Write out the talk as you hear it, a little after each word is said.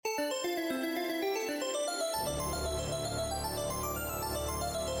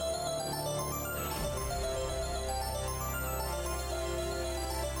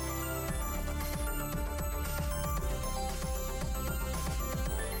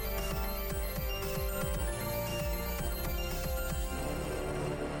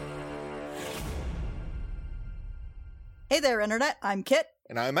Hey there, Internet. I'm Kit.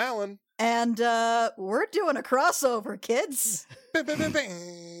 And I'm Alan. And we're doing a crossover, kids.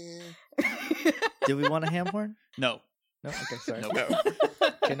 Do we want a ham horn? No. No? Okay, sorry. No.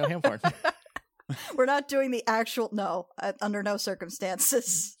 Okay, no ham horn. We're not doing the actual... No, under no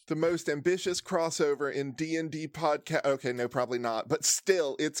circumstances. The most ambitious crossover in D&D podcast. Okay, no, probably not. But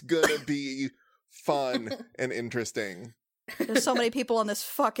still, it's gonna be fun and interesting. There's so many people on this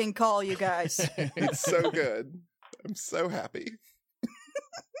fucking call, you guys. It's so good. I'm so happy.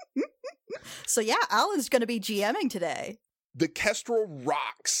 So yeah, Alan's going to be GMing today. The Kestrel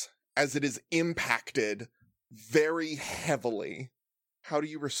rocks as it is impacted very heavily. How do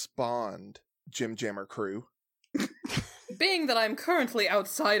you respond, Jim Jammer crew? Being that I'm currently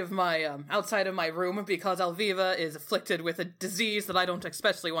outside of my room because Alviva is afflicted with a disease that I don't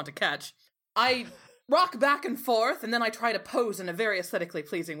especially want to catch, I rock back and forth, and then I try to pose in a very aesthetically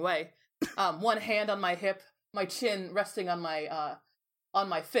pleasing way. One hand on my hip, my chin resting on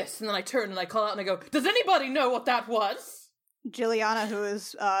my fist, and then I turn and I call out and I go, "Does anybody know what that was?" Juliana, who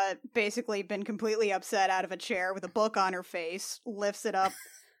has basically been completely upset out of a chair with a book on her face, lifts it up.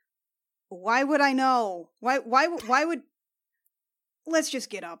 Why would I know? Why would... Let's just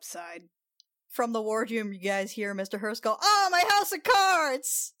get upside. From the wardroom, you guys hear Mr. Hurst go, "Oh, my house of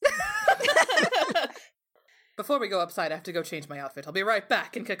cards!" Before we go upside, I have to go change my outfit. I'll be right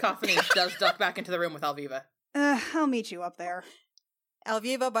back, and Cacophony does duck back into the room with Alviva. I'll meet you up there.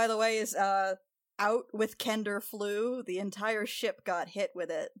 Alviva, by the way, is out with Kender flu. The entire ship got hit with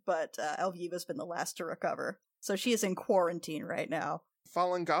it, but Alviva's been the last to recover. So she is in quarantine right now.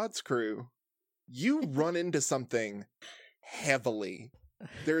 Fallen Gods crew, you run into something heavily.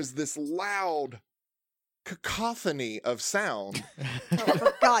 There's this loud cacophony of sound Oh,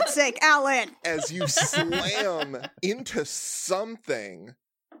 for God's sake, Alan! as you slam into something.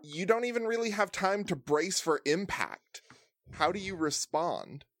 You don't even really have time to brace for impact. How do you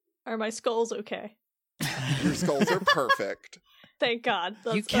respond? Are my skulls okay? Your skulls are perfect. Thank God.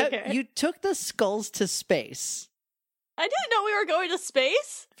 That's okay. You took the skulls to space. I didn't know we were going to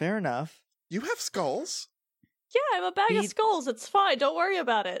space. Fair enough. You have skulls? Yeah, I have a bag of skulls. It's fine. Don't worry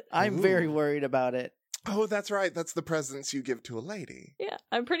about it. I'm Ooh. very worried about it. Oh, that's right. That's the presents you give to a lady. Yeah,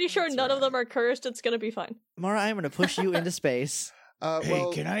 I'm pretty sure That's none of right. them are cursed. It's gonna be fine. Mara, I'm going to push you into space. Hey,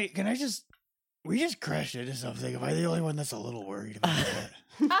 Well, can I just... We just crashed into something. Am I the only one that's a little worried about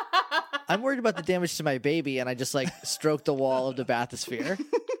that? I'm worried about the damage to my baby, and I just, stroke the wall of the bathysphere.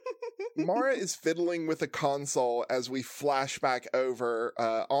 Mara is fiddling with a console as we flash back over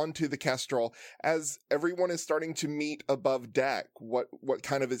onto the Kestrel as everyone is starting to meet above deck. What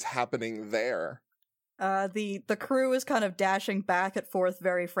kind of is happening there? The crew is kind of dashing back and forth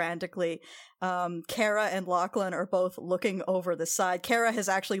very frantically. Kara and Lachlan are both looking over the side. Kara has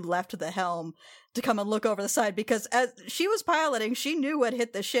actually left the helm to come and look over the side because as she was piloting, she knew what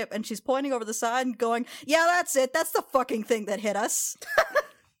hit the ship, and she's pointing over the side and going, "Yeah, that's it. That's the fucking thing that hit us."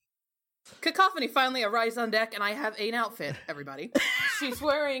 Cacophony finally arrives on deck, and I have an outfit, everybody. She's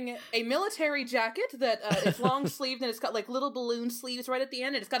wearing a military jacket that is long-sleeved, and it's got, little balloon sleeves right at the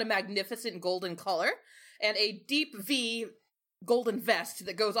end, and it's got a magnificent golden collar, and a deep V golden vest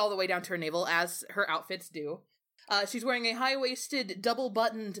that goes all the way down to her navel, as her outfits do. She's wearing a high-waisted,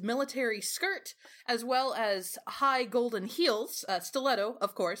 double-buttoned military skirt, as well as high golden heels, stiletto,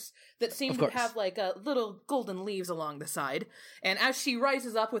 of course, that seem to have, little golden leaves along the side. And as she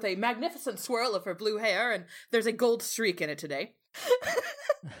rises up with a magnificent swirl of her blue hair, and there's a gold streak in it today,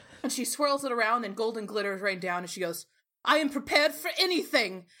 and she swirls it around, and golden glitters rain down, and she goes, "I am prepared for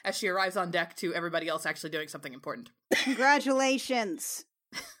anything," as she arrives on deck to everybody else actually doing something important. Congratulations!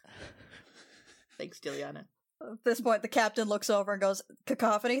 Thanks, Juliana. At this point, the captain looks over and goes,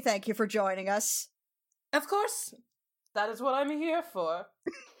 "Cacophony, thank you for joining us." Of course. That is what I'm here for.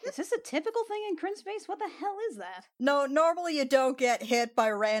 Is this a typical thing in Kryn space? What the hell is that? No, normally you don't get hit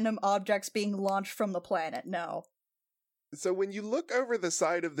by random objects being launched from the planet, no. So when you look over the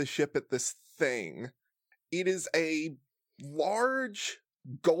side of the ship at this thing, it is a large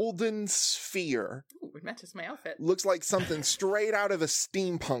golden sphere. Ooh, it matches my outfit. Looks like something straight out of a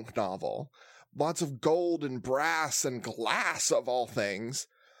steampunk novel. Lots of gold and brass and glass, of all things,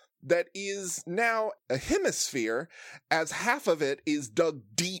 that is now a hemisphere, as half of it is dug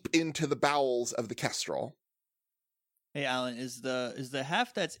deep into the bowels of the Kestrel. Hey, Alan, is the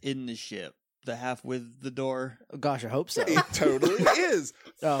half that's in the ship the half with the door? Oh, gosh, I hope so. It totally is.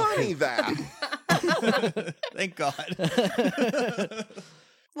 Oh. Funny that. Thank God.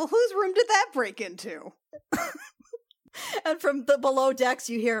 Well, whose room did that break into? And from the below decks,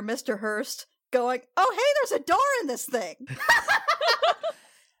 you hear Mr. Hurst going, "Oh, hey, there's a door in this thing."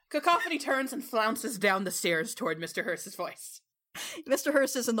 Cacophony turns and flounces down the stairs toward Mr. Hearst's voice. Mr.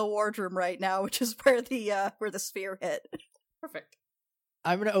 Hearst is in the wardroom right now, which is where the sphere hit. Perfect.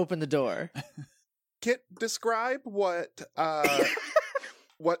 I'm gonna open the door. Kit, describe what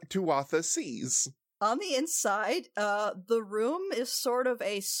Tuatha sees. On the inside, the room is sort of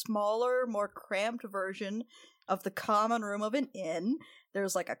a smaller, more cramped version of the common room of an inn.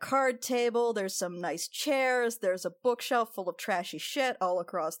 There's like a card table, there's some nice chairs, there's a bookshelf full of trashy shit all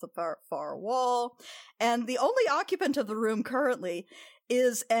across the far wall, and the only occupant of the room currently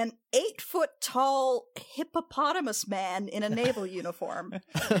is an 8-foot-tall hippopotamus man in a naval uniform.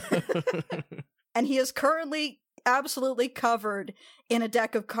 And he is currently absolutely covered in a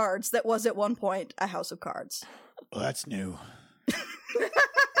deck of cards that was at one point a house of cards. Well, that's new.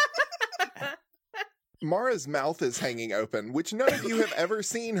 Mara's mouth is hanging open, which none of you have ever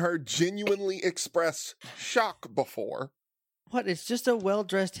seen her genuinely express shock before. What? It's just a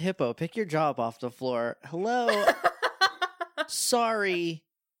well-dressed hippo. Pick your job off the floor. Hello? Sorry.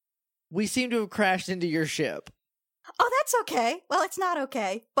 We seem to have crashed into your ship. Oh, that's okay. Well, it's not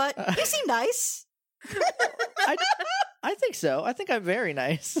okay, but you seem nice. I think so. I think I'm very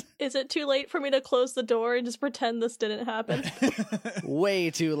nice. Is it too late for me to close the door and just pretend this didn't happen? Way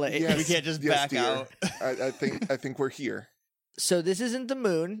too late. Yes, We can't just yes, back dear. out. I think we're here. So this isn't the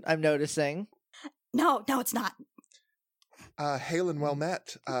moon, I'm noticing. No, it's not. Hail and well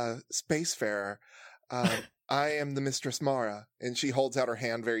met, spacefarer. I am the Mistress Mara, and she holds out her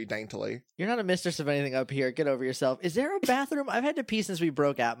hand very daintily. You're not a mistress of anything up here. Get over yourself. Is there a bathroom? I've had to pee since we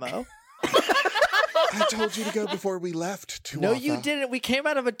broke Atmo. I told you to go before we left, Tuatha. No, you didn't. We came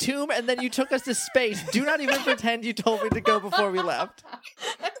out of a tomb and then you took us to space. Do not even pretend you told me to go before we left.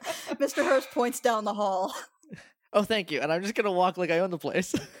 Mr. Hearst points down the hall. Oh, thank you. And I'm just going to walk like I own the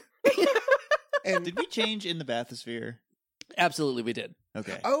place. And Did we change in the bathysphere? Absolutely, we did.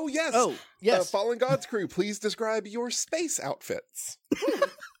 Okay. oh yes, Oh, yes. Fallen Gods crew, please describe your space outfits.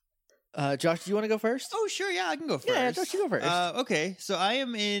 Josh, do you want to go first? Oh, sure. Yeah, I can go first. Yeah, Josh, you go first. Okay, so I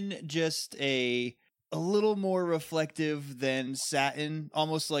am in just a little more reflective than satin,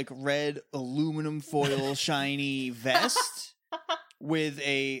 almost like red aluminum foil shiny vest with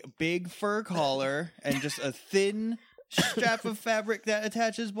a big fur collar and just a thin strap of fabric that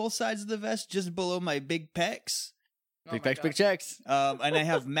attaches both sides of the vest just below my big pecs. Big pecs, big checks. And I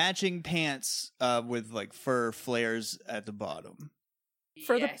have matching pants with like fur flares at the bottom.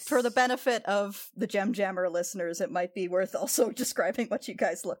 For the benefit of the Gem Jammer listeners, it might be worth also describing what you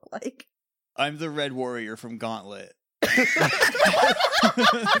guys look like. I'm the Red Warrior from Gauntlet.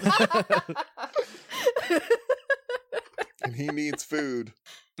 And he needs food.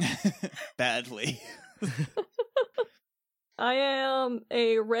 Badly. I am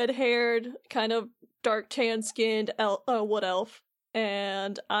a red-haired, kind of dark tan-skinned wood elf,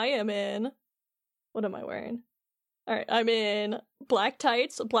 and I am in... What am I wearing? Alright, I'm in black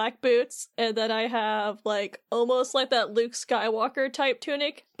tights, black boots, and then I have, like, almost like that Luke Skywalker type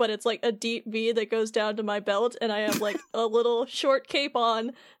tunic, but it's like a deep V that goes down to my belt, and I have, like, a little short cape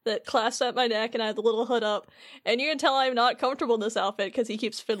on that clasps at my neck, and I have the little hood up. And you can tell I'm not comfortable in this outfit, because he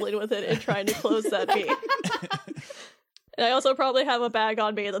keeps fiddling with it and trying to close that V. And I also probably have a bag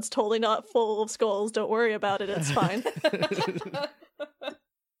on me that's totally not full of skulls. Don't worry about it, it's fine.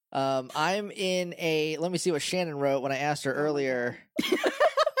 I'm in a... Let me see what Shannon wrote when I asked her earlier.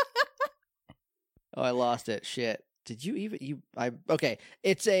 Oh, I lost it. Shit. Did you even... Okay.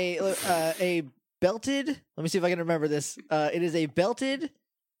 It's a belted... Let me see if I can remember this. It is a belted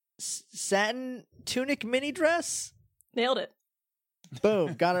satin tunic mini dress. Nailed it.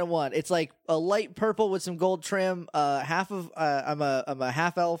 Boom, got it in one. It's like a light purple with some gold trim. Half of I'm a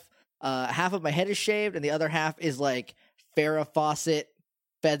half elf. Half of my head is shaved, and the other half is like Farrah Fawcett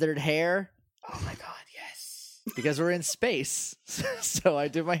feathered hair. Oh my god, yes. Because we're in space, so I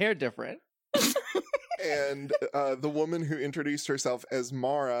did my hair different. And the woman who introduced herself as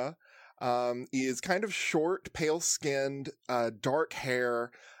Mara is kind of short, pale-skinned, dark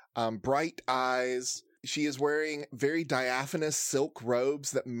hair, bright eyes. She is wearing very diaphanous silk robes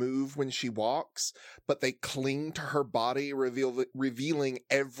that move when she walks, but they cling to her body, revealing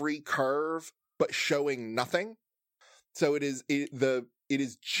every curve, but showing nothing. So it is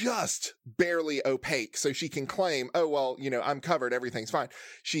just barely opaque, so she can claim, oh, well, I'm covered, everything's fine.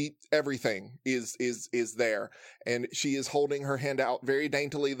 Everything is there. And she is holding her hand out very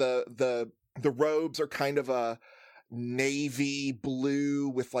daintily. The robes are kind of a navy blue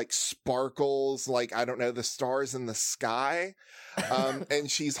with like sparkles, like, I don't know, the stars in the sky.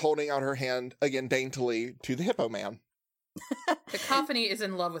 And she's holding out her hand again daintily to the hippo man. Cacophony is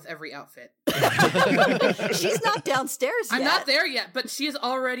in love with every outfit. She's not downstairs yet. I'm not there yet, but she is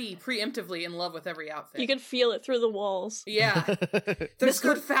already preemptively in love with every outfit. You can feel it through the walls. Yeah. There's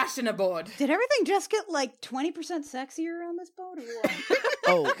good fashion aboard. Did everything just get like 20% sexier on this boat or what?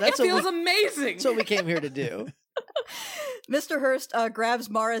 Oh, that's It feels what amazing. that's what we came here to do. Mr. Hurst grabs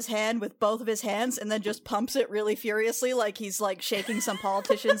Mara's hand with both of his hands and then just pumps it really furiously like he's like shaking some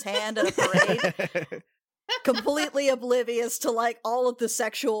politician's hand at a parade. Completely oblivious to like all of the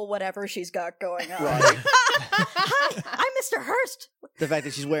sexual whatever she's got going on. Right. Hi, I'm Mr. Hurst. The fact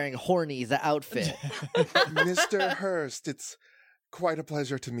that she's wearing horny, the outfit. Mr. Hurst, it's quite a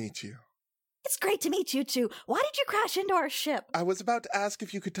pleasure to meet you. It's great to meet you too. Why did you crash into our ship? I was about to ask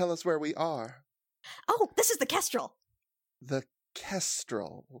if you could tell us where we are. Oh, this is the Kestrel. The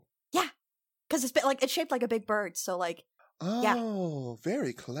Kestrel. Yeah, because it's shaped like a big bird. So like, Oh,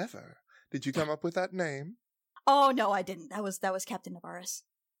 very clever. Did you come up with that name? oh no, I didn't. That was Captain Navarus.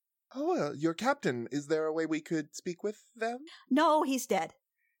 Oh, well, your captain. Is there a way we could speak with them? No, he's dead.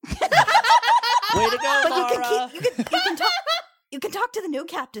 Way to go, But you Mara! can talk. You can talk to the new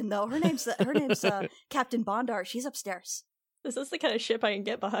captain though. Her name's Captain Bondar. She's upstairs. This is the kind of ship I can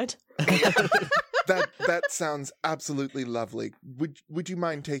get behind. That sounds absolutely lovely. Would you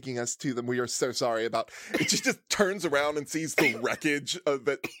mind taking us to them? We are so sorry about it. She just turns around and sees the wreckage of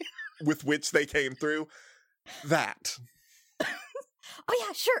that with which they came through. That. Oh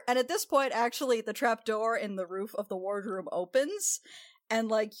yeah, sure. And at this point, actually, the trap door in the roof of the wardroom opens, and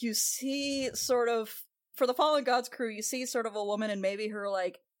like you see, sort of for the Fallen Gods crew, you see sort of a woman in maybe her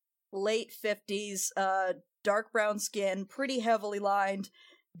like late 50s, dark brown skin, pretty heavily lined,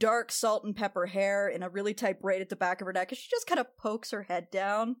 dark salt and pepper hair in a really tight braid at the back of her neck, and she just kind of pokes her head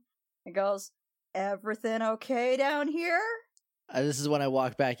down and goes, "Everything okay down here?" This is when I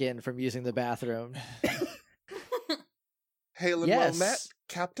walk back in from using the bathroom. Hail and Yes. well met,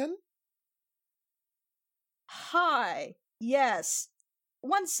 Captain. Hi. Yes.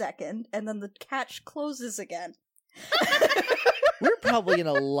 1 second, and then the catch closes again. We're probably in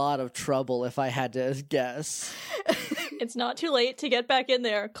a lot of trouble if I had to guess. It's not too late to get back in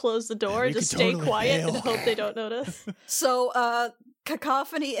there, close the door, We just could stay totally quiet bail. and hope they don't notice. So,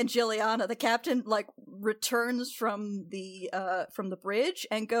 Cacophony and Jilliana, the captain, like returns from the bridge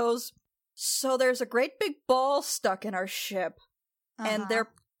and goes, "So there's a great big ball stuck in our ship, and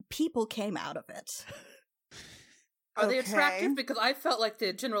their people came out of it." Are they Okay. attractive? Because I felt like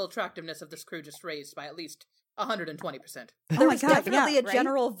the general attractiveness of this crew just raised by at least 120%. Oh There my was God, definitely yeah, a right?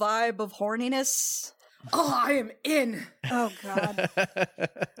 general vibe of horniness. Oh, I am in! Oh god.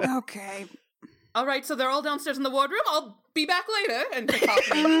 Okay. All right, so they're all downstairs in the wardroom. I'll be back later. And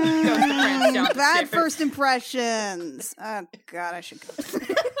Cacophony goes to prance down the Bad stairs. first impressions. Oh god, I should go.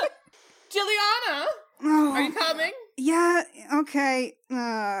 Juliana, Oh, are you coming? yeah. Okay.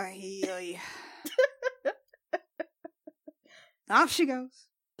 Yoy. Off she goes.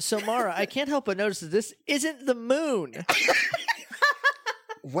 So, Mara, I can't help but notice that this isn't the moon.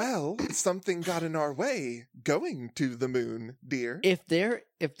 Well, something got in our way going to the moon, dear. If there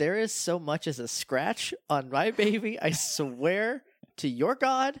is so much as a scratch on my baby, I swear to your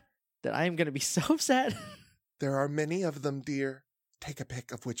God that I am going to be so upset. There are many of them, dear. Take a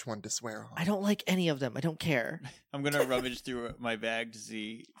pick of which one to swear on. I don't like any of them. I don't care. I'm gonna rummage through my bag to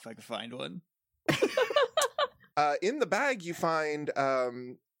see if I can find one. In the bag, you find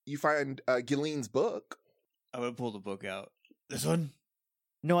Gilene's book. I would pull the book out. This one?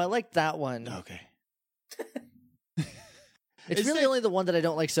 No, I like that one. Okay. It's Is really there- only the one that I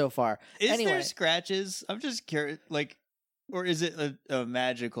don't like so far. Is Anyway. there scratches? I'm just curious, like, or is it a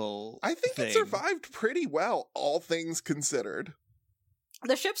magical I think thing? it survived pretty well, all things considered.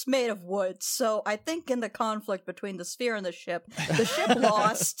 The ship's made of wood, so I think in the conflict between the sphere and the ship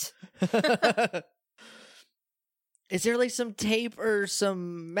lost. Is there like some tape or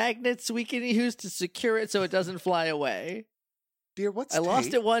some magnets we can use to secure it so it doesn't fly away? Dear, what's I lost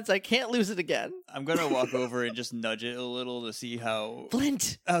tape? it once. I can't lose it again. I'm gonna walk over and just nudge it a little to see how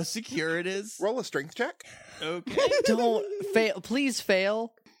Flint, secure it is. Roll a strength check. Okay. don't fail. Please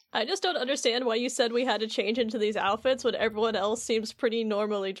fail. I just don't understand why you said we had to change into these outfits when everyone else seems pretty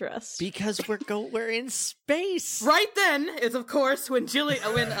normally dressed. Because we're in space. Right then is, of course, when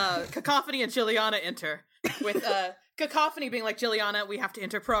Cacophony and Juliana enter. With Cacophony being like, "Juliana, we have to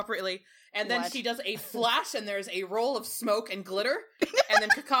enter appropriately." And then What? she does a flash, and there's a roll of smoke and glitter. And then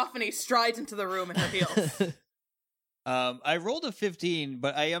Cacophony strides into the room in her heels. I rolled a 15,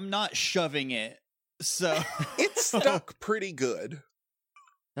 but I am not shoving it. So It stuck pretty good.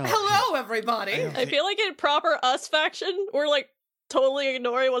 Oh, Hello, everybody! I feel like in proper us faction, we're like totally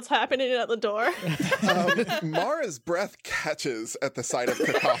ignoring what's happening at the door. Mara's breath catches at the sight of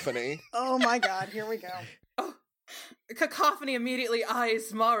Cacophony. Oh my god, here we go. Cacophony immediately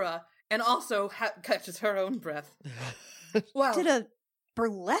eyes Mara and also catches her own breath. Wow. Did a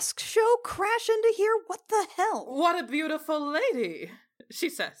burlesque show crash into here? What the hell? What a beautiful lady, she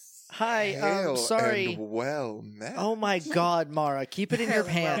says. Hi, Hail sorry. and well met. Oh my god, Mara, keep it in your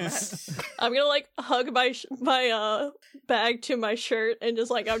Hail and well pants. met. I'm gonna like hug my bag to my shirt and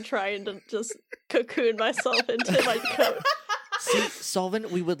just like I'm trying to just cocoon myself into my coat. See, Solvin,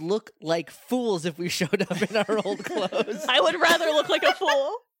 we would look like fools if we showed up in our old clothes. I would rather look like a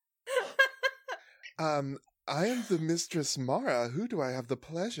fool. I am the Mistress Mara. Who do I have the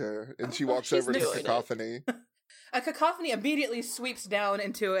pleasure? And she walks She's over to doing it. Cacophony. A Cacophony immediately sweeps down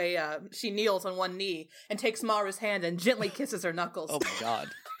into she kneels on one knee and takes Mara's hand and gently kisses her knuckles. Oh my god.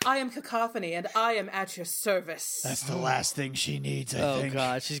 I am Cacophony and I am at your service. That's the last thing she needs, I Oh think.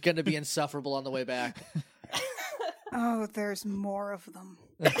 god, she's gonna be insufferable on the way back. Oh, there's more of them.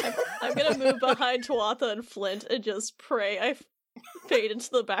 I'm gonna move behind Tuatha and Flint and just pray I fade into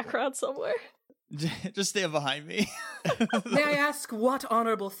the background somewhere. Just stand behind me. May I ask what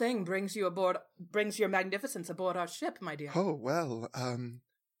honorable thing brings your magnificence aboard our ship, my dear? Oh, well,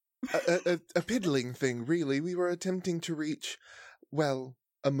 a piddling thing, really. We were attempting to reach, well,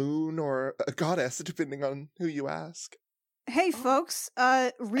 a moon or a goddess, depending on who you ask. Hey, folks,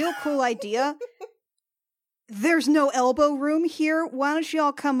 real cool idea. There's no elbow room here. Why don't you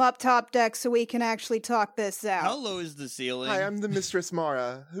all come up top deck so we can actually talk this out? How low is the ceiling? Hi, I'm the Mistress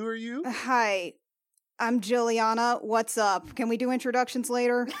Mara. Who are you? Hi, I'm Juliana. What's up? Can we do introductions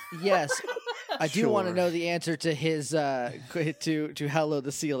later? Yes. I do want to Sure. know the answer to his to how low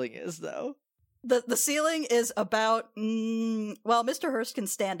the ceiling is though. The ceiling is about well, Mr. Hurst can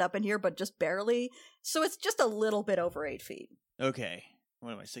stand up in here, but just barely. So it's just a little bit over 8 feet. Okay.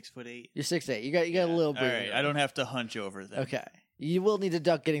 What am I, 6'8"? You're 6'8". You got a little All breathing right, room. I don't have to hunch over then. Okay. You will need to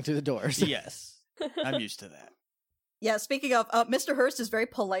duck getting through the doors. Yes. I'm used to that. Yeah, speaking of, Mr. Hurst is very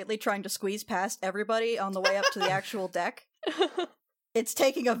politely trying to squeeze past everybody on the way up to the actual deck. It's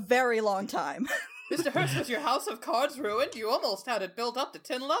taking a very long time. Mr. Hurst, was your house of cards ruined? You almost had it built up to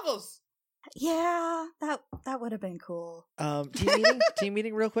 10 levels. Yeah, that would have been cool. Team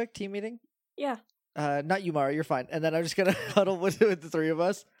meeting real quick. Team meeting. Yeah. Not you, Mara. You're fine. And then I'm just gonna huddle with the three of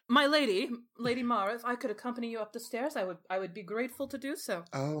us. My lady, Lady Mara, if I could accompany you up the stairs, I would be grateful to do so.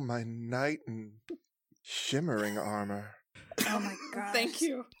 Oh, my knight in shimmering armor. Oh my god. Thank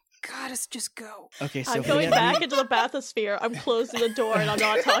you. Goddess, just go. Okay, so I'm if we going have- back into the bathysphere. I'm closing the door and I'm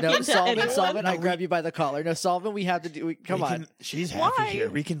not talking No, to Solvin, anyone. I grab you by the collar. No, Solvin, we have to do. Come on, She's Why? happy here.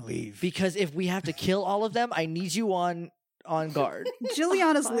 We can leave. because if we have to kill all of them, I need you on guard.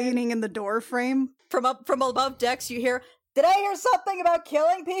 Juliana's Fine. leaning in the door frame. From above decks, you hear, "Did I hear something about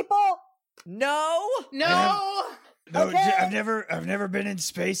killing people?" No. No! No, Okay. I've never been in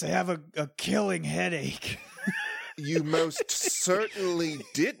space. I have a killing headache. You most certainly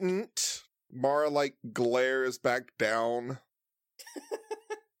didn't. Mara, glares back down.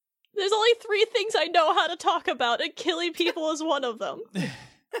 There's only 3 things I know how to talk about, and killing people is one of them.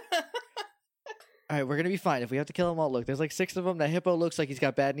 All right, we're gonna be fine if we have to kill them all. Look, there's 6 of them. That hippo looks like he's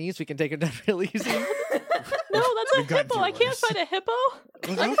got bad knees. We can take him down real easy. No, that's a We've gotten hippo. through I can't worse. fight a hippo.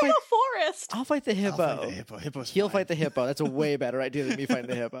 Look, I'm I'll from fight, a forest. I'll fight the hippo. I'll fight the hippo. Hippo's He'll fine. fight the hippo. That's a way better idea than me fighting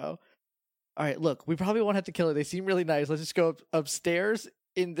the hippo. All right, look, we probably won't have to kill her. They seem really nice. Let's just go upstairs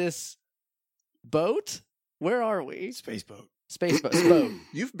in this boat. Where are we? Space boat. Space boat.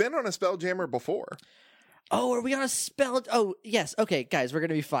 You've been on a Spelljammer before. Oh, are we on a spell? Oh, yes. Okay, guys, we're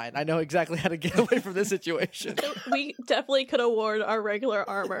gonna be fine. I know exactly how to get away from this situation. We definitely could have worn our regular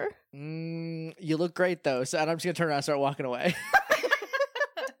armor. You look great though. So, and I'm just gonna turn around and start walking away.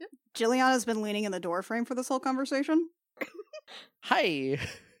 Juliana's been leaning in the door frame for this whole conversation. Hi.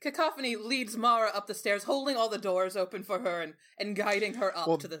 Cacophony leads Mara up the stairs, holding all the doors open for her and guiding her up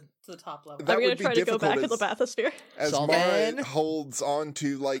Well, to the top level. that I'm gonna would be try to go back to the difficult bathysphere. as Solvin. Mara holds on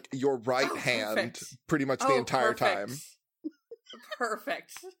to your right Oh, hand perfect. pretty much the entire perfect. time.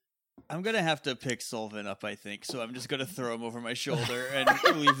 Perfect. I'm gonna have to pick Solvin up, I think. So I'm just gonna throw him over my shoulder and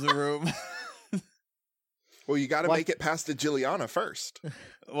leave the room. Well, you got to What? make it past the Juliana first.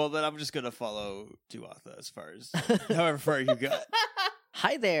 Well, then I'm just gonna follow Tuatha as far as however far you got.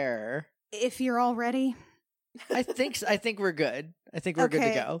 Hi there. If you're all ready. I think we're good. I think we're good to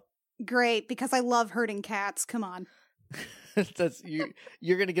Okay. go. Great, because I love hurting cats. Come on. That's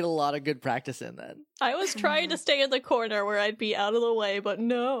you're gonna get a lot of good practice in then. I was trying to stay in the corner where I'd be out of the way, but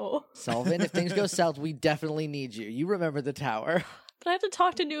no. Solvin, if things go south, we definitely need you. You remember the tower. But I have to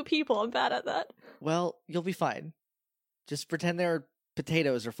talk to new people. I'm bad at that. Well, you'll be fine. Just pretend they're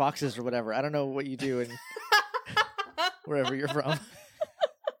potatoes or foxes or whatever. I don't know what you do in wherever you're from.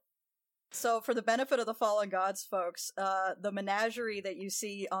 So, for the benefit of the Fallen Gods, folks, the menagerie that you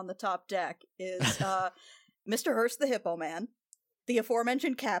see on the top deck is Mr. Hurst the Hippo Man, the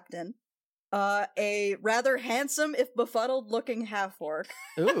aforementioned captain, a rather handsome, if befuddled-looking half-orc,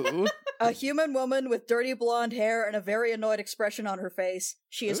 Ooh. a human woman with dirty blonde hair and a very annoyed expression on her face.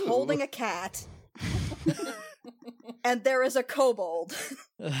 She is Ooh. holding a cat. And there is a kobold.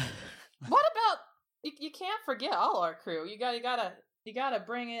 What about you can't forget all our crew. You gotta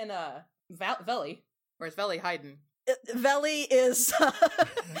bring in Veli. Where's Veli hiding? Veli is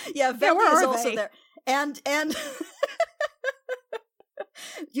yeah, Veli where is are also they? there. And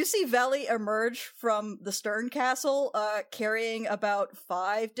you see Veli emerge from the Stern Castle carrying about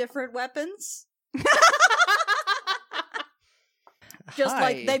 5 different weapons. Just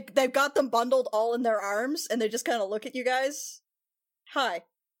Hi. like they've got them bundled all in their arms, and they just kind of look at you guys. Hi.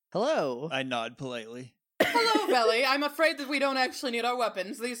 Hello. I nod politely. Hello, Veli. I'm afraid that we don't actually need our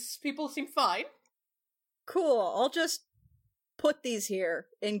weapons. These people seem fine. Cool. I'll just put these here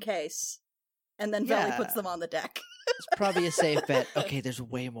in case. And then Veli Yeah. puts them on the deck. It's probably a safe bet. Okay, there's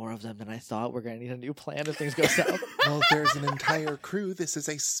way more of them than I thought. We're gonna need a new plan if things go south. Well, there's an entire crew. This is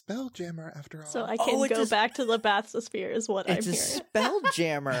a spelljammer, after all. So I Oh, can it's go a- back to the bathysphere is what I'm It's a hearing. spell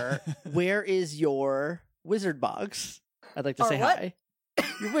jammer. Where is your wizard box? I'd like to Our say what? hi.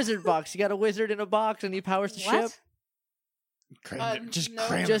 Your wizard box. You got a wizard in a box and he powers the What? ship. Just no.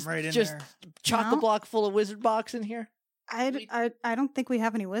 cram Just- them right in just- there. Chock a No. block full of wizard box in here. I don't think we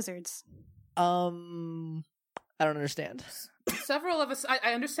have any wizards. I don't understand. Several of us,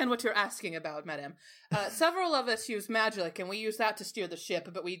 I understand what you're asking about, madam. Several of us use magic, and we use that to steer the ship,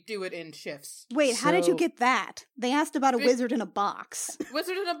 but we do it in shifts. Wait, how did you So- get that? They asked about a It- wizard in a box.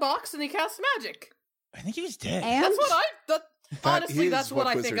 Wizard in a box, and he casts magic. I think he's dead. And That's what That honestly, is that's what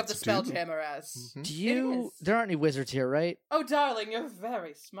what I think of the wizards do. Spelljammer as. Mhm. Do you? is. There aren't any wizards here, right? Oh, darling, you're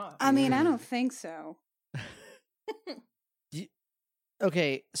very smart. I mean, I don't think so.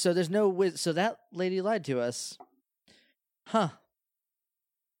 Okay, so there's no so that lady lied to us. Huh.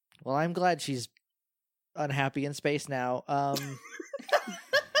 Well, I'm glad she's unhappy in space now.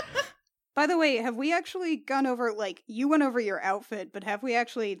 By the way, have we actually gone over, like, you went over your outfit, but have we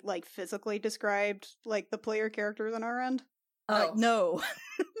actually, like, physically described, like, the player characters on our end? Oh. No.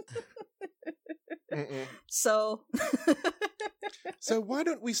 Mm-mm. So So why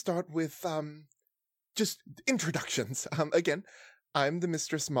don't we start with just introductions? Again, I'm the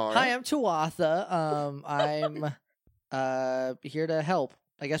Mistress Mara. Hi, I'm Tuatha. I'm here to help.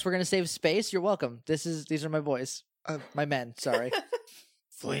 I guess we're gonna save space. You're welcome. These are my boys. My men, sorry.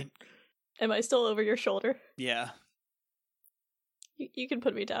 Flint. Am I still over your shoulder? Yeah. You can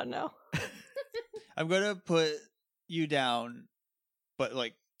put me down now. I'm gonna put you down, but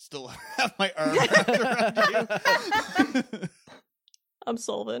like still have my arm wrapped around you. I'm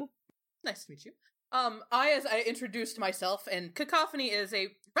Solvin. Nice to meet you. As I introduced myself, and Cacophony is a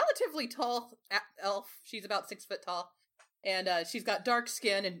relatively tall elf. She's about 6 foot tall. And she's got dark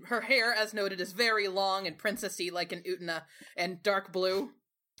skin, and her hair, as noted, is very long and princessy, like an Utna, and dark blue.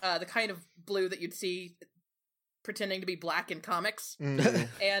 The kind of blue that you'd see pretending to be black in comics. Mm.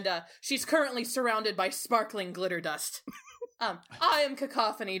 And she's currently surrounded by sparkling glitter dust. I am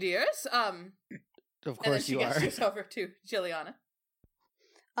Cacophony, dears. Of And then course she you are. gestures over to Jilliana.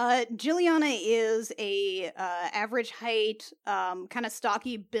 Jilliana is a average height, kind of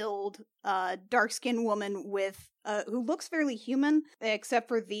stocky build, dark-skinned woman with who looks fairly human, except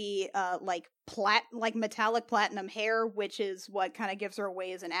for the like metallic platinum hair, which is what kind of gives her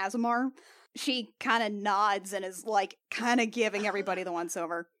away as an Azamar. She kind of nods and is like kind of giving everybody the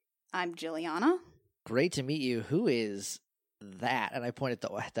once-over. I'm Jilliana. Great to meet you. Who is that? And I point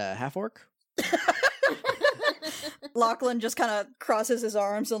at the half orc. Lachlan just kind of crosses his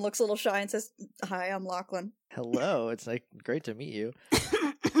arms and looks a little shy and says, "Hi, I'm Lachlan." Hello. It's like great to meet you.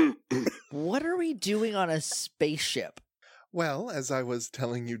 What are we doing on a spaceship? Well, as I was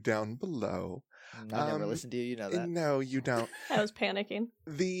telling you down below, I never listened to you. You know that. no, you don't. I was panicking.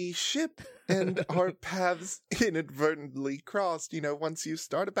 The ship and our paths inadvertently crossed. You know, once you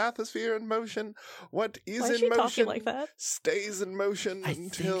start a bathysphere in motion, what is Why is in she motion talking like that? stays in motion I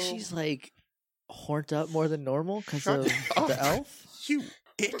until. think she's like horned up more than normal because Shut of up. the elf. You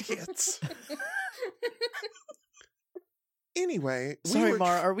idiots. Anyway, Sorry,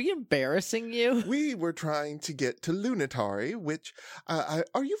 Mara. Are we embarrassing you? we were trying to get to Lunatari, which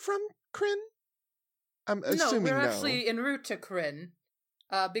are you from Kryn? I'm No, assuming we're no. actually en route to Kryn,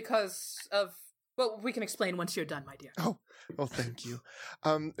 because of Well, we can explain once you're done, my dear. Oh, thank you.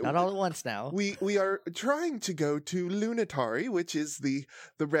 Not all at once now. We are trying to go to Lunatari, which is the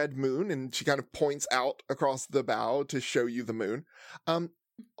red moon, and she kind of points out across the bow to show you the moon.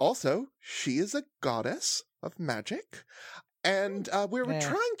 Also, she is a goddess of magic, and we were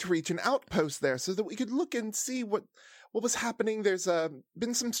trying to reach an outpost there so that we could look and see what was happening. There's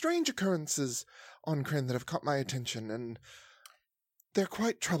been some strange occurrences on Kryn that have caught my attention, and they're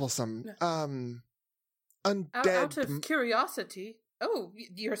quite troublesome. Undead. Out of curiosity. Oh,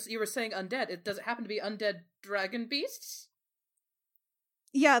 you were saying undead. Does it happen to be undead dragon beasts?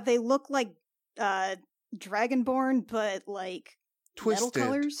 Yeah, they look like dragonborn, but like Twisted. metal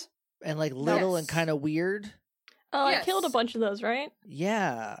colors. And like little and Yes. kind of weird. Oh, Yes. I killed a bunch of those, right?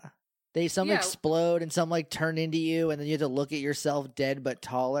 Yeah. Some Yeah. explode and some like turn into you, and then you have to look at yourself dead but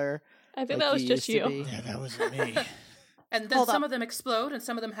taller. I think like that was you just used to you. be. Yeah, that wasn't me. And then Hold some up. of them explode, and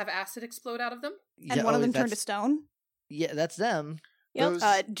some of them have acid explode out of them. And Yeah, one of them turned to that's- stone. Yeah, that's them. Yep.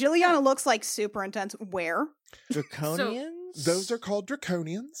 Those, Juliana looks like super intense. Where? Draconians? those are called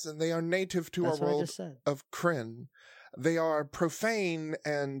draconians, and they are native to That's our what I world just said. of Kryn. They are profane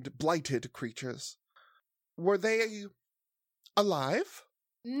and blighted creatures. Were they alive?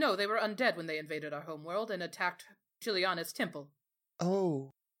 No, they were undead when they invaded our homeworld and attacked Juliana's temple.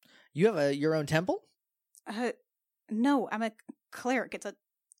 Oh, You have your own temple? No, I'm a cleric. It's a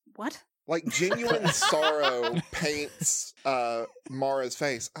what? like genuine sorrow paints Mara's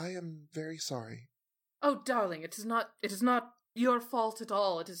face. I am very sorry. Oh, darling, it is not your fault at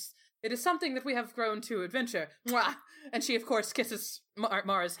all. It is something that we have grown to adventure. Mwah! And she, of course, kisses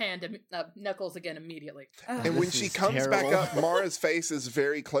Mara's hand and knuckles again immediately. And when This she is comes back terrible. up, Mara's face is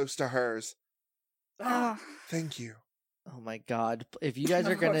very close to hers. Ugh. Thank you. Oh my god. If you guys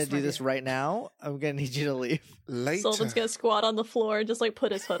Of are going to course, do my this dear. right now, I'm going to need you to leave. Later. Sullivan's gonna squat on the floor and just like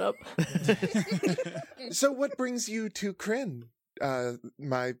put his hood up. So what brings you to Kryn,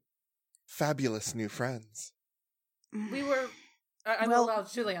 my fabulous new friends? We were. I Well, will allow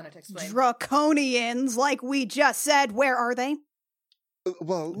Juliana to explain. Draconians, like we just said. Where are they?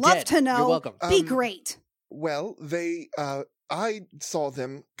 Well, Love Dead. to know. You're welcome. Be great. well, they I saw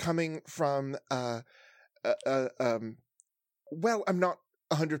them coming from well, I'm not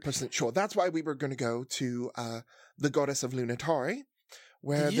 100% sure. That's why we were going to go to the goddess of Lunatari,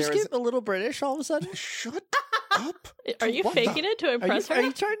 where Did you there just is get a little British all of a sudden? Shut up. Are you What faking it to Are you, impress are her?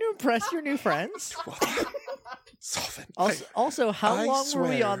 you trying to impress your new friends? Soften. Also, how I long were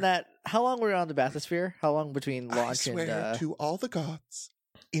we swear. on that? How long were we on the bathysphere? How long between I launch swear and? to all the gods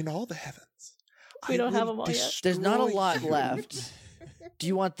in all the heavens. We I don't have will them all yet. There's not a destroy lot you. left. Do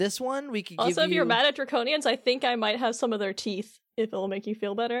you want this one? We could give Also, if you. you're mad at Draconians, I think I might have some of their teeth, if it'll make you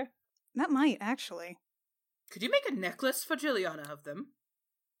feel better. That might actually. Could you make a necklace for Juliana of them?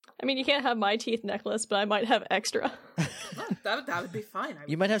 I mean, you can't have my teeth necklace, but I might have extra. Oh, that would be fine.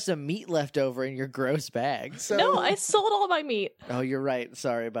 You might have some meat left over in your gross bag. So, No, I sold all my meat. Oh, you're right.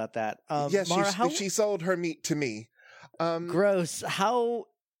 Sorry about that. yes, Mara, how she sold her meat to me. gross? How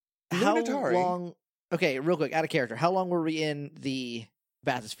Lunatari. long? Okay, real quick, out of character. How long were we in the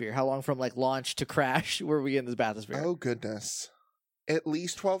bathysphere? How long from like launch to crash were we in this bathysphere? Oh goodness, at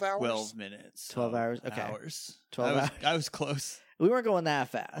least 12 hours. 12 minutes. 12 hours? Okay. Hours. 12 hours. I was close. We weren't going that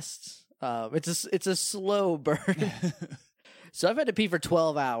fast. It's a slow burn. So I've had to pee for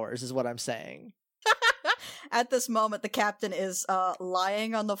 12 hours, is what I'm saying. At this moment, the captain is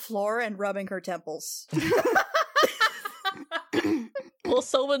lying on the floor and rubbing her temples. Well,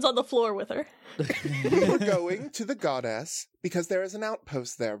 Sylvan's on the floor with her. We were going to the goddess because there is an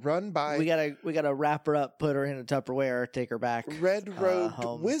outpost there run by We gotta wrap her up, put her in a Tupperware, take her back. red-robed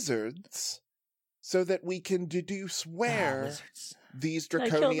home. wizards, so that we can deduce where Wizards. these I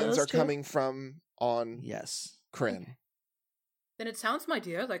killed draconians those are two. coming from on Yes. Kryn. Then it sounds, my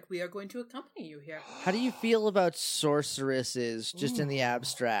dear, like we are going to accompany you here. How do you feel about sorceresses, just in the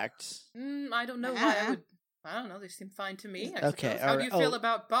abstract? I don't know why I would. I don't know. They seem fine to me. I Okay, suppose. How do you alright. feel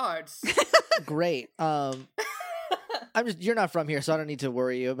about bards? Great. You're not from here, so I don't need to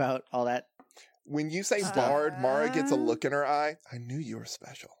worry you about all that. When you say bard, Mara gets a look in her eye. I knew you were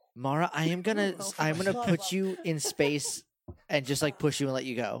special. Mara, I'm gonna put you in space and just like push you and let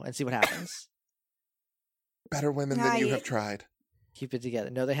you go and see what happens. Better women than you I- have tried. Keep it together.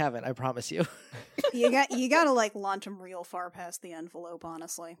 No, they haven't. I promise you. You gotta like launch them real far past the envelope.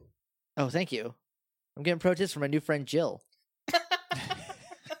 Honestly. Oh, thank you. I'm getting pro tips from my new friend Jill.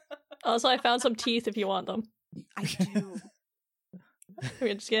 Also, I found some teeth if you want them. I do.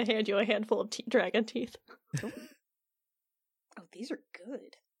 We're just gonna hand you a handful of dragon teeth. Oh, these are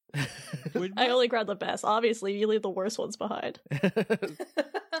good. Would, I only grabbed the best. Obviously, you leave the worst ones behind.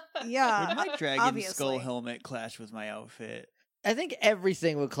 Yeah, Would my dragon obviously. skull helmet clash with my outfit? I think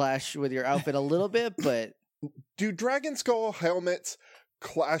everything would clash with your outfit a little bit, but Do dragon skull helmets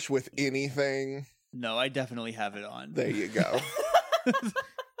clash with anything? No, I definitely have it on. There you go.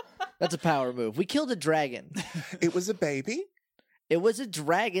 that's a power move. We killed a dragon. It was a baby. It was a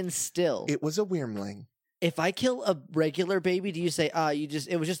dragon still. It was a wyrmling. If I kill a regular baby, do you say,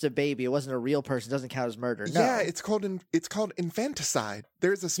 it was just a baby, it wasn't a real person, it doesn't count as murder? No. Yeah, it's called infanticide.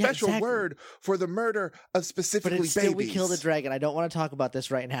 There's a special exactly. word for the murder of but specifically it's still, babies. we killed a dragon. I don't want to talk about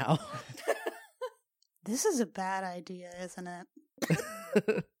this right now. This is a bad idea, isn't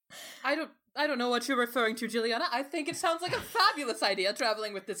it? I don't know what you're referring to, Juliana. I think it sounds like a fabulous idea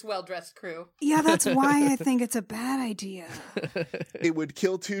traveling with this well-dressed crew. Yeah, that's why I think it's a bad idea. It would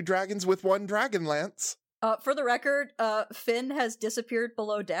kill 2 dragons with 1 dragon lance. For the record, Finn has disappeared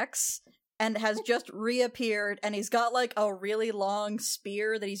below decks and has just reappeared, and he's got like a really long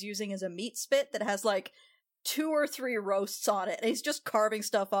spear that he's using as a meat spit that has like 2 or 3 roasts on it. And he's just carving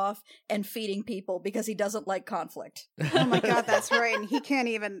stuff off and feeding people because he doesn't like conflict. Oh my god, that's right. And he can't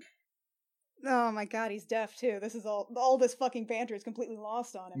even. Oh my god, he's deaf too. This is all this fucking banter is completely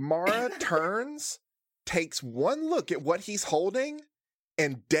lost on him. Mara turns, takes one look at what he's holding,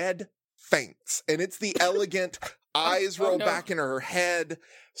 and dead faints. And it's the elegant eyes roll no. back in her head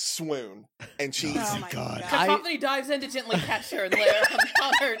swoon. And she's Oh my god. Cacophony dives in to gently catch her and lay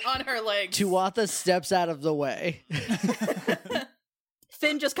her on her legs. Tuatha steps out of the way.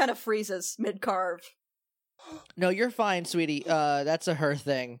 Finn just kind of freezes mid-carve. No, you're fine, sweetie. That's a her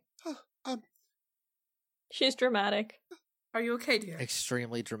thing. She's dramatic. Are you okay, dear?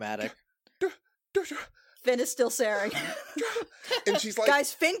 Extremely dramatic. Finn is still staring. and she's like,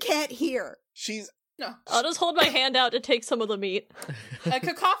 Guys, Finn can't hear. she's No. I'll just hold my hand out to take some of the meat.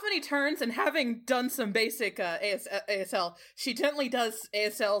 Cacophony turns, and having done some basic ASL, she gently does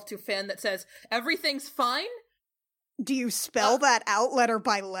ASL to Finn that says, "Everything's fine?" Do you spell that out letter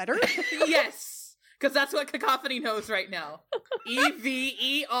by letter? Yes! Because that's what Cacophony knows right now.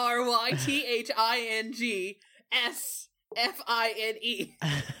 EVERYTHINGSFINE.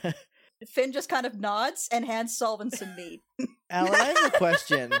 Finn just kind of nods and hands Sullivan some meat. Alan, I have a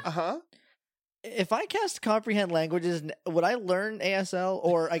question. uh-huh. If I cast comprehend languages, would I learn ASL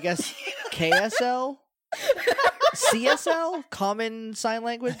or I guess KSL? CSL? Common sign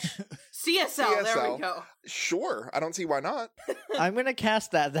language? CSL, there CSL. we go. Sure. I don't see why not. I'm gonna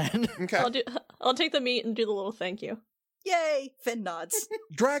cast that then. Okay. I'll take the meat and do the little thank you. Yay! Finn nods.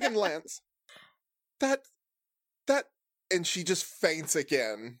 Dragon lance. That and she just faints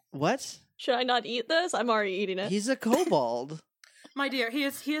again. What? Should I not eat this? I'm already eating it. He's a kobold. My dear, he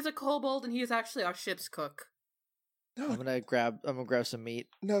is a kobold, and he is actually our ship's cook. I'm gonna grab some meat.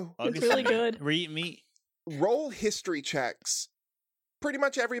 No. It's really good. We're eating meat. Roll history checks. Pretty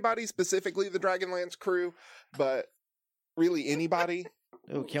much everybody, specifically the Dragonlance crew, but really anybody.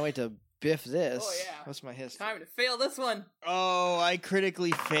 Oh, can't wait to biff this. Oh, yeah. What's my history? Time to fail this one. Oh, I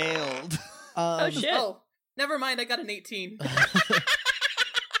critically failed. Oh shit! Oh, never mind. I got an 18.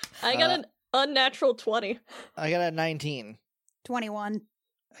 I got an unnatural 20. I got a 19. 21.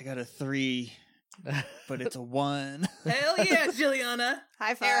 I got a 3, but it's a 1. Hell yeah, Juliana.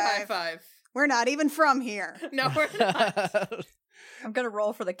 High five. Air high five. We're not even from here. No, we're not. I'm gonna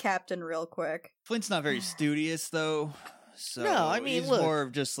roll for the captain real quick. Flint's not very studious, though. So No, I mean, he's look. more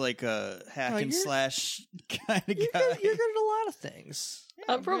of just like a hack No, and you're- slash kind of You're guy. good, you're good at a lot of things.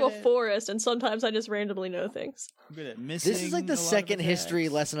 I'm from a forest, and sometimes I just randomly know things. I'm good at missing. This is like the a lot of second history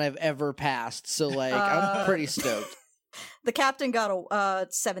attacks. lesson I've ever passed, so like I'm pretty stoked. The captain got a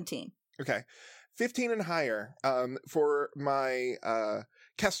 17. Okay. 15 and higher for my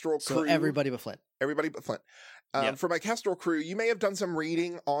Kestrel crew. So everybody but Flint. Everybody but Flint. Yep. For my Kestrel crew, you may have done some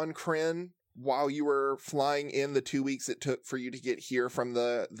reading on Kryn while you were flying in the 2 weeks it took for you to get here from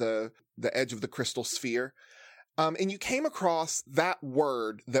the edge of the crystal sphere. And you came across that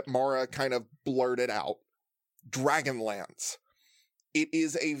word that Mara kind of blurted out. Dragonlance. It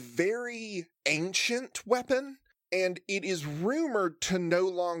is a very ancient weapon, and it is rumored to no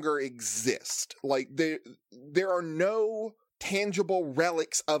longer exist. Like, there are no tangible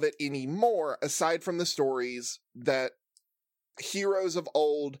relics of it anymore, aside from the stories that heroes of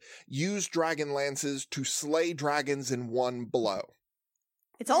old used dragon lances to slay dragons in one blow.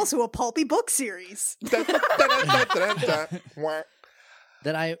 It's also a pulpy book series. Wah.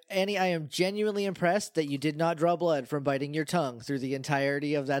 That Annie, I am genuinely impressed that you did not draw blood from biting your tongue through the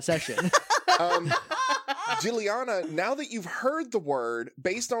entirety of that session. Juliana, now that you've heard the word,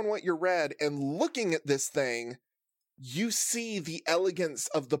 based on what you read and looking at this thing, you see the elegance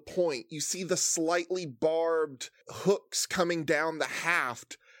of the point. You see the slightly barbed hooks coming down the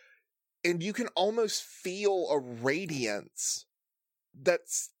haft. and you can almost feel a radiance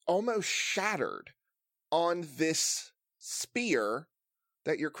that's almost shattered on this spear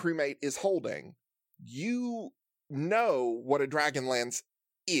that your crewmate is holding. You know what a Dragonlance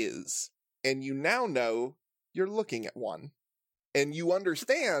is, and you now know you're looking at one. And you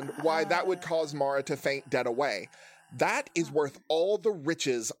understand why that would cause Mara to faint dead away. That is worth all the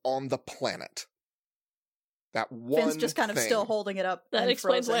riches on the planet. That one Finn's just kind of thing. still holding it up. That and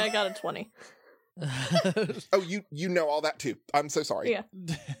explains frozen. why I got a 20. Oh, you know all that too. I'm so sorry. Yeah.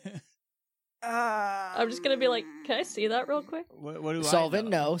 I'm just gonna be like, can I see that real quick? What do Solvin, I know?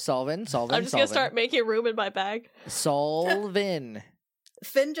 no. Solvin. I'm just gonna start making room in my bag. Solvin.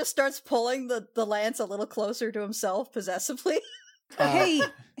 Finn just starts pulling the lance a little closer to himself possessively.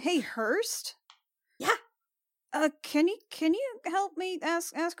 Hey, Hurst. Yeah. Can you help me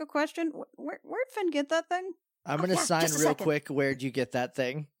ask a question? Where'd Finn get that thing? I'm gonna yeah, sign just a real second. quick. Where'd you get that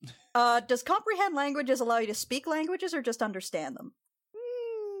thing? Does comprehend languages allow you to speak languages or just understand them?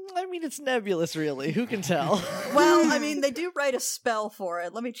 I mean, it's nebulous, really. Who can tell? Well, I mean, they do write a spell for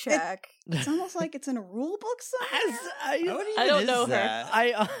it. Let me check. It's almost like it's in a rule book somewhere. I don't know her.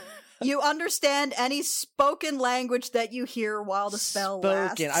 I You understand any spoken language that you hear while the spell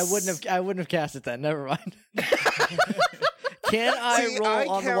spoken. lasts. I wouldn't have cast it then. Never mind. Can I See, roll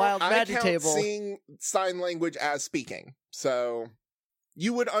on the wild magic I count table? seeing sign language as speaking. So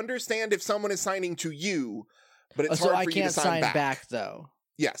you would understand if someone is signing to you, but it's so hard I for you to can't sign sign back. though.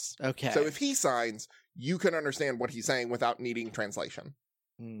 Yes. Okay. So if he signs, you can understand what he's saying without needing translation.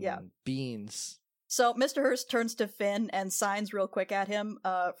 Yeah. Beans. So Mr. Hurst turns to Finn and signs real quick at him.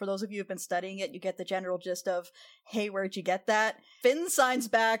 For those of you who've been studying it, you get the general gist of, hey, where'd you get that? Finn signs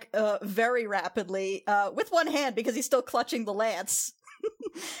back very rapidly, with one hand because he's still clutching the lance.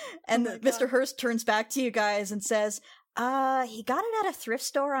 And Oh my Mr. God. Hurst turns back to you guys and says, he got it at a thrift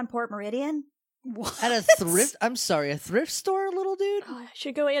store on Port Meridian. What? At a thrift. I'm sorry, a thrift store, little dude. Oh, I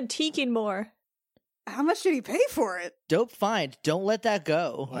should go antiquing more. How much did he pay for it? Dope find. Don't let that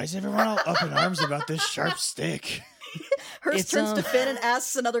go. Why is everyone all up in arms about this sharp stick? Hurst It's, turns to Finn and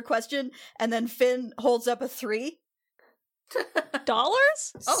asks another question, and then Finn holds up a 3.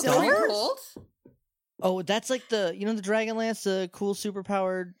 Dollars? Oh, Silver? 3 gold? Oh, that's like the the Dragonlance, the cool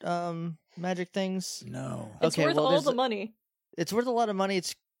superpowered magic things. No. It's Okay, worth well, all there's the a- money. It's worth a lot of money.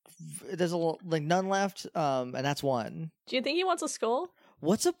 There's like none left, and that's one. Do you think he wants a skull?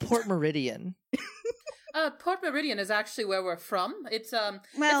 What's a Port Meridian? Port Meridian is actually where we're from. It's it's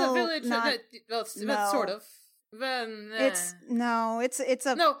Well, a village. not- Well, sort no. of. Well, It's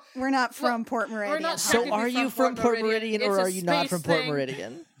a. no. We're not from Well, Port Meridian. not So technically are you from from Port Port Meridian, Meridian. or It's a are you not space from Port thing.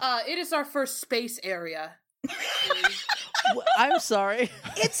 Meridian? It is our first space area. I'm sorry.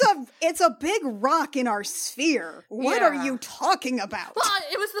 It's a big rock in our sphere. What are Yeah. you talking about? Well,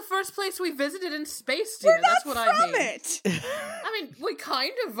 it was the first place we visited in space, dear. We're not That's what I from mean. it. I mean, we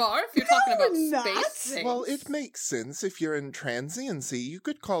kind of are if you're talking about we're not. space things. Well, it makes sense. If you're in transiency, you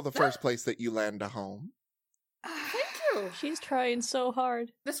could call the first place that you land a home. Thank you. She's trying so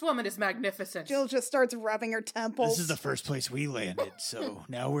hard. This woman is magnificent. Jill just starts rubbing her temples. This is the first place we landed, so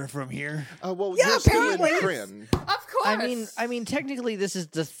now we're from here. Well, Yeah, you're still in apparently. Kryn. Of course. I mean, technically, this is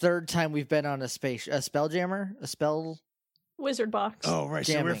the third time we've been on a spelljammer, a spell Wizard box. Oh, right.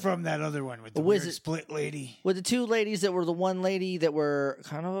 So Jamming. we're from that other one with the A weird wizard- split lady. with the two ladies that were the one lady that were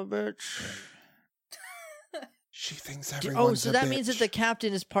kind of a bitch. She thinks Oh, everyone's so a that means that bitch. the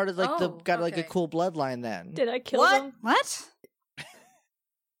captain is part of like the Oh, got like a okay. cool bloodline. Then Did I kill What? them? What?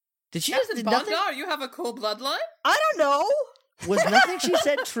 did she just Captain did nothing? Bondar, you have a cool bloodline? I don't know. Was nothing she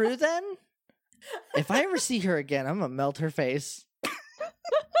said true then? If I ever see her again, I'm gonna melt her face.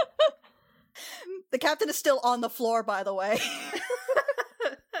 The captain is still on the floor, by the way.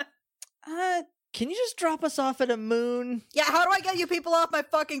 Can you just drop us off at a moon? Yeah, how do I get you people off my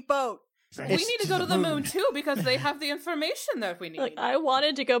fucking boat? We It's need to go to the moon too because they have the information that we need. Like, I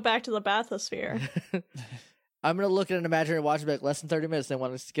wanted to go back to the bathysphere. I'm gonna look at an imaginary watch and be like, less than 30 minutes. They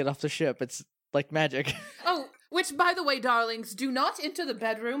want us to get off the ship. It's like magic. Oh, which, by the way, darlings, do not enter the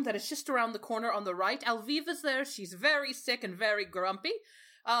bedroom. That is just around the corner on the right. Alviva's there. She's very sick and very grumpy.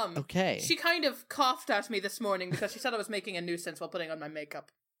 Okay. She kind of coughed at me this morning because she said I was making a nuisance while putting on my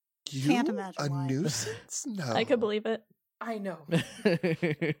makeup. You Can't imagine a why. nuisance? No. I could believe it. I know.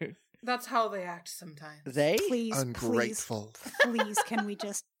 That's how they act sometimes. They? Please, Ungrateful. please, can we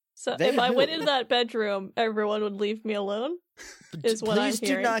just? So They if I went who? into that bedroom, everyone would leave me alone. Is what I'm Please do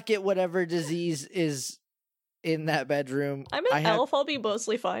hearing. not get whatever disease is in that bedroom. I'm an elf. I'll be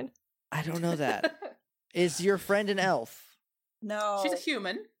mostly fine. I don't know that. Is your friend an elf? No. She's a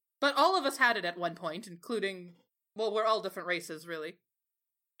human, but all of us had it at one point, including, well, we're all different races, really.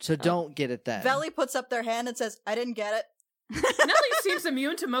 So don't get it then. Veli puts up their hand and says, I didn't get it. Nelly seems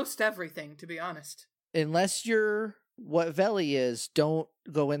immune to most everything, to be honest. Unless you're what Veli is, don't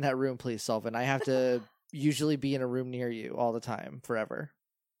go in that room, please, Sullivan. I have to usually be in a room near you all the time, forever.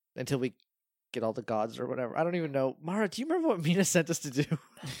 Until we get all the gods or whatever. I don't even know. Mara, do you remember what Mina sent us to do?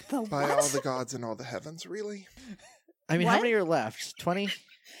 The By what? all the gods in all the heavens, really? I mean, how What? many are left? 20?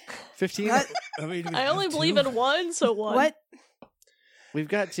 15? What? I mean, I only believe in one, so one. What? We've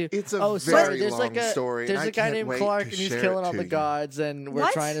got to. It's a Oh, very sorry. There's long like a story. there's I a guy can't named wait Clark, to and he's share killing it all to the you. gods, and we're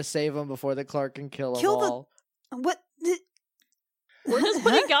What? trying to save him before the Clark can kill them Kill the- all. What? We're just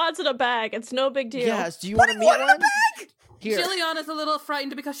putting gods in a bag. It's no big deal. Yes. Do you want to meet What in a one? bag? Here. Juliana's a little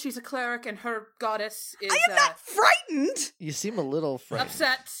frightened because she's a cleric and her goddess is I am not frightened. You seem a little frightened.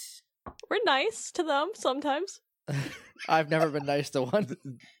 upset. We're nice to them sometimes. I've never been nice to one.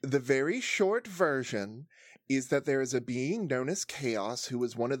 The very short version is that there is a being known as Chaos who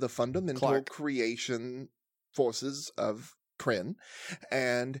is one of the fundamental Clark. creation forces of Kryn,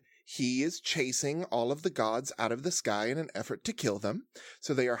 and he is chasing all of the gods out of the sky in an effort to kill them.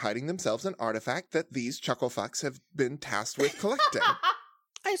 So they are hiding themselves an artifact that these chucklefucks have been tasked with collecting. So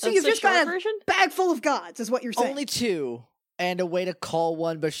That's you've the just short got a version? bag full of gods, is what you're saying. Only 2. And a way to call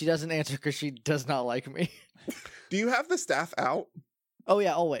one, but she doesn't answer because she does not like me. Do you have the staff out? Oh,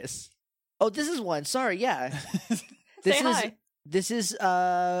 yeah, always. Oh, this is one. Sorry, yeah. This Say is hi. This is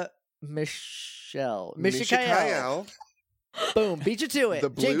Michelle. Mishikael, Boom, beat you to it. the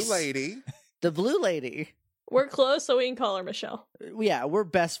blue Jinx. lady. The blue lady. We're close, so we can call her Michelle. Yeah, we're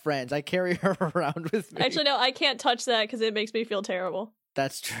best friends. I carry her around with me. Actually, no, I can't touch that because it makes me feel terrible.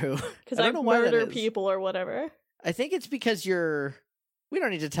 That's true. Because I I, don't know why that murder is. people or whatever. I think it's because you're. We don't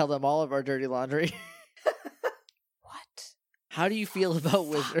need to tell them all of our dirty laundry. What? How do you feel about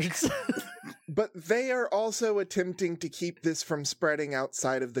wizards? But they are also attempting to keep this from spreading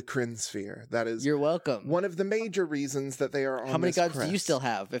outside of the Kryn sphere. That is You're welcome. one of the major reasons that they are on How many this gods do you crest. still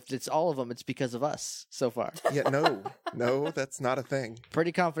have? If it's all of them, it's because of us so far. Yeah, no, that's not a thing.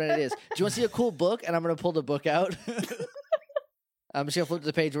 Pretty confident it is. Do you want to see a cool book? And I'm going to pull the book out. I'm just going to flip to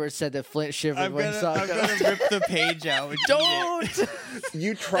the page where it said that Flint shivered I'm when gonna rip the page out. and eat it. Don't!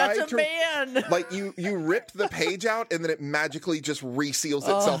 You try That's a to man! like you rip the page out and then it magically just reseals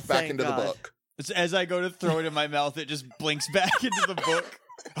Oh, itself back thank into God. the book. As I go to throw it in my mouth, it just blinks back into the book.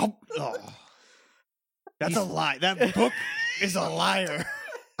 Oh. That's a lie. That book is a liar.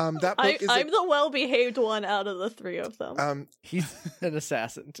 That book is I'm the well-behaved one out of the 3 of them. He's an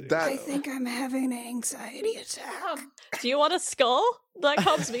assassin, too. that I think I'm having an anxiety attack. Do you want a skull? That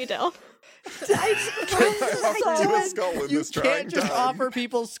calms me down. I do a skull in You this trying can't just time. offer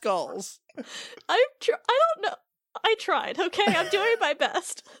people skulls. I don't know. I tried, okay? I'm doing my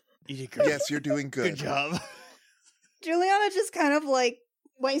best. You did great. Yes, you're doing good. Good job. Juliana just kind of like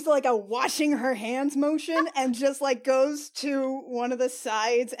waits like a washing her hands motion and just like goes to one of the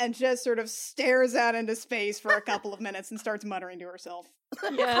sides and just sort of stares out into space for a couple of minutes and starts muttering to herself.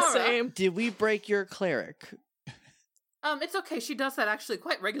 Yeah, Alright. same. Did we break your cleric? It's okay. She does that actually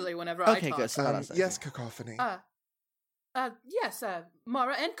quite regularly whenever Okay, I talk. good. So hold on a second. Yes, cacophony. Yes,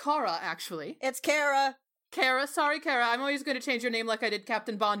 Mara and Kara, actually. It's Kara. Kara, sorry, Kara. I'm always going to change your name like I did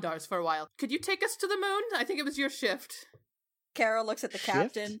Captain Bondars for a while. Could you take us to the moon? I think it was your shift. Kara looks at the Shift?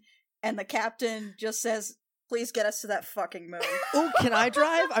 captain, and the captain just says, please get us to that fucking moon. Oh, can I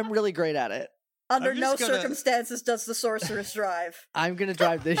drive? I'm really great at it. Under I'm no just gonna- circumstances does the sorceress drive. I'm gonna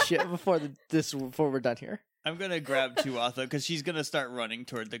drive this shit before we're done here. I'm gonna grab Tuatha because she's gonna start running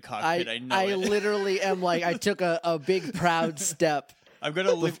toward the cockpit. I know I it. literally am like I took a big proud step. I'm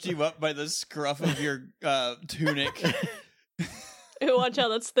gonna lift you up by the scruff of your tunic. Ooh, watch out,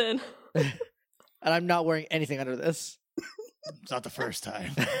 that's thin. And I'm not wearing anything under this. It's not the first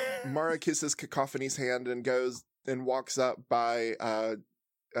time. Mara kisses Cacophony's hand and goes and walks up by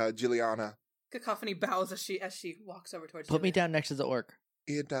Juliana. Cacophony bows as she walks over towards Put me Julia. down next to the orc.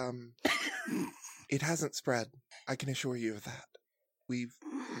 It hasn't spread. I can assure you of that. We've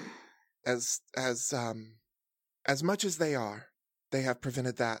as much as they have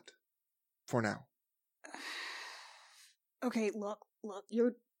prevented that for now. Okay, look,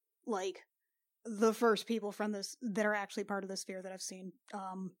 you're like the first people from this that are actually part of the sphere that I've seen.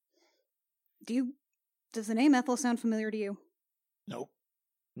 Does the name Ethel sound familiar to you? Nope.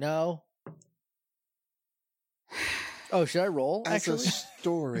 No. Oh, should I roll? As Actually, a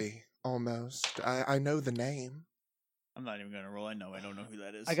story, almost. I know the name. I'm not even gonna roll. I don't know who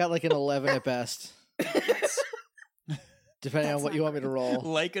that is. I got like an 11 at best, depending on That's what you not want me to roll.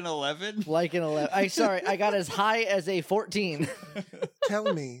 like an 11. Like an 11. I got as high as a 14.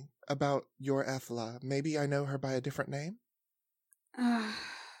 Tell me about your Ethla. Maybe I know her by a different name?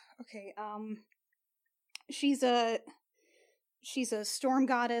 Okay, she's a storm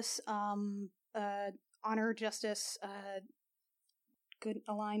goddess, honor, justice, good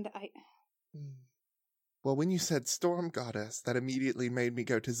aligned. Well, when you said storm goddess, that immediately made me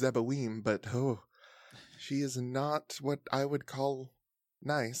go to Zeboim, but she is not what I would call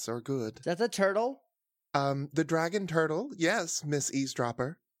nice or good. Is that the turtle? The dragon turtle, yes, Miss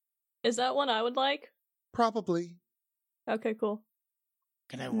Eavesdropper. Is that one I would like? Probably. Okay, cool.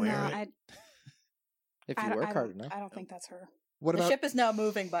 Can I wear it? If you work hard enough. I don't think that's her. What The about ship is now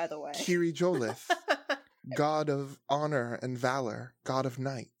moving, by the way. Kiri Jolith, god of honor and valor, god of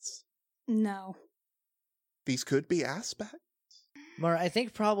knights? No. These could be aspects. Mara, I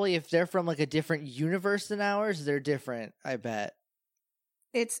think probably if they're from like a different universe than ours, they're different, I bet.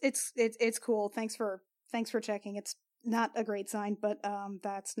 It's cool. Thanks for checking. It's not a great sign, but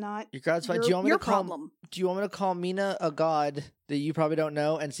that's not Your god's fine. your, Do you want me your to call problem. Do you want me to call Mina a god that you probably don't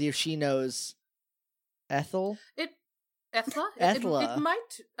know and see if she knows Ethel? Ethla? Ethla. It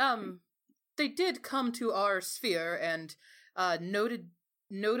might. They did come to our sphere and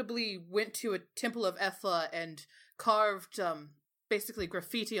notably went to a temple of Ethla and carved basically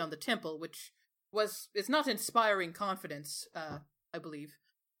graffiti on the temple, which is not inspiring confidence, I believe.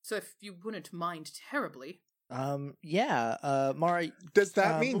 So if you wouldn't mind terribly. Yeah. Mara, Does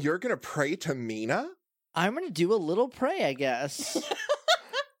that mean you're going to pray to Mina? I'm gonna do a little pray, I guess.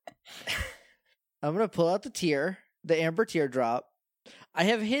 I'm gonna pull out the amber teardrop. I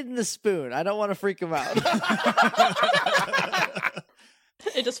have hidden the spoon. I don't want to freak him out.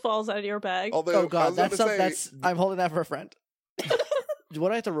 It just falls out of your bag. Although, Oh god, that's I'm holding that for a friend. What do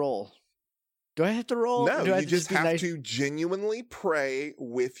I have to roll? Do I have to roll? No, or do I you just be have nice? to genuinely pray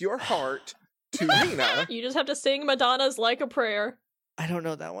with your heart to Mina. You just have to sing Madonna's Like a Prayer. I don't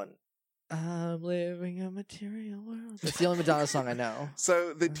know that one. I'm living a material world. That's the only Madonna song I know.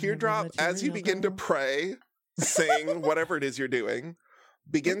 So the teardrop, as you begin to pray, sing, whatever it is you're doing,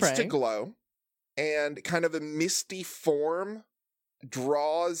 begins to praying. glow, and kind of a misty form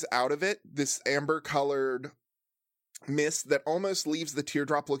draws out of it, this amber-colored mist that almost leaves the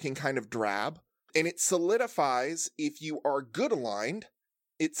teardrop looking kind of drab. And it solidifies, if you are good aligned,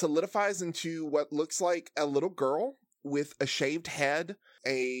 it solidifies into what looks like a little girl with a shaved head,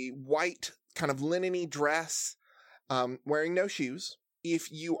 a white kind of linen-y dress, wearing no shoes.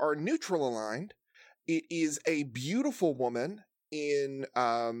 If you are neutral aligned, it is a beautiful woman in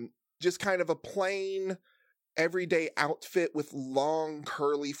just kind of a plain, everyday outfit with long,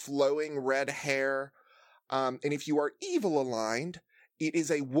 curly, flowing red hair. And if you are evil aligned, it is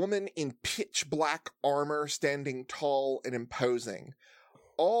a woman in pitch black armor standing tall and imposing.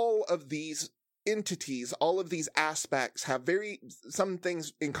 All of these entities, all of these aspects have some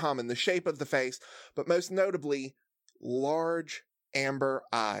things in common. The shape of the face, but most notably, large amber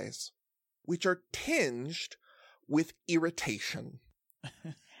eyes, which are tinged with irritation.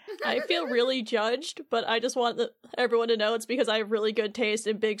 I feel really judged, but I just want everyone to know it's because I have really good taste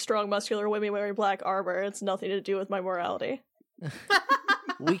in big, strong, muscular women wearing black armor. It's nothing to do with my morality.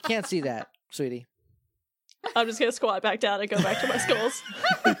 We can't see that, sweetie. I'm just gonna squat back down and go back to my skulls.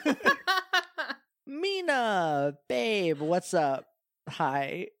 Mina, babe, what's up?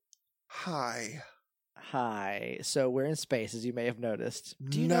 Hi. Hi. Hi. So we're in space, as you may have noticed.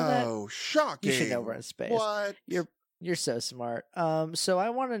 Do you no, know that? Shocking. You should know we're in space. What? You're so smart. So I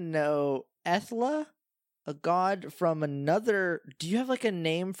want to know, Ethla, a god from another. Do you have like a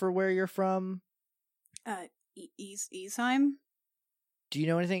name for where you're from? Easheim? Do you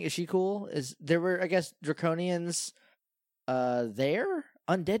know anything? Is she cool? There were, I guess, draconians there?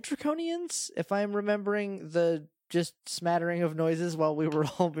 Undead draconians? If I'm remembering the just smattering of noises while we were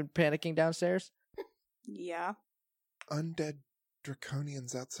all been panicking downstairs? Yeah. Undead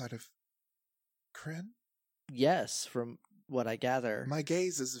draconians outside of Kryn? Yes, from what I gather. My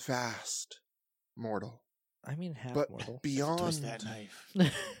gaze is vast, mortal. I mean half But mortal. beyond Twist that knife.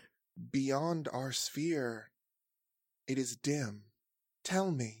 beyond our sphere, it is dim.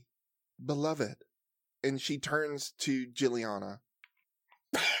 Tell me, beloved. And she turns to Jilliana.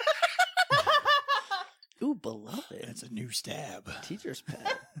 Ooh, beloved. That's a new stab. Teacher's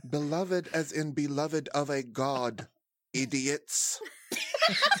pet. Beloved as in beloved of a god, idiots.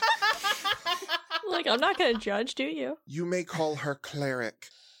 Like, I'm not gonna judge, do you? You may call her cleric.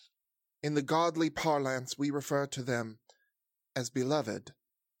 In the godly parlance, we refer to them as beloved.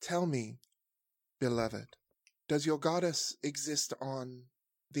 Tell me, beloved, does your goddess exist on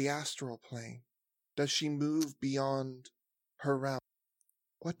the astral plane? Does she move beyond her realm?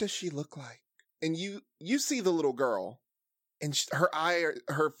 What does she look like? And you see the little girl, and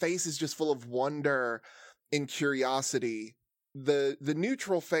her face is just full of wonder and curiosity. The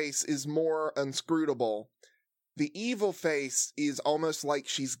neutral face is more unscrutable. The evil face is almost like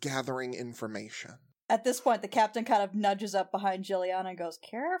she's gathering information. At this point, the captain kind of nudges up behind Jilliana and goes,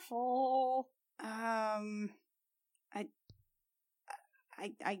 "Careful." I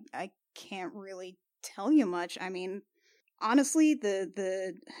can't really tell you much. I mean, honestly,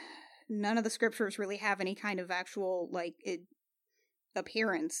 the none of the scriptures really have any kind of actual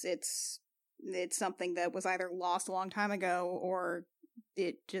appearance. It's something that was either lost a long time ago, or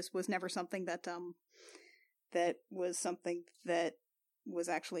it just was never something that was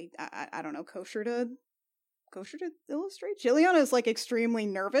actually I don't know, kosher to illustrate. Jilliana is extremely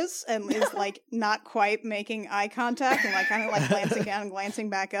nervous and is not quite making eye contact and kind of glancing down and glancing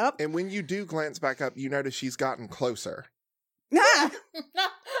back up. And when you do glance back up, you notice she's gotten closer. Ah!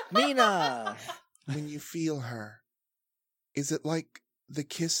 Mina! When you feel her, is it like the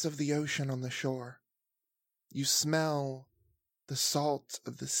kiss of the ocean on the shore? You smell the salt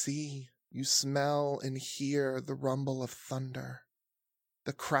of the sea. You smell and hear the rumble of thunder,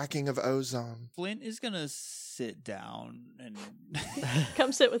 the cracking of ozone. Flint is gonna sit down and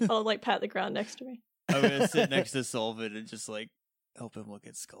Come sit with, I'll pat the ground next to me. I'm gonna sit next to Sullivan and just help him look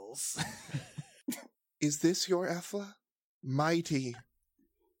at skulls. Is this your Ethla? Mighty,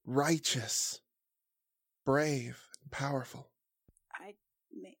 righteous, brave, and powerful.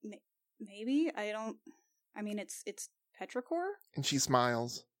 Maybe it's Petrichor. And she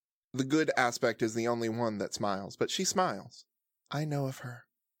smiles. The good aspect is the only one that smiles, but she smiles. I know of her,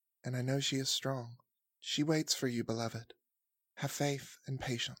 and I know she is strong. She waits for you, beloved. Have faith and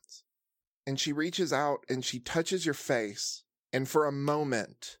patience. And she reaches out and she touches your face, and for a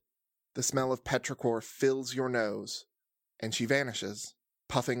moment, the smell of petrichor fills your nose, and she vanishes,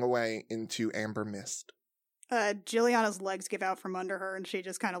 puffing away into amber mist. Jilliana's legs give out from under her, and she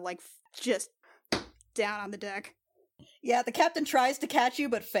just kind of just down on the deck. Yeah, the captain tries to catch you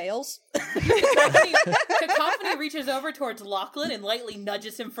but fails. Cacophony reaches over towards Lachlan and lightly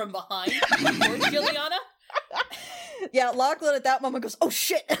nudges him from behind towards Jilliana. Yeah, Lachlan at that moment goes, "Oh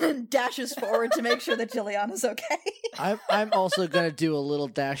shit," and dashes forward to make sure that Jilliana's okay. I'm also gonna do a little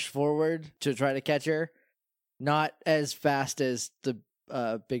dash forward to try to catch her. Not as fast as the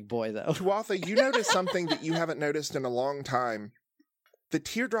big boy, though. Tuatha, you notice something that you haven't noticed in a long time. The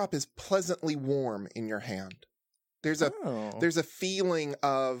teardrop is pleasantly warm in your hand. There's a feeling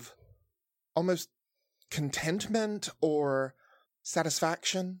of almost contentment or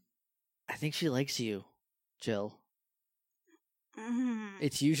satisfaction. I think she likes you, Jill. Mm.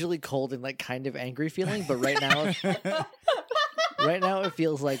 It's usually cold and kind of angry feeling, but right now it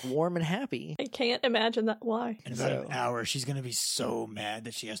feels warm and happy. I can't imagine that. Why? In about an hour, she's gonna be so mad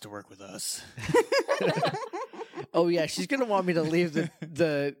that she has to work with us. Oh yeah, she's gonna want me to leave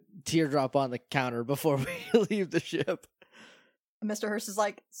the teardrop on the counter before we leave the ship. Mr. Hurst is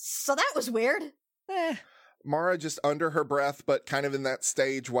like, "So that was weird." Mara just under her breath, but kind of in that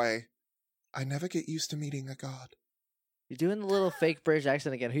stage way. I never get used to meeting a god. You're doing the little fake British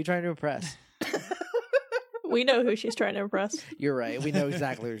accent again. Who are you trying to impress? We know who she's trying to impress. You're right. We know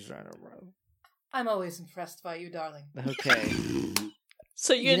exactly who she's trying to impress. I'm always impressed by you, darling. Okay.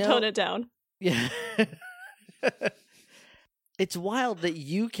 So you can tone it down. Yeah. It's wild that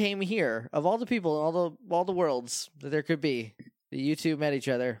you came here, of all the people, all the worlds that there could be, that you two met each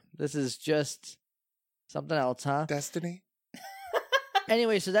other. This is just something else, huh? Destiny?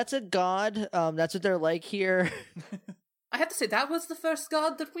 Anyway, so that's a god. That's what they're like here. I have to say, that was the first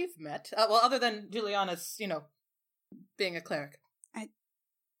god that we've met. Well, other than Juliana's, being a cleric. I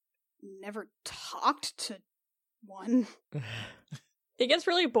never talked to one. It gets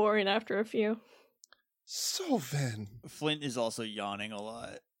really boring after a few. Sylvan. Flint is also yawning a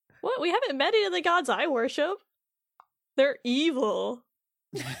lot. What? We haven't met any of the gods I worship. They're evil.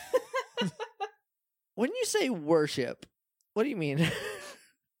 When you say worship, what do you mean?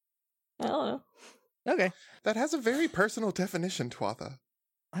 I don't know. Okay. That has a very personal definition, Tuatha.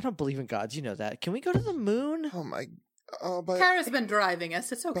 I don't believe in gods. You know that. Can we go to the moon? Oh my... but Kara's been driving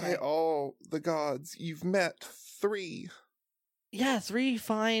us. It's okay. by all the gods, you've met 3. Yeah, 3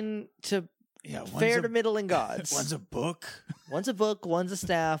 fine to Yeah, fair to middling gods. One's a book. One's a book, one's a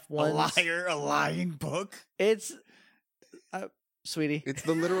staff, one's... A lying book. It's... sweetie. It's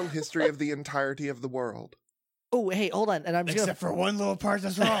the literal history of the entirety of the world. Oh, hey, hold on. And I'm just Except for one little part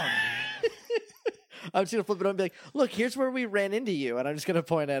that's wrong. I'm just going to flip it on and be like, look, here's where we ran into you. And I'm just going to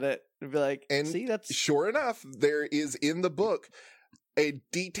point at it and be like, And see, that's... Sure enough, there is in the book a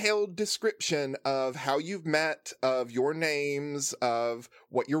detailed description of how you've met, of your names, of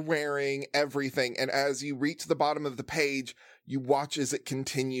what you're wearing, everything. And as you reach the bottom of the page, you watch as it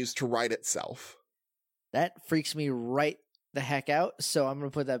continues to write itself. That freaks me right the heck out, so I'm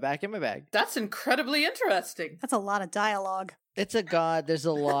gonna put that back in my bag. That's incredibly interesting. That's a lot of dialogue. It's a god. There's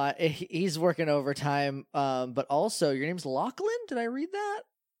a lot. He's working overtime. But also, your name's Lachlan. Did I read that?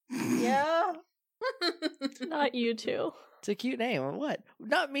 Yeah. Not you two. It's a cute name. What?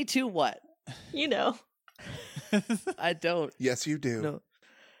 Not me too. What? You know. I don't. Yes, you do. No.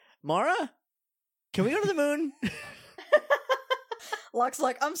 Mara, can we go to the moon? Locke's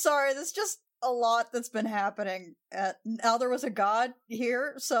like, I'm sorry, there's just a lot that's been happening. Now there was a god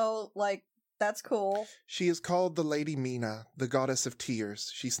here, so, like, that's cool. She is called the Lady Mina, the goddess of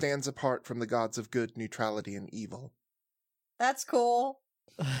tears. She stands apart from the gods of good, neutrality, and evil. That's cool.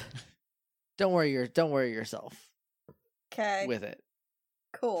 Don't worry yourself Okay. with it.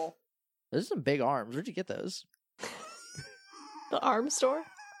 Cool. Those are some big arms. Where'd you get those? The arm store?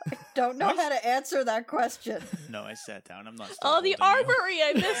 Don't know how to answer that question. No, I sat down. I'm not. Oh, the armory!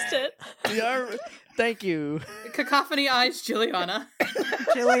 I missed it. Thank you. Cacophony eyes Juliana.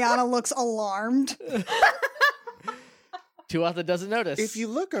 Juliana looks alarmed. Tuatha doesn't notice. If you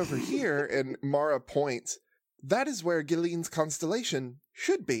look over here, and Mara points, that is where Gilean's constellation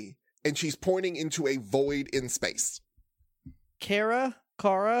should be. And she's pointing into a void in space. Kara,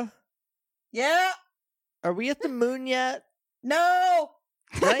 Yeah. are we at the moon yet? No.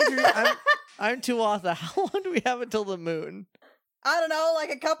 I'm Tuatha. How long do we have until the moon? I don't know, like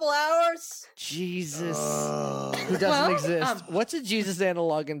a couple hours. Jesus. Who doesn't Well, exist? What's a Jesus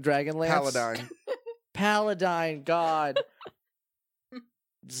analog in Dragonlance? Paladine. Paladine, God.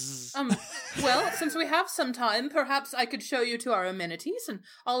 Zzz. Well, since we have some time, perhaps I could show you to our amenities, and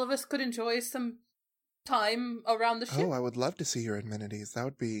all of us could enjoy some time around the ship. Oh, I would love to see your amenities. That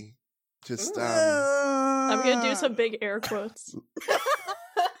would be just, I'm gonna do some big air quotes.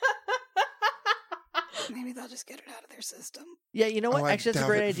 Maybe they'll just get it out of their system. Yeah, you know what? Oh, I Actually, that's a doubt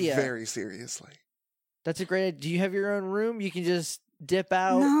great it idea. Very seriously. That's a great idea. Do you have your own room? You can just dip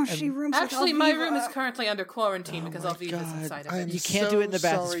out. No, and- she rooms Actually, with my Alviva. room is currently under quarantine Oh because my Alviva's God. inside of I it. am You can't do it in the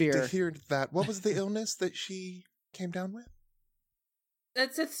sorry bathysphere. to hear that. What was the illness that she came down with?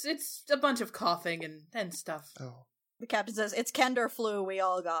 It's a bunch of coughing and stuff. Oh. The captain says, it's Kender flu, we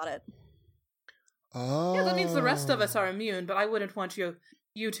all got it. Oh. Yeah, that means the rest of us are immune, but I wouldn't want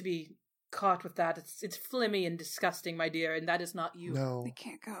you to be caught with that. It's flimmy and disgusting, my dear, and that is not you. No. They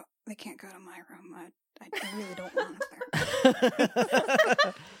can't go to my room. I really don't want it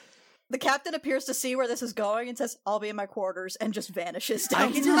there. The captain appears to see where this is going and says, I'll be in my quarters, and just vanishes I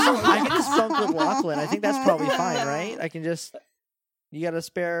down. can just bunk with Lachlan. I think that's probably fine, right? I can just. You got a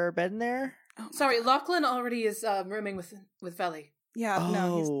spare bed in there? Oh my Sorry, God. Lachlan already is rooming with Veli. Yeah,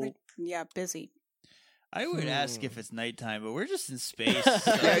 no, Oh. he's busy. I would ask if it's nighttime, but we're just in space.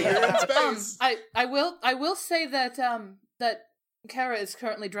 Yeah, you're in space. I will say that that Kara is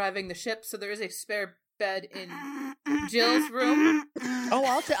currently driving the ship, so there is a spare bed in Jill's room.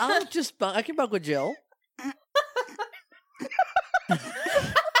 Oh, I'll just bunk. I can bunk with Jill.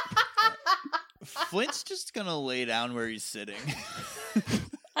 Flint's just gonna lay down where he's sitting.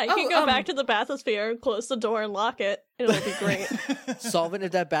 I can go back to the bathysphere, close the door, and lock it. It'll be great. Solvent,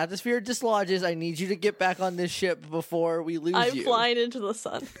 if that bathysphere dislodges, I need you to get back on this ship before we lose I'm you. flying into the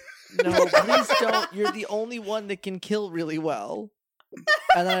sun. No, please don't. You're the only one that can kill really well.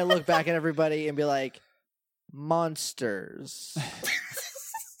 And then I look back at everybody and be like, monsters.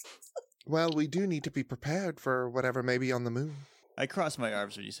 Well, we do need to be prepared for whatever may be on the moon. I cross my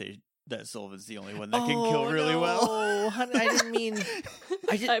arms when you say that Sullivan's the only one that can kill really well. Oh, honey, I didn't mean.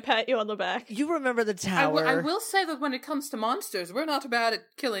 I pat you on the back. You remember the I tower? will say that when it comes to monsters, we're not bad at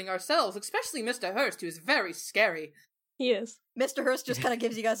killing ourselves, especially Mr. Hurst, who is very scary. He is. Mr. Hurst just kind of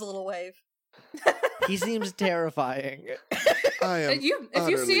gives you guys a little wave. He seems terrifying. I am If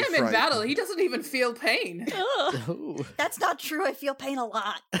you see him in frightened. battle, he doesn't even feel pain. Ugh. Ooh. That's not true, I feel pain a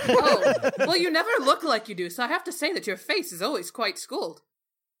lot. Oh, well, you never look like you do, so I have to say that your face is always quite schooled.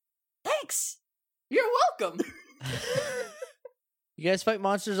 Thanks! You're welcome. You guys fight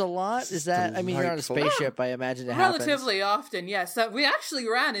monsters a lot? Is that? I mean, you're on a Delightful. spaceship. I imagine it happens. Relatively often, yes. We actually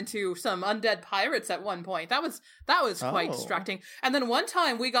ran into some undead pirates at one point. That was quite Oh. distracting. And then one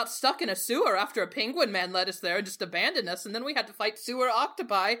time we got stuck in a sewer after a penguin man led us there and just abandoned us, and then we had to fight sewer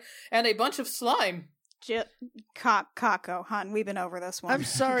octopi and a bunch of slime. Kako, hon, we've been over this one. I'm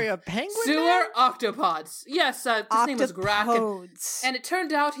sorry, a penguin? Sewer man? octopods. Yes, his name was Grak. Octopodes. And it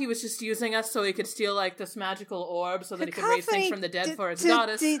turned out he was just using us so he could steal, like, this magical orb so that he could raise things from the dead for his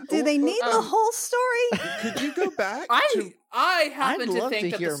goddess. Do they need the whole story? Could you go back to I happen I'd to love think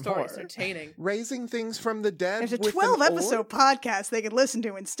to that hear the story is more. entertaining. raising things from the dead? There's a with an 12 orb? episode podcast they could listen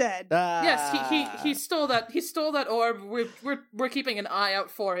to instead. Yes, he stole that. He stole that orb. We're keeping an eye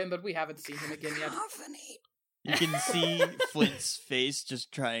out for him, but we haven't seen him again yet. Cacophony. You can see Flint's face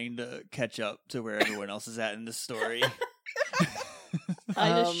just trying to catch up to where everyone else is at in the story. I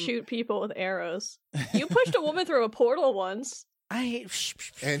just shoot people with arrows. You pushed a woman through a portal once,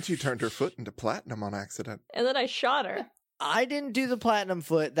 And you turned her foot into platinum on accident. and then I shot her. I didn't do the platinum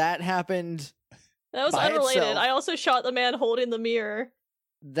foot. That happened. That was By unrelated. itself. I also shot the man holding the mirror.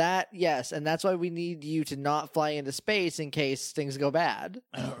 That, yes, and that's why we need you to not fly into space in case things go bad.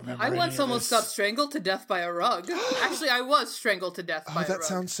 I don't remember. I any once of almost this. got strangled to death by a rug. Actually, I was strangled to death by Oh, a that rug.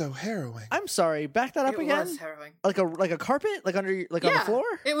 sounds so harrowing. I'm sorry, back that up It again? was harrowing. Like a carpet? Like under on the floor?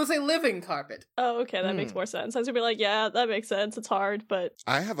 It was a living carpet. Oh, okay, that makes more sense. I was gonna be like, yeah, that makes sense. It's hard, but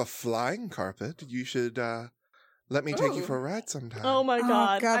I have a flying carpet. You should let me take you Ooh. for a ride sometime. oh my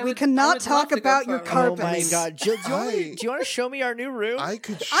god. Oh God, I we would- I cannot would love talk to go about for your a ride. carpets. Oh my god. Jill, I- do you want to show me our new room? I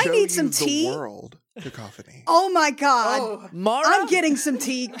could show I need you some the tea. world, Cacophony. Oh my God. Oh, Mara? I'm getting some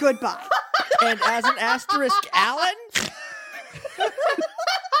tea. Goodbye. And as an asterisk, Alan?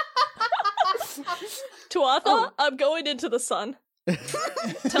 Tuatha, I'm going into the sun.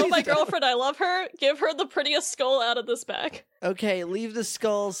 Tell my girlfriend I love her. Give her the prettiest skull out of this bag. Okay, leave the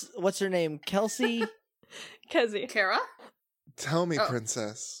skulls. What's her name? Kelsey? Kezi. Kara? Tell me, Oh.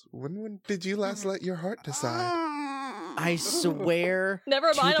 princess, when did you last let your heart decide? I swear. Never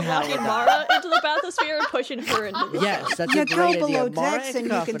mind, to I'm walking Paladin. Mara into the bathysphere and pushing her into the Yes, that's You a go great idea. below Mara decks and and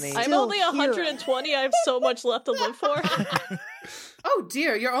you can Cacophony. I'm Still only here. 120. I have so much left to live for. Oh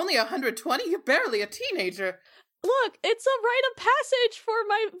dear, you're only 120? You're barely a teenager. Look, it's a rite of passage for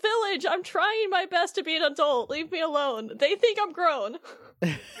my village. I'm trying my best to be an adult. Leave me alone. They think I'm grown.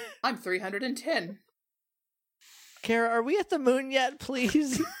 I'm 310. Kara, are we at the moon yet,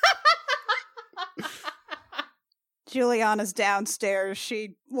 please? Juliana's downstairs.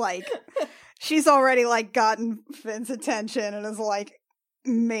 She's already like gotten Finn's attention and has like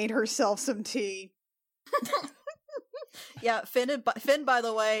made herself some tea. Yeah, Finn, by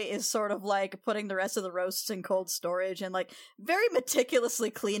the way, is sort of like putting the rest of the roasts in cold storage and like very meticulously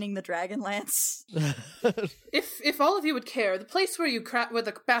cleaning the Dragonlance. If all of you would care, the place where where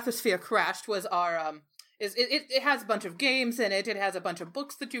the bathysphere crashed was our it has a bunch of games in it. It has a bunch of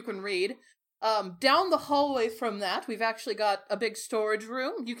books that you can read. Down the hallway from that, we've actually got a big storage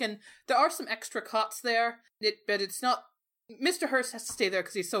room. There are some extra cots there, but it's not. Mr. Hurst has to stay there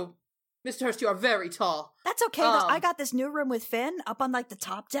because he's so. Mr. Hurst, you are very tall. That's okay, though. I got this new room with Finn up on like the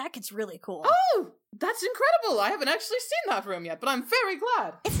top deck. It's really cool. Oh, that's incredible! I haven't actually seen that room yet, but I'm very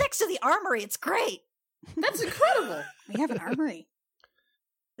glad. It's next to the armory. It's great. That's incredible. We have an armory.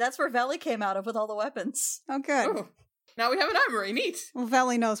 That's where Veli came out of with all the weapons. Oh, good. Oh, now we have an armory. Neat. Well,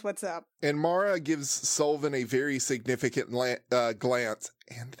 Veli knows what's up. And Mara gives Solvin a very significant glance,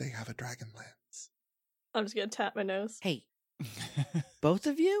 and they have a dragon lance. I'm just gonna tap my nose. Hey, both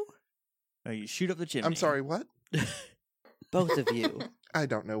of you? Oh, you shoot up the chimney. I'm sorry, what? Both of you. I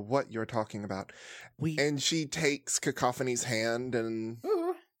don't know what you're talking about. We And she takes Cacophony's hand and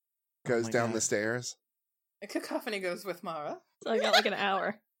Ooh, goes my down God. the stairs. a cacophony goes with Mara. So I got like an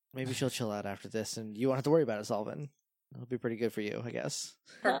hour. maybe she'll chill out after this, and you won't have to worry about it, Solvin. It'll be pretty good for you, I guess.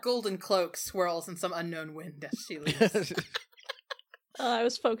 Her golden cloak swirls in some unknown wind as she leaves. I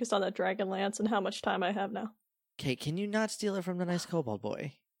was focused on that Dragonlance and how much time I have now. Okay, can you not steal it from the nice kobold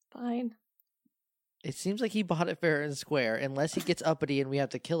boy? Fine. It seems like he bought it fair and square. Unless he gets uppity and we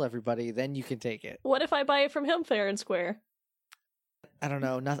have to kill everybody, then you can take it. What if I buy it from him fair and square? I don't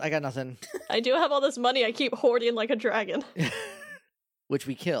know. I got nothing. I do have all this money I keep hoarding like a dragon. Which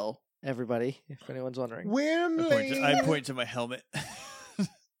we kill, everybody, if anyone's wondering. Wimley! I point to my helmet.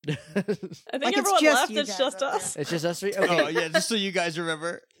 I think Like, it's everyone just left, you it's guys just up us. It's just us three? Okay. Oh yeah, just so you guys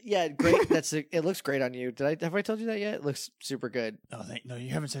remember. Yeah, great. It looks great on you. Have I told you that yet? It looks super good. Oh, no, you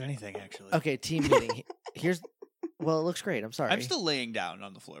haven't said anything actually. Okay, team meeting. Well, it looks great. I'm sorry. I'm still laying down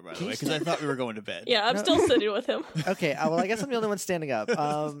on the floor, by the Can way, you because I thought we were going to bed. Yeah, I'm No. still sitting with him. Okay, well, I guess I'm the only one standing up.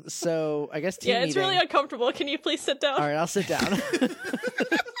 So I guess team Yeah, it's meeting. really uncomfortable. Can you please sit down? All right, I'll sit down.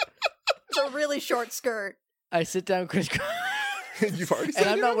 It's a really short skirt. I sit down, crisscross. You've already said And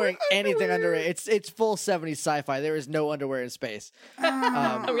I'm you not don't wearing wear anything underwear. under it. It's full 70s sci-fi. There is no underwear in space.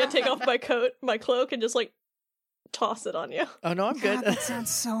 I'm gonna take off my coat, my cloak, and just like toss it on you. Oh no, I'm good. God, that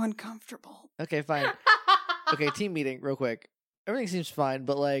sounds so uncomfortable. Okay, fine. Okay, team meeting, real quick. Everything seems fine,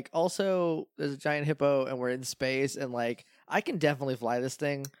 but like also there's a giant hippo and we're in space and like I can definitely fly this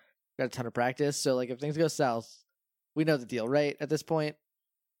thing. Got a ton of practice, so like if things go south, we know the deal, right? At this point.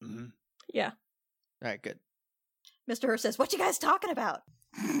 Mm-hmm. Yeah. All right, good. Mr. Hurst says, "What you guys talking about?"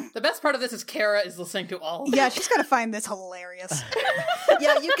 The best part of this is Kara is listening to all. Yeah, she's gonna find this hilarious.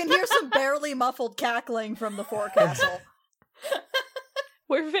 Yeah, you can hear some barely muffled cackling from the forecastle.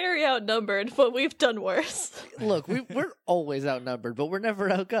 We're very outnumbered, but we've done worse. Look, we're always outnumbered, but we're never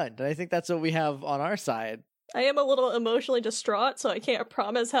outgunned. And I think that's what we have on our side. I am a little emotionally distraught, so I can't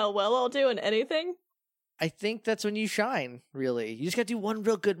promise how well I'll do in anything. I think that's when you shine, really. You just gotta do one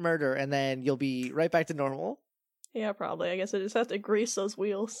real good murder, and then you'll be right back to normal. Yeah, probably. I guess I just have to grease those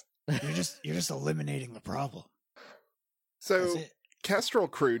wheels. You're just eliminating the problem. So, That's it. Kestrel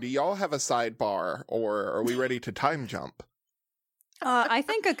crew, do y'all have a sidebar, or are we ready to time jump? I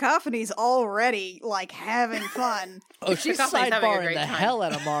think Cacophony's already, like, having fun. Oh, she's Cacophony's having a sidebarring great the time. hell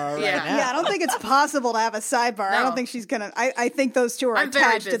out of Mara right Yeah. now. Yeah, I don't think it's possible to have a sidebar. I No. don't think she's gonna. I think those two are I'm very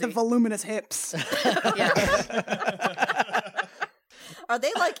attached to the busy. voluminous hips. Yeah. Are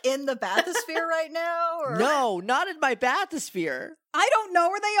they like in the bathysphere right now? Or? No, not in my bathysphere. I don't know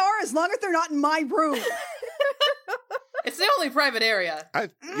where they are as long as they're not in my room. It's the only private area.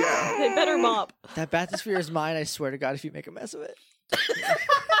 Yeah. They better mop. That bathysphere is mine, I swear to God, if you make a mess of it.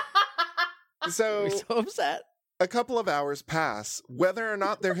 So, We're so upset. a couple of hours pass. Whether or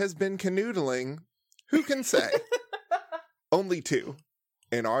not there has been canoodling, who can say? Only two.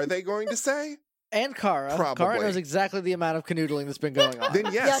 And are they going to say? And Kara. Probably. Kara knows exactly the amount of canoodling that's been going on. Then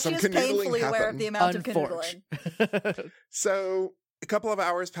yes, Yeah, some she is painfully canoodling aware of the happened. amount of canoodling. Unfortunate. So a couple of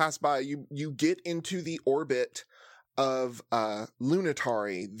hours pass by. You get into the orbit of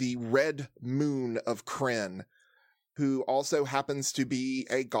Lunatari, the red moon of Kryn, who also happens to be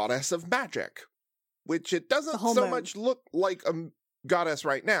a goddess of magic, which it doesn't The whole so moon. much look like a goddess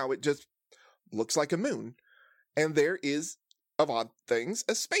right now. It just looks like a moon. And there is, of odd things,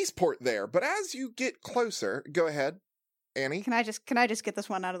 a spaceport there. But as you get closer, go ahead, Annie, Can I just get this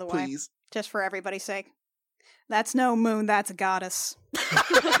one out of the way, please. just for everybody's sake? That's no moon. That's a goddess.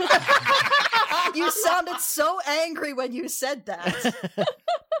 You sounded so angry when you said that.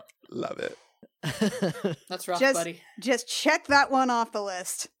 Love it. That's rough, Just- buddy. Just check that one off the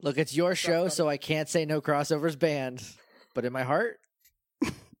list. Look, it's your show, so I can't say no crossovers banned. But in my heart,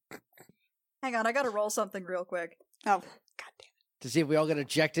 Hang on, I gotta roll something real quick. Oh, goddamn. to see if we all get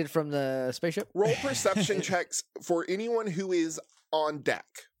ejected from the spaceship. Roll perception checks for anyone who is on deck.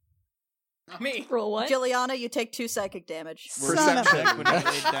 Not me. Roll what? Juliana, you take 2 psychic damage. Son of Perception. a- When I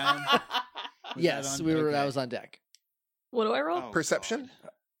laid down. Was Yes, that on? we were. Okay. I was on deck. What do I roll? Oh, Perception?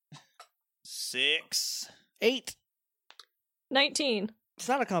 God. 6. 8. 19. It's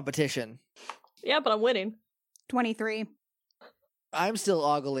not a competition. Yeah, but I'm winning. 23. I'm still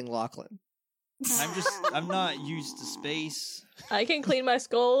ogling Lachlan. I'm not used to space. I can clean my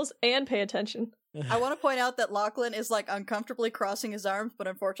skulls and pay attention. I want to point out that Lachlan is like uncomfortably crossing his arms, but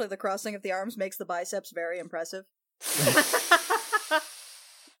unfortunately the crossing of the arms makes the biceps very impressive.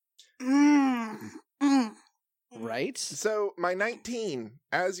 Right? So my 19,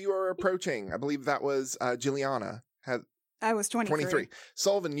 as you are approaching, I believe that was Juliana, had I was 23. 23.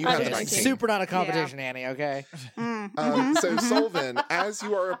 Solvin, you I had was the 19. Super not a competition, Annie, okay? So Solvin, as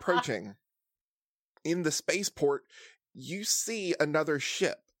you are approaching, in the spaceport, you see another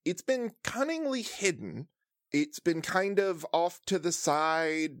ship. It's been cunningly hidden. It's been kind of off to the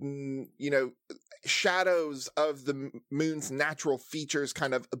side, and, shadows of the moon's natural features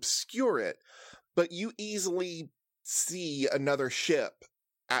kind of obscure it. But you easily see another ship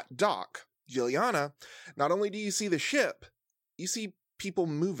at dock. Juliana, not only do you see the ship, you see people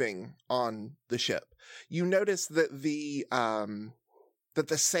moving on the ship. You notice that the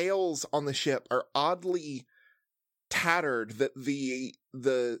sails on the ship are oddly tattered, that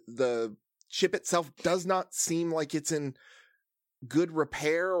the ship itself does not seem like it's in good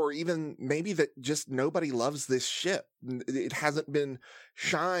repair, or even maybe that just nobody loves this ship. It hasn't been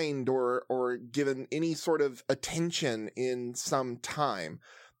shined or given any sort of attention in some time.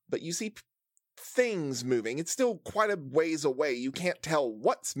 But you see things moving. It's still quite a ways away. You can't tell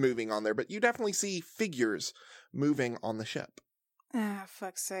what's moving on there, but you definitely see figures moving on the ship. Ah,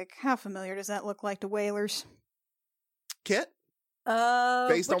 fuck's sake. How familiar does that look like to whalers? Kit,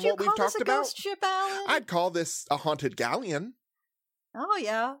 Based on what we've talked a about, ghost ship, Alan? I'd call this a haunted galleon. Oh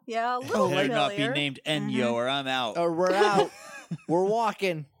yeah, a little Better familiar. not be named Enyo or I'm out. Or we're out. We're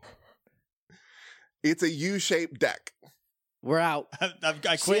walking. It's a U-shaped deck. We're out.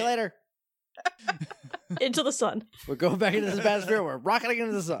 I See you quit. later. Into the sun. We're going back into the bathysphere. We're rocketing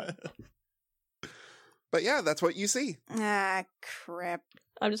into the sun. But yeah, that's what you see. Ah, crap.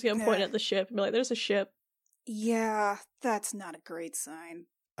 I'm just gonna point at the ship and be like, there's a ship. Yeah, that's not a great sign.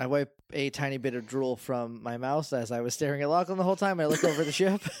 I wipe a tiny bit of drool from my mouth as I was staring at Lachlan the whole time. I look over the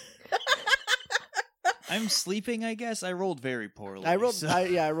ship. I'm sleeping, I guess. I rolled very poorly. I rolled. so-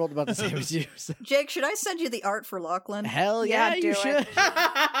 I rolled about the same as you. So. Jake, should I send you the art for Lachlan? Hell Yeah, yeah, do you it. should.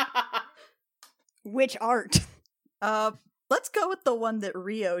 Which art? Let's go with the one that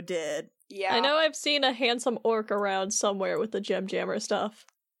Rio did. Yeah. I know I've seen a handsome orc around somewhere with the Gem Jammer stuff,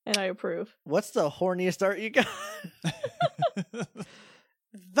 and I approve. What's the horniest art you got?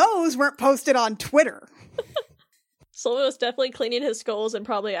 Those weren't posted on Twitter. Silva was definitely cleaning his skulls and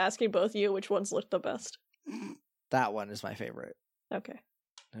probably asking both you which ones looked the best. That one is my favorite. Okay.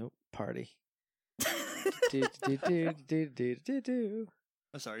 Nope. Party. Do.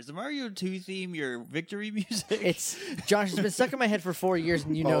 I'm sorry, is the Mario 2 theme your victory music? It's Josh. It's been stuck in my head for 4 years,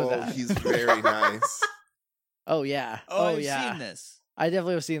 and you know that. He's very nice. Oh yeah. I've yeah. seen this. I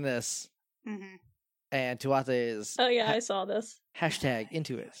definitely have seen this. Mm-hmm. And Tuatha is Oh yeah, I saw this. hashtag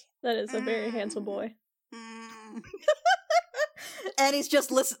into it. That is a very handsome boy. And he's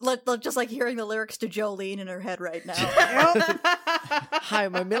just just like hearing the lyrics to Jolene in her head right now. Hi,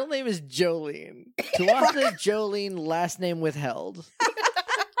 my middle name is Jolene. Tuatha Jolene, last name withheld.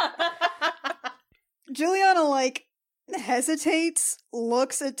 Juliana, like, hesitates,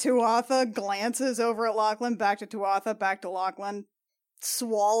 looks at Tuatha, glances over at Lachlan, back to Tuatha, back to Lachlan,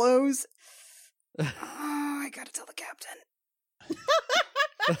 swallows. Oh, I gotta tell the captain.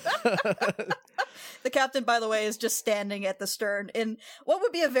 The captain, by the way, is just standing at the stern in what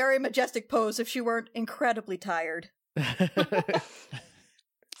would be a very majestic pose if she weren't incredibly tired. Is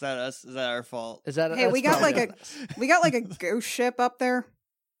that us? Is that our fault? Is that Hey, we got probably like us. we got like a ghost ship up there.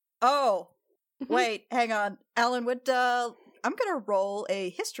 Oh, wait, hang on. Alan, I'm gonna roll a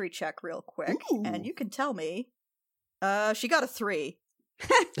history check real quick, Ooh. and you can tell me. She got a 3.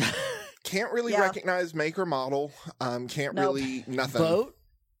 Can't really Yeah. recognize make or model. Can't Nope. really nothing. boat,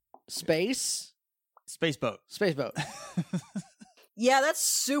 space Spaceboat. boat. Yeah, that's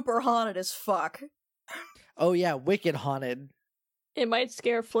super haunted as fuck. Oh yeah, wicked haunted. It might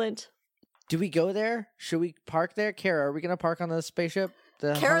scare Flint. Do we go there? Should we park there? Kara, are we gonna park on the spaceship?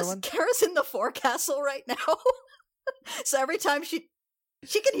 The haunted one? Kara's in the forecastle right now. So every time she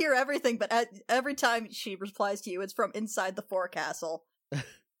can hear everything, but every time she replies to you, it's from inside the forecastle.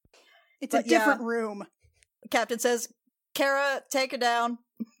 It's But a yeah. different room. The captain says, Kara, take her down.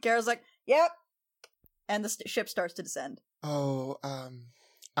 Kara's like, yep. And the ship starts to descend. Oh,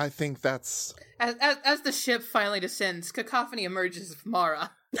 I think that's As the ship finally descends, Cacophony emerges of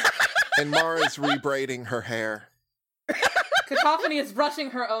Mara. and Mara's rebraiding her hair. Cacophony is brushing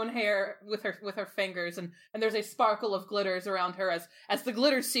her own hair with her fingers, and there's a sparkle of glitters around her as the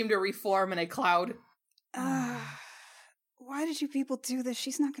glitters seem to reform in a cloud. Why did you people do this?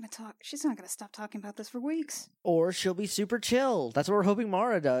 She's not gonna talk. She's not gonna stop talking about this for weeks. Or she'll be super chill. That's what we're hoping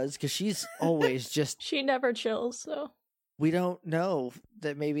Mara does, because she's always just. She never chills, so. We don't know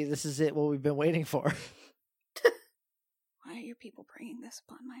that maybe this is it. What we've been waiting for. Why are you people bringing this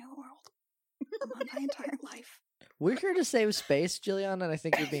upon my world? Upon my entire life. We're here to save space, Juliana, and I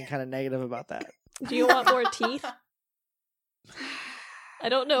think you're being kind of negative about that. Do you want more teeth? I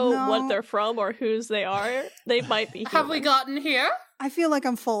don't know what No. they're from or whose they are. They might be human. Have we gotten here? I feel like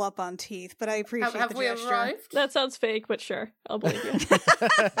I'm full up on teeth, but I appreciate Have the we gesture. arrived? That sounds fake, but sure. I'll believe you.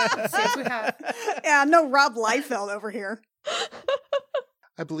 Yes, we have. Yeah, no Rob Liefeld over here.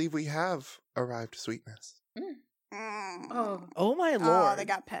 I believe we have arrived, sweetness. Oh, Oh my lord! Oh, they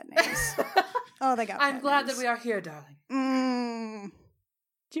got pet names. Oh, they got I'm pet glad names. that we are here, darling.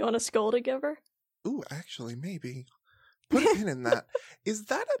 Do you want a skull to give her? Ooh, actually, maybe. Put a pin in that. Is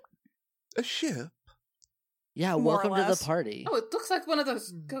that a ship? Yeah, More or welcome to less. the party. Oh, it looks like one of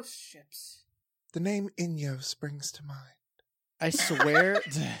those ghost ships. The name Inyo springs to mind. I swear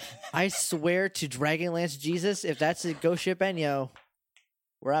to Dragonlance Jesus, if that's a ghost ship Enyo,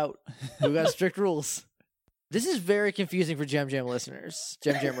 we're out. We got strict rules. This is very confusing for Gem Jam listeners.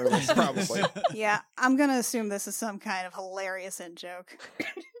 Gem Jammer listeners. Probably. Yeah, I'm gonna assume this is some kind of hilarious in joke.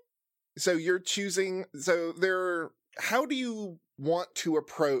 So you're choosing. How do you want to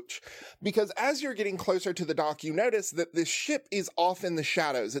approach? Because as you're getting closer to the dock, you notice that this ship is off in the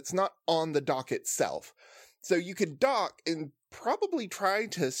shadows. It's not on the dock itself. So you could dock and probably try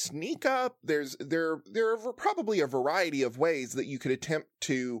to sneak up. There are probably a variety of ways that you could attempt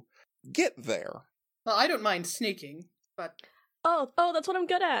to get there. Well, I don't mind sneaking, but Oh, that's what I'm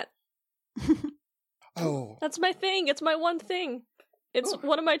good at. Oh, That's my thing. It's my one thing. It's Ooh.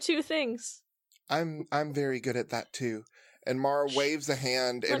 one of my 2 things. I'm very good at that too. And Mara waves a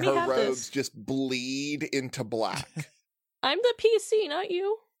hand, Let and me her have robes this. just bleed into black. I'm the PC, not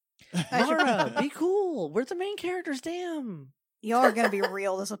you. Mara, be cool. We're the main characters, damn. Y'all are gonna be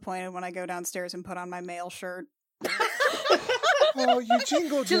real disappointed when I go downstairs and put on my male shirt. Oh, you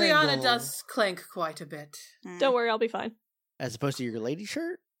jingle Juliana jangle. does clank quite a bit. Don't worry, I'll be fine. As opposed to your lady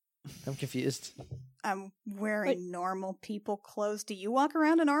shirt? I'm confused. I'm wearing Wait. normal people clothes. Do you walk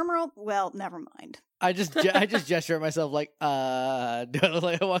around in armor? Well, never mind. I just gesture at myself like, do I look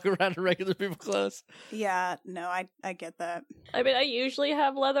like I walk around in regular people clothes? Yeah, no, I get that. I mean, I usually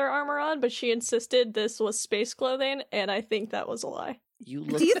have leather armor on, but she insisted this was space clothing, and I think that was a lie. You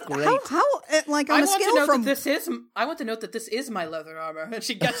look Do you great. how like on I a want to scale note from that this is. I want to note that this is my leather armor, and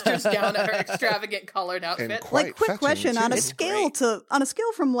she gestures down at her extravagant colored outfit. And quite like quick fetching, question on a too. scale to on a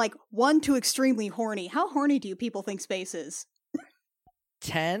scale from like 1 to extremely horny, how horny do you people think space is?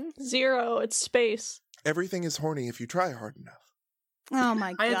 10? 0, it's space. Everything is horny if you try hard enough. Oh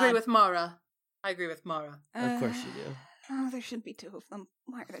my god. I agree with Mara. Of course you do. Oh, there should be 2 of them.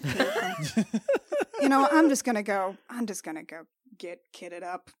 Why are there 2 of them? You know, I'm just gonna go get kitted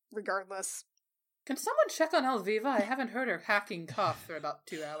up, regardless. Can someone check on Elviva? I haven't heard her hacking cough for about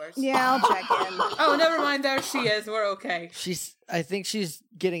 2 hours. Yeah, I'll check in. Oh, never mind. There she is. We're okay. I think she's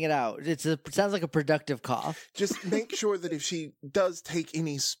getting it out. It sounds like a productive cough. Just make sure that if she does take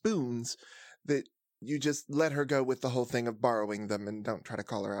any spoons, that you just let her go with the whole thing of borrowing them and don't try to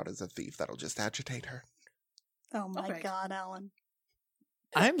call her out as a thief. That'll just agitate her. Oh my Alright. god, Alan.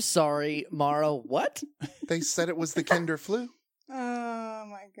 I'm sorry, Mara. What? They said it was the Kinder flu. Oh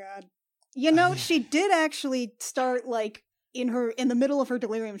my god. You know, she did actually start like in the middle of her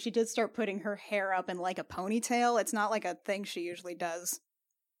delirium, she did start putting her hair up in like a ponytail. It's not like a thing she usually does.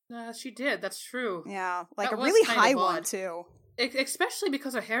 She did. That's true. Yeah, like That a was really kind of high odd. one too. Especially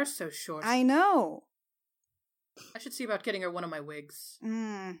because her hair's so short. I know. I should see about getting her one of my wigs.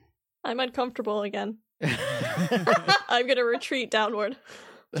 Mm. I'm uncomfortable again. I'm gonna retreat downward.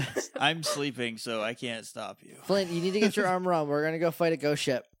 I'm sleeping, so I can't stop you. Flint, you need to get your armor on. We're gonna go fight a ghost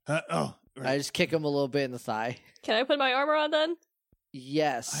ship. Oh, I just kick him a little bit in the thigh. Can I put my armor on then?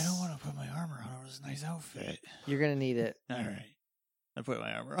 Yes. I don't want to put my armor on. It was a nice outfit. You're gonna need it. All right. I put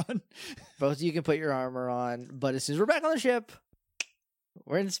my armor on. Both of you can put your armor on, but as soon as we're back on the ship,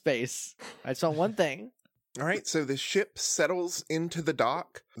 we're in space. I just want one thing. All right, so the ship settles into the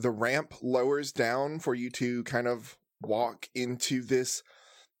dock. The ramp lowers down for you to kind of walk into this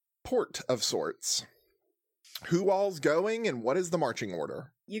port of sorts. Who all's going and what is the marching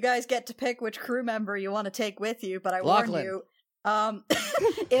order? You guys get to pick which crew member you want to take with you, but I Lachlan. warn you,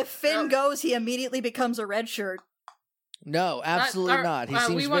 if Finn goes, he immediately becomes a red shirt. No, absolutely not. He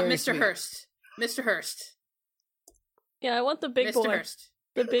seems we want very Mr. sweet. Hurst. Mr. Hurst. Yeah, I want the big Mr. boy. Hurst.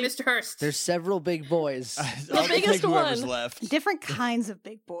 The big. Mr. Hurst. There's several big boys. I'll biggest take whoever's one. left. Different kinds of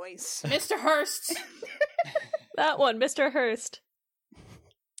big boys. Mr. Hurst. That one, Mr. Hurst.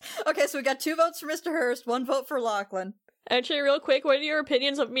 Okay, so we got 2 votes for Mr. Hurst, 1 vote for Lachlan. Actually, real quick, what are your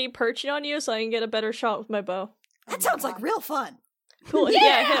opinions of me perching on you so I can get a better shot with my bow? That sounds like real fun. Cool.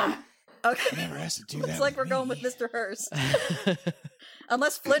 Yeah, him. Okay, Never has to do that. looks like we're going with Mr. Hurst.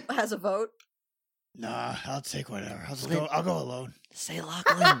 Unless Flint has a vote. Nah, I'll take whatever. Flint. I'll go alone. Say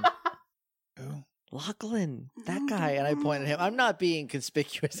Lachlan. Who? Lachlan. That guy. And I point at him. I'm not being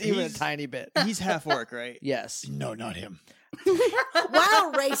conspicuous even a He's- tiny bit. He's half orc, right? Yes. No, not him.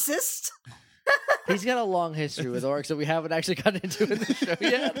 Wow, racist! He's got a long history with orcs that we haven't actually gotten into in the show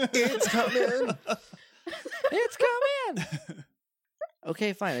yet. It's coming! It's coming!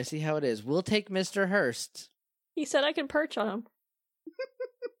 Okay, fine. I see how it is. We'll take Mr. Hurst. He said I can perch on him.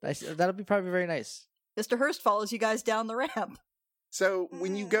 That'll be probably very nice. Mr. Hurst follows you guys down the ramp. So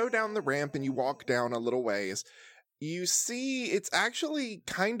when you go down the ramp and you walk down a little ways, you see it's actually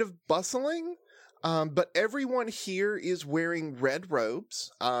kind of bustling. But everyone here is wearing red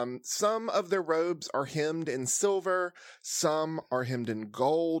robes. Some of their robes are hemmed in silver, some are hemmed in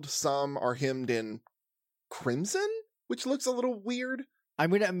gold, some are hemmed in crimson, which looks a little weird. I'm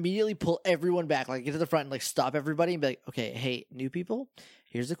going to immediately pull everyone back, like get to the front and like stop everybody and be like, okay, hey, new people,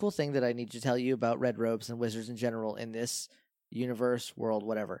 here's a cool thing that I need to tell you about red robes and wizards in general in this universe, world,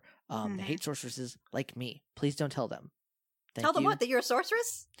 whatever. They hate sorceresses like me. Please don't tell them. Thank Tell them you. what, that you're a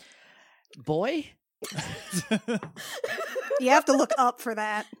sorceress? Boy? You have to look up for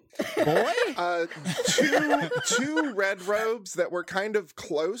that. Boy? Two red robes that were kind of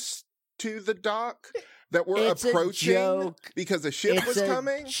close to the dock that were It's a approaching joke. because a ship It's was a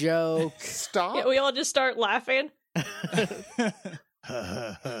coming. joke. Stop. Yeah, we all just start laughing. They're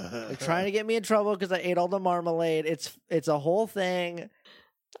trying to get me in trouble because I ate all the marmalade. It's a whole thing.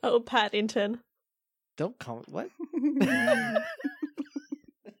 Oh, Paddington. Don't call what?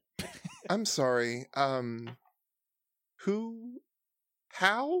 I'm sorry. Who?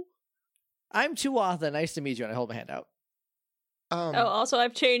 How? I'm Tuatha. Nice to meet you. And I hold my hand out. Oh, also,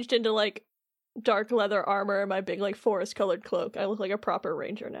 I've changed into like dark leather armor and my big like forest colored cloak. I look like a proper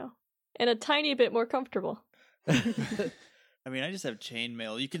ranger now, and a tiny bit more comfortable. I mean, I just have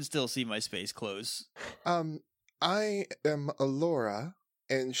chainmail. You can still see my space clothes. I am Alora,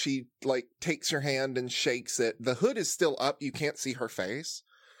 and she like takes her hand and shakes it. The hood is still up. You can't see her face.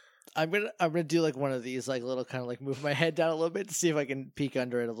 I'm gonna do like one of these, like little kind of like move my head down a little bit to see if I can peek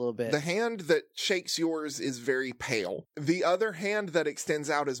under it a little bit. The hand that shakes yours is very pale. The other hand that extends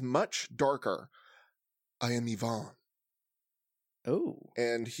out is much darker. I am Yvonne. Oh,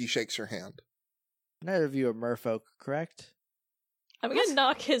 And he shakes your hand. neither of you are merfolk, correct? I'm gonna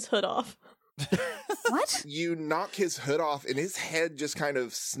knock his hood off. What? You knock his hood off and his head just kind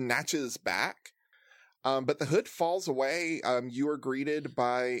of snatches back. But the hood falls away. You are greeted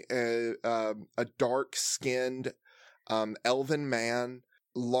by a dark-skinned elven man,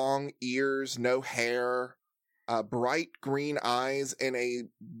 long ears, no hair, bright green eyes, and a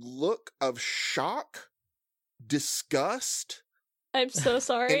look of shock, disgust. I'm so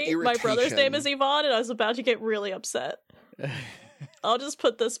sorry. And My brother's name is irritation. Yvonne, and I was about to get really upset. I'll just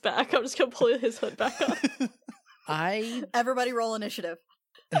put this back. I'm just gonna pull his hood back on. I Everybody roll initiative.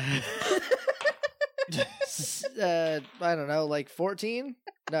 I don't know, like 14?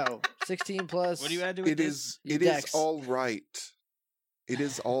 No, 16 plus. What do you add to It is Dex. all right. It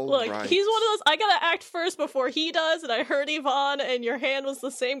is all Look, right. he's one of those. I gotta act first before he does, and I heard Yvonne, and your hand was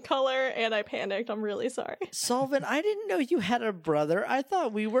the same color, and I panicked. I'm really sorry. Solvin, I didn't know you had a brother. I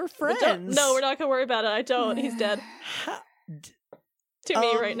thought we were But friends. no, we're not gonna worry about it. I don't. He's dead. To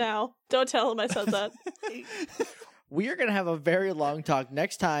me right now. Don't tell him I said that. We are going to have a very long talk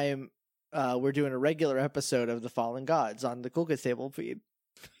next time. We're doing a regular episode of The Fallen Gods on the Cool Kids Table feed.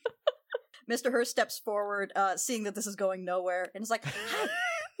 Mr. Hurst steps forward, seeing that this is going nowhere, and is like, "Hi,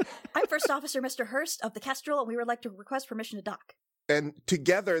 I'm First Officer Mr. Hurst of the Kestrel, and we would like to request permission to dock." And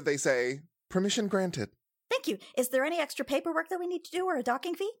together they say, permission granted. Thank you. Is there any extra paperwork that we need to do, or a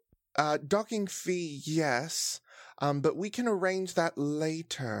docking fee? Docking fee, yes. But we can arrange that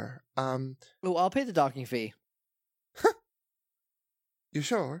later. Oh, I'll pay the docking fee. You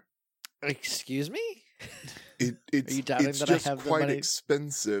sure? Excuse me? It's you doubting it's that I just have the quite money?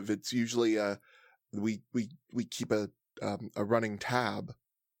 expensive. It's usually we keep a running tab.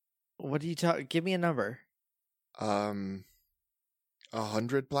 What do you talk? Give me a number.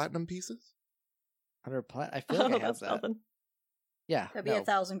 100 platinum pieces. 100 plat. I feel like I have That's that. nothing. Yeah. That'd be no.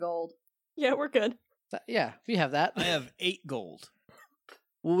 1,000 gold. Yeah, we're good. Yeah, we have that. I have 8 gold.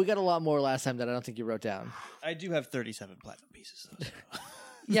 Well, we got a lot more last time that I don't think you wrote down. I do have 37 platinum pieces, though. so.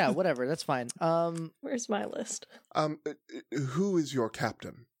 Yeah, whatever. That's fine. Where's my list? Who is your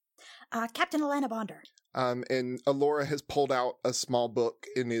captain? Captain Alana Bonder. And Alora has pulled out a small book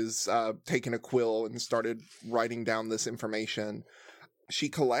and is taken a quill and started writing down this information. She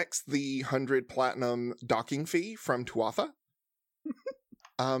collects the 100 platinum docking fee from Tuatha.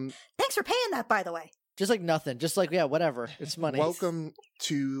 Thanks for paying that, by the way. just like nothing. Just like, yeah, whatever. It's money. Welcome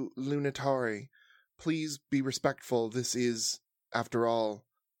to Lunatari. Please be respectful. This is, after all,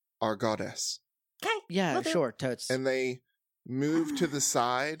 our goddess. Okay. Yeah, will do. sure, totes. And they move to the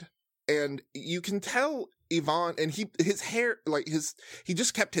side, and you can tell Yvonne, and his hair, like he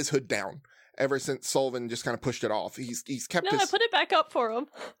just kept his hood down ever since Solvin just kind of pushed it off. He's kept No, I his. put it back up for him.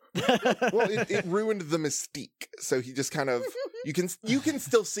 Well, it ruined the mystique. So he just kind of you can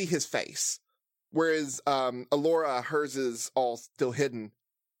still see his face, whereas Alora, hers is all still hidden.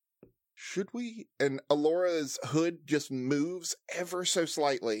 Should we? And Alora's hood just moves ever so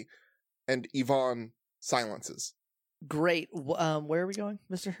slightly, and Yvonne silences. Great. Where are we going,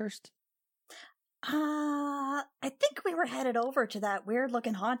 Mr. Hurst? I think we were headed over to that weird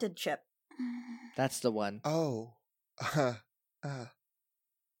looking haunted ship. That's the one. Oh, I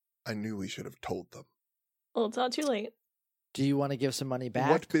knew we should have told them. Well, it's not too late. Do you want to give some money back?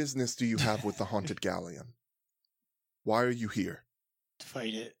 What business do you have with the haunted galleon? Why are you here? To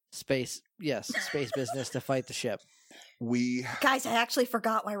fight it. Space. Yes, space business to fight the ship. We Guys, I actually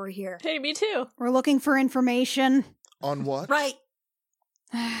forgot why we're here. Hey, me too. We're looking for information. on what? Right.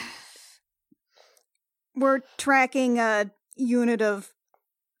 We're tracking a unit of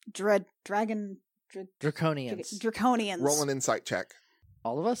draconians. Draconians. Roll an insight check.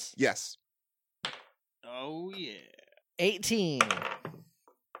 All of us? Yes. Oh, yeah. 18.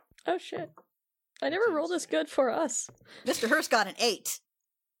 Oh shit! I never rolled this good for us. Mr. Hurst got an 8.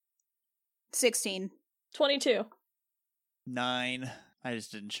 16. 22. 9. I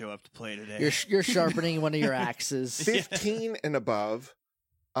just didn't show up to play today. You're sharpening one of your axes. 15 and above.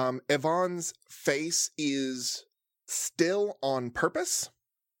 Yvonne's face is still on purpose.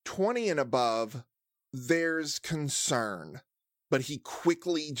 20 and above, there's concern, but he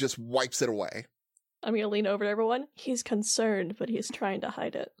quickly just wipes it away. I'm gonna lean over to everyone. He's concerned, but he's trying to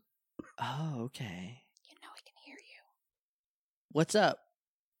hide it. Oh, okay. You know I can hear you. What's up?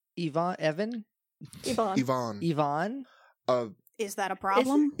 Evan? Yvonne. Yvonne, Yvonne? Is that a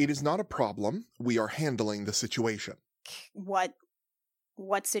problem? It is not a problem. We are handling the situation. What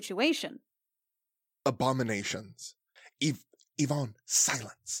situation? Abominations. Yvonne,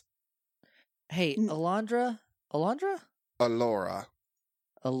 silence. Hey, Mm. Alondra? Alora.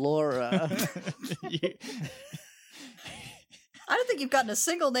 Alora. I don't think you've gotten a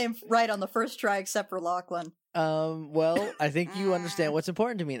single name right on the first try except for Lachlan. Well, I think you understand what's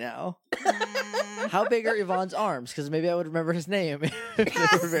important to me now. How big are Yvonne's arms? Because maybe I would remember his name if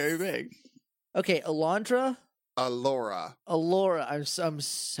they were very big. Okay, Alondra? Alora. Alora, I'm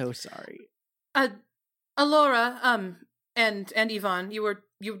so sorry. Alora, and Yvonne,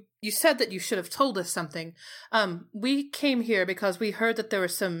 you said that you should have told us something. We came here because we heard that there were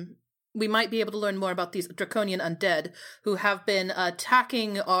we might be able to learn more about these draconian undead who have been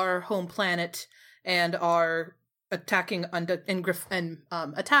attacking our home planet and are attacking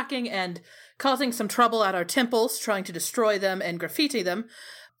attacking and causing some trouble at our temples, trying to destroy them and graffiti them.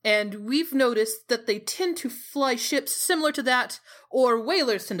 And we've noticed that they tend to fly ships similar to that, or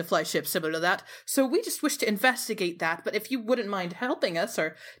whalers tend to fly ships similar to that. So we just wish to investigate that. But if you wouldn't mind helping us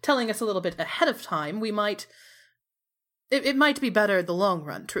or telling us a little bit ahead of time, we might. It might be better in the long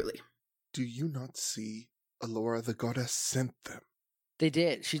run, truly. Do you not see? Alora the goddess sent them. They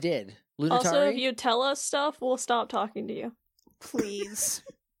did. She did. Lunatari? Also, if you tell us stuff, we'll stop talking to you. Please.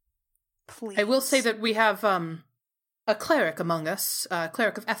 Please. I will say that we have a cleric among us, a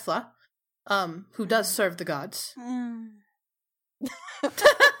cleric of Ethla, who does serve the gods.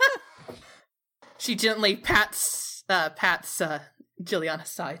 She gently pats Juliana's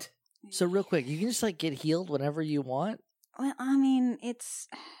side. So real quick, you can just get healed whenever you want? Well, I mean, it's...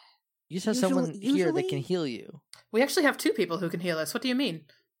 You just have someone here that can heal you. We actually have 2 people who can heal us. What do you mean?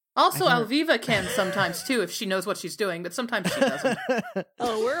 Also, Alviva can sometimes too if she knows what she's doing, but sometimes she doesn't.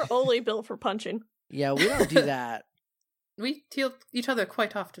 Oh, we're only built for punching. Yeah, we don't do that. We heal each other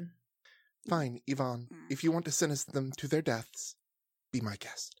quite often. Fine, Yvonne. If you want to sentence them to their deaths, be my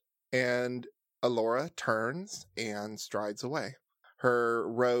guest. And Alora turns and strides away. Her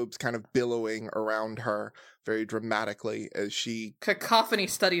robes kind of billowing around her very dramatically as she Cacophony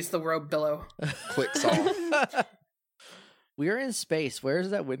studies the robe billow. clicks off. We are in space. Where is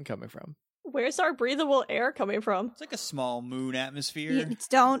that wind coming from? Where's our breathable air coming from? It's like a small moon atmosphere.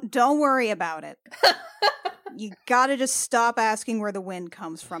 Don't worry about it. You gotta just stop asking where the wind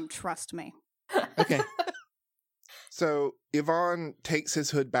comes from, trust me. Okay. So Yvonne takes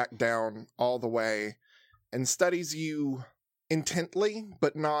his hood back down all the way and studies you intently,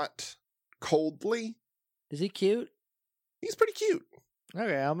 but not coldly. Is he cute? He's pretty cute.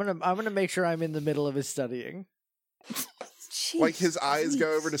 Okay, I'm gonna make sure I'm in the middle of his studying. Like his eyes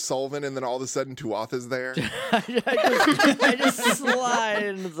go over to Solvin, and then all of a sudden Tuatha's there. I just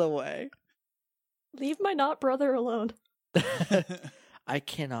slide away. Leave my not brother alone. I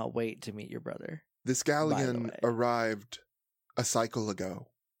cannot wait to meet your brother. This By galleon the way. arrived a cycle ago.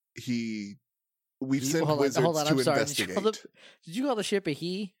 We've You- sent hold on, wizards hold on, to I'm sorry. investigate. Did you call the ship a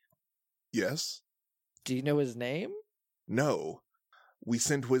he? Yes? Do you know his name? No. We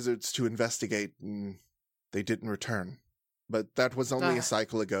sent wizards to investigate, and they didn't return. But that was only a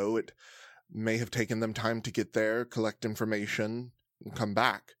cycle ago. It may have taken them time to get there, collect information, and come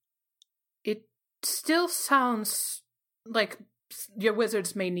back. It still sounds like your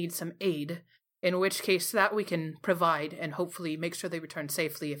wizards may need some aid, in which case that we can provide and hopefully make sure they return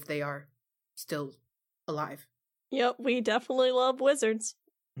safely if they are still alive. Yep, we definitely love wizards.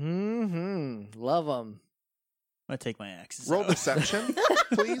 Love them. I'm gonna take my axes Roll out. deception,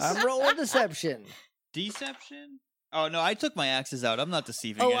 please. I'm rolling deception. Deception? Oh no, I took my axes out. I'm not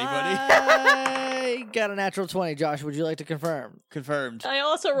deceiving Oh, anybody. I got a natural 20. Josh, would you like to confirm? Confirmed. I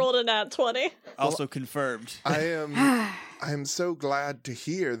also rolled a nat 20. Also confirmed. I am so glad to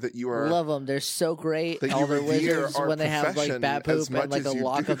hear that you are Love them. They're so great. that you All their revere wizards, our when they have profession bat as poop and much a as you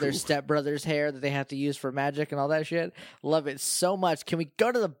lock of their do. stepbrother's hair that they have to use for magic and all that shit. Love it so much. Can we go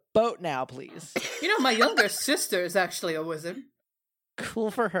to the boat now, please? You know, my younger sister is actually a wizard.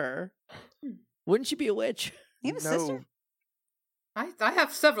 Cool for her. Wouldn't she be a witch? You have a sister? I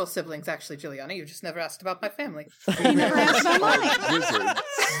have several siblings, actually, Juliana. You just never asked about my family. You never asked about mine. wizards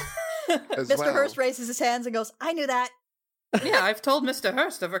as Mr. well. Hurst raises his hands and goes, I knew that. Yeah, I've told Mr.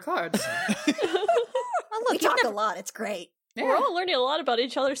 Hurst of her cards. Oh, We look, you've talk a never... lot. It's great. Yeah. We're all learning a lot about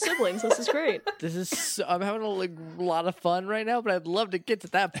each other's siblings. This is great. This is so, I'm having a lot of fun right now, but I'd love to get to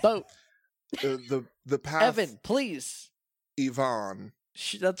that boat. The path, Evan, please. Yvonne.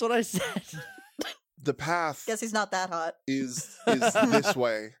 That's what I said. The path Guess he's not that hot. is this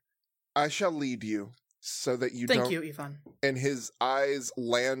way. I shall lead you so that you Thank don't. you, Yvonne. And his eyes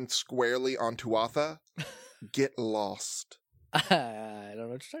land squarely on Tuatha. Get lost. I don't know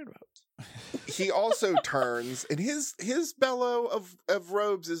what you're talking about. He also turns, and his bellow of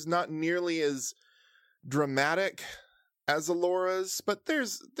robes is not nearly as dramatic as Alora's, but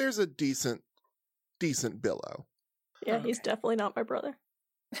there's a decent billow. Yeah, he's definitely not my brother.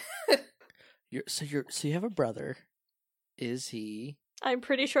 So you have a brother. Is he? I'm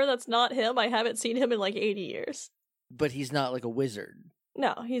pretty sure that's not him. I haven't seen him in like 80 years. But he's not like a wizard.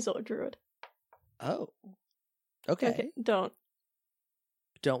 No, he's a druid. Oh. Okay. Don't.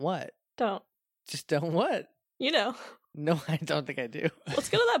 Don't what? Don't. Just don't what? You know. No, I don't think I do. Let's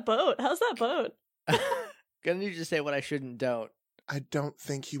go to that boat. How's that boat? Gonna you just say what I shouldn't don't. I don't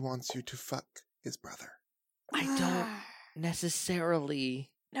think he wants you to fuck his brother. I don't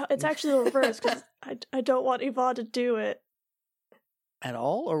necessarily No, it's actually the reverse, because I don't want Yvonne to do it. at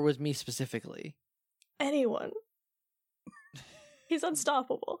all, or with me specifically? Anyone. He's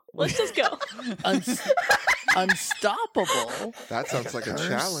unstoppable. Let's just go. Unstoppable? That sounds like a Curse.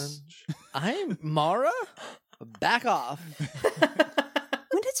 challenge. I'm Mara? Back off.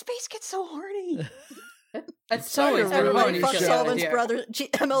 When did space get so horny? That's Sorry so to Everybody ruin fuck your show. Sullivan's brother.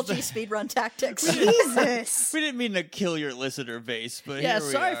 MLG speedrun tactics. Jesus. We didn't mean to kill your listener base, but Yeah, here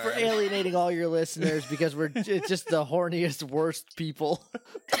we sorry are. for alienating all your listeners because we're just the horniest, worst people.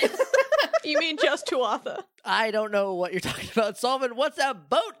 You mean just Tuatha? I don't know what you're talking about. Solvin, what's that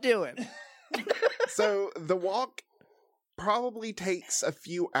boat doing? So the walk probably takes a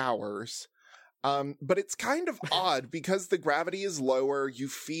few hours. But it's kind of odd because the gravity is lower, you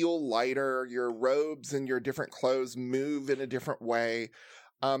feel lighter, your robes and your different clothes move in a different way.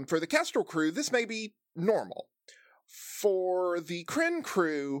 For the Kestrel crew, this may be normal. For the Kryn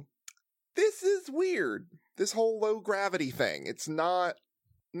crew, this is weird. This whole low gravity thing. It's not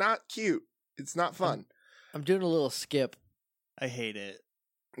cute. It's not fun. I'm doing a little skip. I hate it.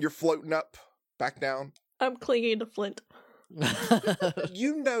 You're floating up, back down. I'm clinging to Flint.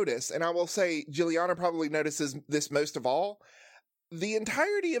 You notice, and I will say Juliana probably notices this most of all, the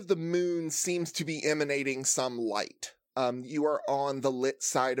entirety of the moon seems to be emanating some light. You are on the lit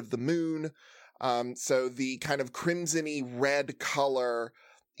side of the moon, so the kind of crimson-y red color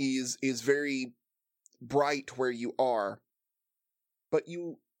is very bright where you are. But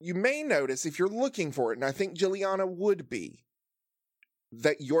you may notice, if you're looking for it, and I think Juliana would be,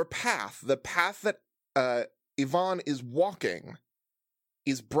 that your path, the path that Yvonne is walking,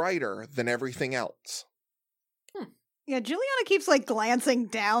 is brighter than everything else. Yeah, Juliana keeps like glancing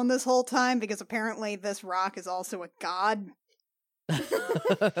down this whole time because apparently this rock is also a god.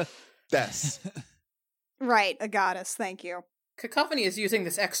 Yes. Right, a goddess, thank you. Cacophony is using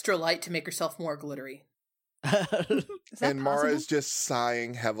this extra light to make herself more glittery. Is that And Mara possible? is just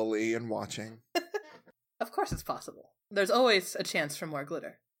sighing heavily and watching. Of course it's possible. There's always a chance for more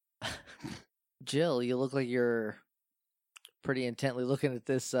glitter. Jill, you look like you're pretty intently looking at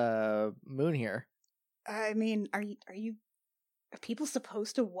this moon here. I mean, are people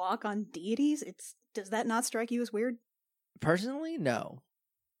supposed to walk on deities? Does that not strike you as weird? Personally, no.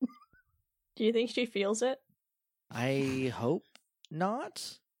 Do you think she feels it? I hope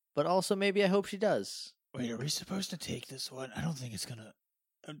not, but also maybe I hope she does. Wait, are we supposed to take this one? I don't think it's gonna.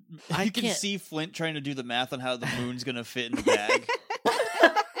 I You can can't- see Flint trying to do the math on how the moon's gonna fit in the bag.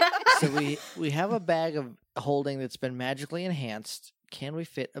 So we have a bag of holding that's been magically enhanced. Can we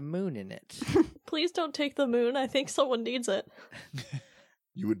fit a moon in it? Please don't take the moon. I think someone needs it.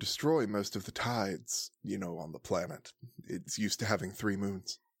 You would destroy most of the tides, on the planet. It's used to having 3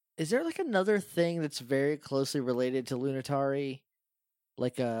 moons. Is there like another thing that's very closely related to Lunatari?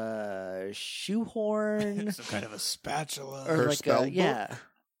 Like a shoehorn? Some kind of a spatula. Or Her like spell a, book? yeah.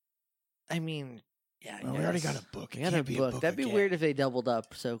 I mean, yeah. I Well, we already guess. got a book. It We got a can't be book. That'd be again. weird if they doubled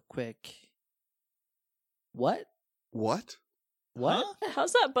up so quick. What? What? What? Huh?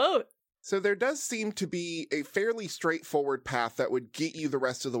 How's that boat? So there does seem to be a fairly straightforward path that would get you the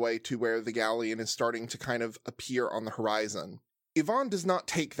rest of the way to where the galleon is starting to kind of appear on the horizon. Yvonne does not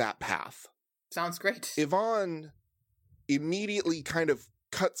take that path. Sounds great. Yvonne immediately kind of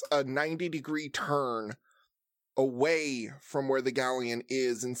cuts a 90-degree turn away from where the galleon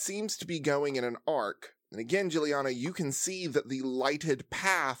is and seems to be going in an arc. And again, Juliana, you can see that the lighted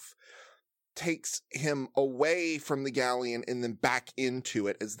path takes him away from the galleon and then back into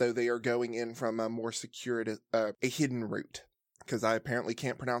it as though they are going in from a more secure, a hidden route. Because I apparently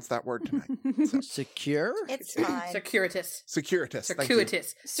can't pronounce that word tonight. So. Secure? It's fine. Circuitous. Circuitous. Thank you.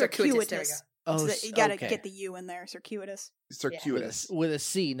 Circuitous. Circuitous. There we go. Oh, You gotta okay. get the U in there, circuitous. Circuitous. With a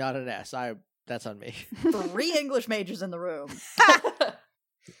C, not an S. That's on me. 3 English majors in the room.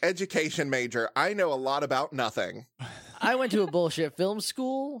 Education major. I know a lot about nothing. I went to a bullshit film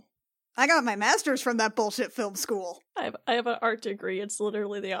school. I got my master's from that bullshit film school. I have an art degree. It's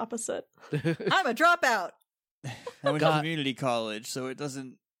literally the opposite. I'm a dropout. I went to God. community college, so it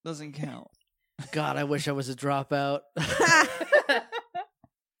doesn't count. God, I wish I was a dropout.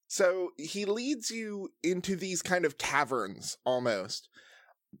 So he leads you into these kind of caverns almost.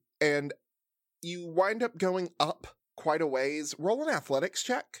 And you wind up going up quite a ways. Roll an athletics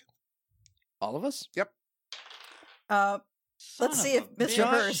check. All of us? Let's Son see of if a Mr. bitch.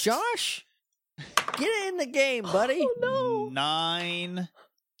 Hurst. Josh, get in the game, buddy. Oh no! 9.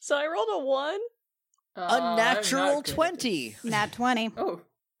 So I rolled a 1. A natural 20. Nat 20. Oh,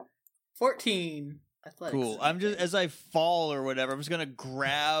 14. Athletics. Cool. I'm just, as I fall or whatever, I'm just gonna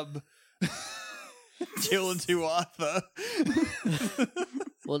grab Jill and Tuatha.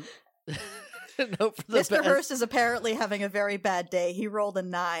 Well, no, for the Mr. best. Hurst is apparently having a very bad day. He rolled a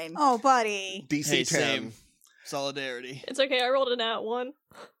 9. Oh, buddy. DC Hey, 10. same. Solidarity. It's okay. I rolled a nat 1.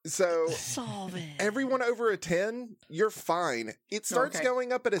 So Solve it. everyone over a 10, you're fine. It starts Okay.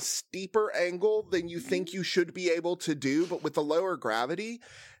 going up at a steeper angle than you think you should be able to do, but with the lower gravity,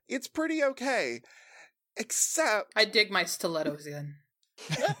 it's pretty okay. Except I dig my stilettos in.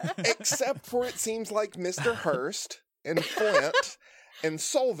 except for it seems like Mr. Hurst and Flint and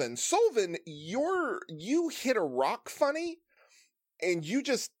Solvin. Solvin, you hit a rock funny and you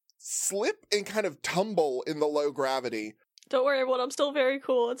just slip and kind of tumble in the low gravity. Don't worry, everyone. I'm still very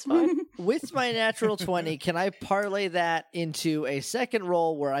cool. It's fine. With my natural 20, can I parlay that into a second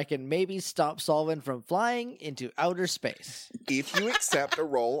roll where I can maybe stop Solvin from flying into outer space? If you accept a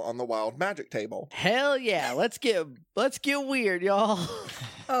roll on the wild magic table. Hell yeah. Let's get weird, y'all.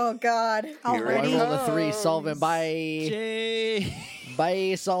 Oh, God. Here Oh, it I rolled a 3. comes. Solvin. Bye. Jay.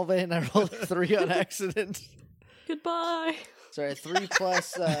 Bye, Solvin. I rolled a 3 on accident. Goodbye. Sorry, 3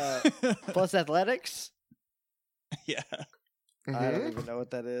 plus athletics? Yeah. I Mhm. don't even know what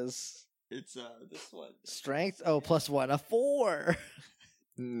that is. It's this one. Strength? Oh, +1. A 4.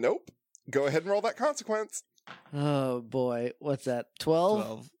 Nope. Go ahead and roll that consequence. Oh, boy. What's that? 12?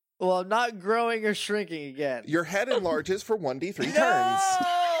 12. Well, I'm not growing or shrinking again. Your head enlarges for 1d3 turns.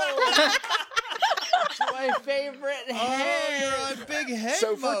 No! It's my favorite Oh, head. you're on big head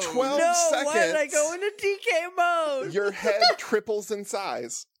So for mode. 12 No, why did I seconds, go into DK mode? your head triples in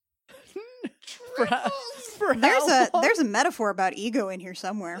size. For There's how long? there's a metaphor about ego in here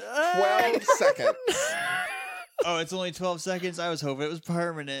somewhere. 12 seconds. Oh, it's only 12 seconds? I was hoping it was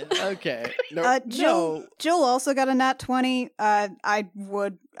permanent. Okay. No, Jill also got a nat 20. Can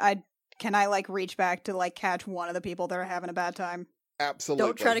I like reach back to like catch one of the people that are having a bad time? absolutely.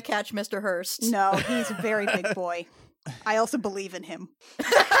 Don't try to catch Mr. Hurst. No, he's a very big boy. I also believe in him.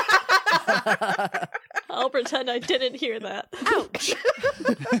 I'll pretend I didn't hear that. Ouch.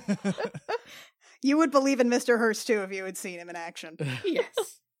 You would believe in Mr. Hurst too if you had seen him in action.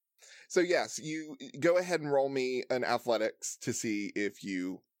 Yes. So yes, you go ahead and roll me an athletics to see if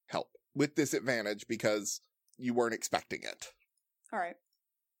you help with disadvantage because you weren't expecting it. All right.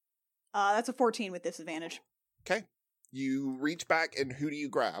 That's a 14 with disadvantage. Okay. You reach back and who do you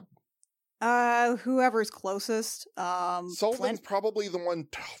grab? Whoever's closest. Solvin's Flint. probably the one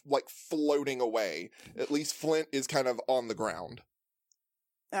like floating away. At least Flint is kind of on the ground.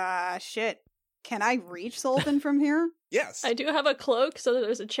 Shit. Can I reach Solvin from here? Yes. I do have a cloak, so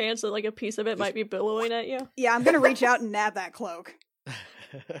there's a chance that like a piece of it might be billowing at you. Yeah, I'm gonna reach out and nab that cloak.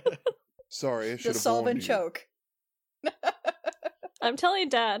 Sorry, I should The have solve warned and you. choke. I'm telling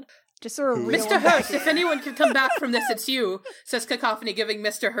Dad. Just sort of Who? reel Mr. him back Hurst, if anyone can come back from this, it's you, says Cacophony, giving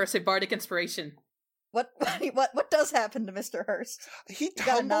Mr. Hurst a bardic inspiration. What does happen to Mr. Hurst? He got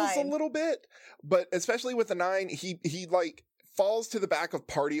a tumbles a 9. little bit, but especially with the 9, he like falls to the back of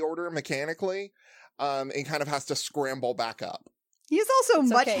party order mechanically, and kind of has to scramble back up. He's also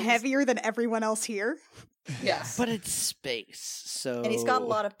It's much okay, he's- heavier than everyone else here. Yes. But it's space, so... And he's got a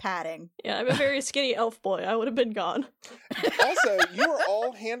lot of padding. Yeah, I'm a very skinny elf boy. I would have been gone. Also, you are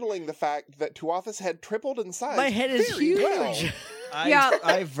all handling the fact that Tuatha's head tripled in size. My head is very huge. well.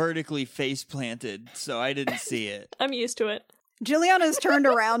 I vertically face planted, so I didn't see it. I'm used to it. Juliana's turned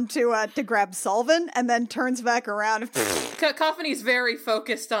around to grab Solvin and then turns back around. Cacophony's very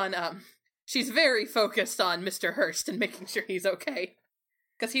focused on, she's very focused on Mr. Hurst and making sure he's okay.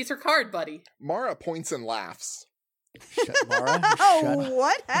 Because he's her card buddy. Mara points and laughs. Shut, Mara, shut Oh, up.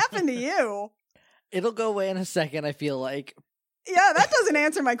 what happened to you? It'll go away in a second, I feel like. Yeah, that doesn't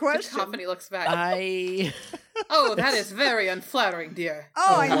answer my question. Cacophony looks back. I... Oh, that is very unflattering, dear.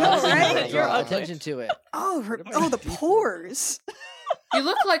 Oh, I know, right? You're Draw ugly. attention to it. Oh, the pores. You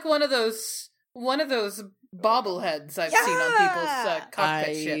look like one of those bobbleheads I've seen on people's cockpit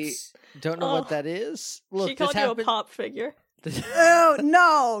I ships. don't know Oh. what that is. Look, She this called you a happened. pop figure.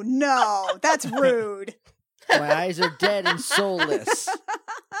 Oh, no, that's rude. My eyes are dead and soulless.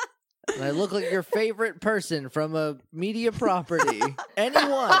 And I look like your favorite person from a media property.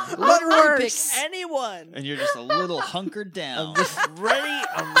 Anyone. Literally pick worse? anyone. And you're just a little hunkered down. I'm just ready.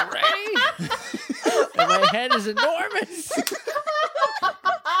 I'm ready. And my head is enormous.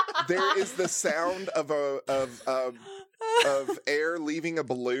 There is the sound of air leaving a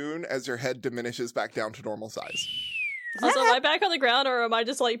balloon as your head diminishes back down to normal size. Also, am I back on the ground, or am I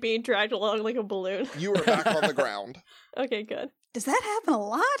just like being dragged along like a balloon? You are back on the ground. Okay, good. Does that happen a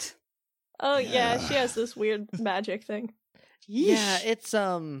lot? Oh yeah, she has this weird magic thing. Yeah, it's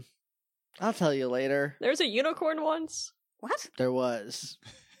I'll tell you later. There was a unicorn once. What? There was.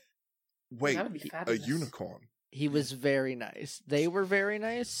 Wait, That would be a fabulous. unicorn. He was very nice. They were very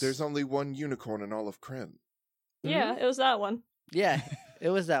nice. There's only one unicorn in all of Kryn. Yeah, it was that one. Yeah, it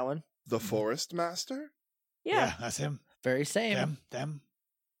was that one. The Forest Master? Yeah, that's him. Very same. Them.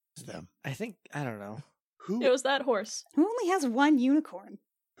 It's them. I think I don't know. Who it was that horse. Who only has one unicorn?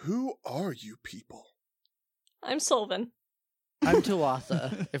 who are you people? I'm Solvin. I'm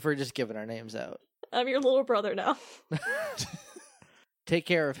Tuatha, if we're just giving our names out. I'm your little brother now. Take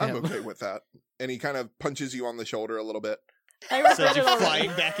care of him. I'm okay with that. And he kind of punches you on the shoulder a little bit. I regret Sends you it already. flying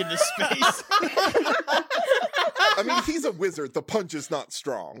back into space. I mean, he's a wizard. The punch is not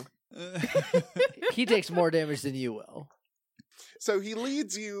strong. He takes more damage than you will. So he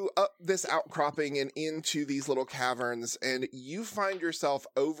leads you up this outcropping and into these little caverns, and you find yourself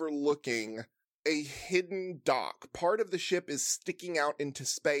overlooking a hidden dock. Part of the ship is sticking out into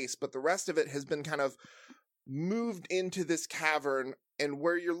space, but the rest of it has been kind of moved into this cavern, and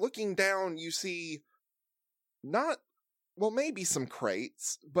where you're looking down, you see maybe some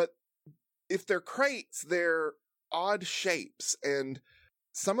crates, but if they're crates, they're odd shapes, and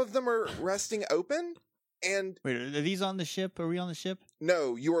some of them are resting open. And Wait, are these on the ship? Are we on the ship?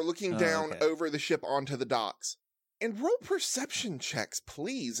 no, you are looking Oh, down okay. over the ship onto the docks. And roll perception checks,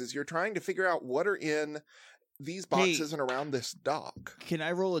 please, as you're trying to figure out what are in these boxes and around this dock. Can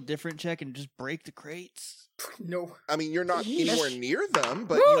I roll a different check and just break the crates? No. I mean, you're not anywhere near them,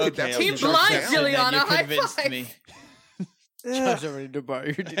 but Woo! you could Okay, definitely Team jump blind, down. Jillian. Juliana, You high convinced five. me. Josh, I'm ready to borrow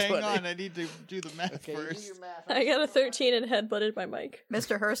your D20. Hang on, I need to do the math Okay, you do first. your math. I got a 13 and headbutted my mic.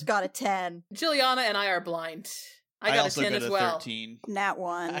 Mr. Hurst got a 10. Juliana and I are blind. I got also a 10 got as a well. 13. Nat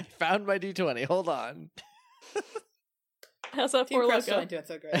one. I found my D20. Hold on. How's that Team for Crest Loco? ain't doing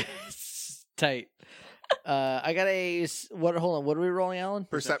so great. Tight. I got a what? Hold on. What are we rolling, Alan?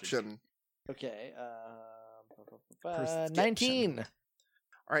 Perception. Okay. Perception. 19.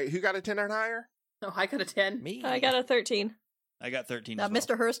 All right, who got a 10 or higher? No, I got a 10. Me. I got a 13. I got 13 Now, as well.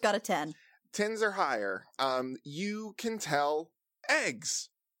 Mr. Hurst got a 10. 10s or higher. You can tell eggs.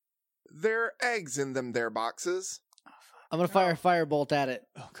 There are eggs in them there boxes. I'm gonna fire a firebolt at it.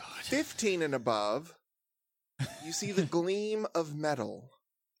 Oh, God. 15 and above, you see the gleam of metal.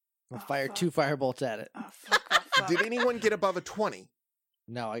 I'm gonna fire 2 firebolts at it. Oh, fuck, oh, fuck. Did anyone get above a 20?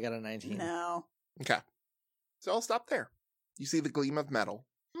 No, I got a 19. No. Okay. So I'll stop there. You see the gleam of metal.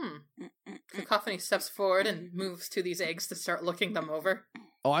 Cacophony steps forward and moves to these eggs to start looking them over.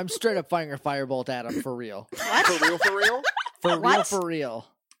 Oh, I'm straight up firing a firebolt at him for real. What? For real, for real? For real, What? for real.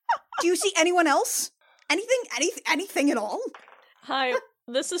 Do you see anyone else? Anything at all? Hi,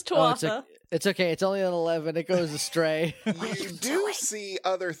 this is Oh, Tuatha. it's okay. It's only an 11. It goes astray. You do see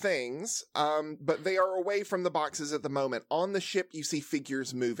other things, but they are away from the boxes at the moment. On the ship, you see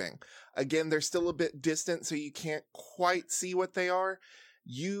figures moving. Again, they're still a bit distant, so you can't quite see what they are.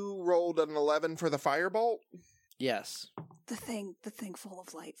 You rolled an 11 for the firebolt. Yes. The thing full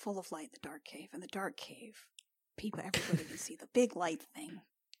of light in the dark cave. In the dark cave, everybody can see the big light thing.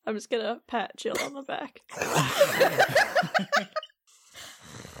 I'm just gonna pat Jill on the back.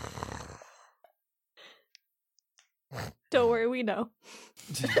 Don't worry, we know.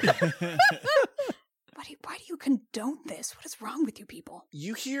 Why do you condone this? What is wrong with you people?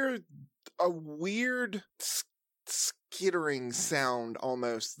 You hear a weird skittering sound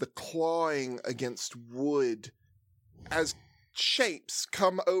almost, the clawing against wood, as shapes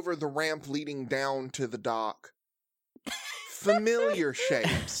come over the ramp leading down to the dock. Familiar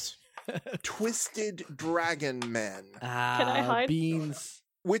shapes. Twisted dragon men, Can I hide? Beans.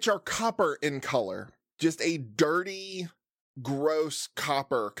 which are copper in color. Just a dirty, gross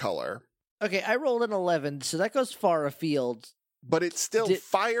copper color. Okay, I rolled an 11, so that goes far afield. But it's still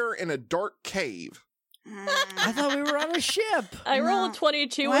fire in a dark cave. I thought we were on a ship. I rolled a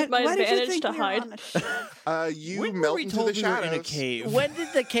 22 with my why did you advantage think to we were hide. on a ship? You When were melt we into told the we were shadows. in a cave? When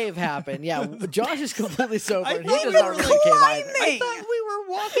did the cave happen? Yeah, Josh is completely sober, I and he thought does we not were remember the cave either. I thought we were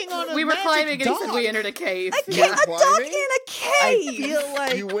walking on a We were magic climbing and he said dog. we entered a cave. A Yeah. dog Climbing? in a I cave. feel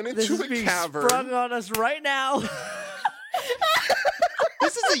like You went this into is a being cavern. sprung on us right now.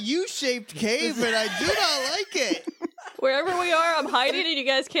 This is a U-shaped cave, and I do not like it. Wherever we are, I'm hiding and you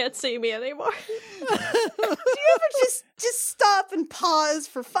guys can't see me anymore. Do you ever just stop and pause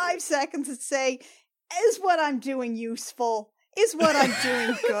for 5 seconds and say, "Is what I'm doing useful? Is what I'm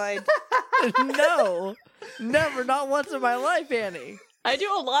doing good?" No, never, not once in my life, Annie. I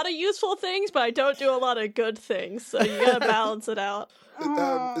do a lot of useful things, but I don't do a lot of good things, so you gotta balance it out.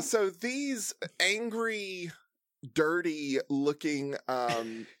 So these angry, dirty-looking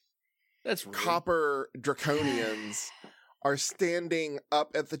That's rude. copper draconians are standing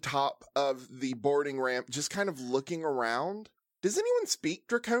up at the top of the boarding ramp, just kind of looking around. Does anyone speak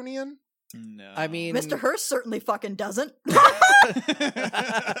Draconian? No. I mean, Mr. Hurst certainly fucking doesn't.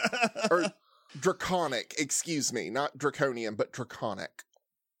 Or Draconic, excuse me. Not Draconian, but Draconic.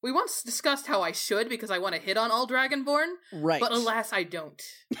 We once discussed how I should because I want to hit on all Dragonborn, right. but alas, I don't.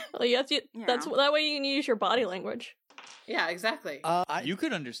 Well, you have to, that's that way you can use your body language. Yeah, exactly. you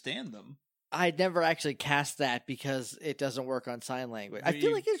could understand them. I never actually cast that because it doesn't work on sign language. I But feel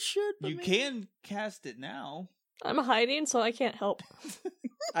you- like it should. But You maybe- can cast it now. I'm hiding, so I can't help.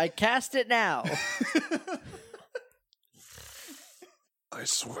 I cast it now. I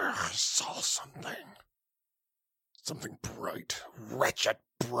swear I saw something. Something bright. Wretched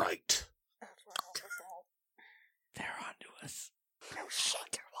bright. They're onto us.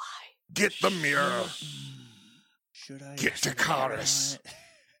 Get the mirror. Should I? Get should I Dracarys. not?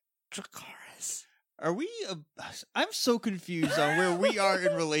 Dracarys. Are we? I'm so confused on where we are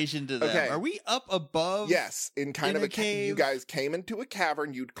in relation to them. Okay. Are we up above? Yes, in kind In of a you cave. guys came into a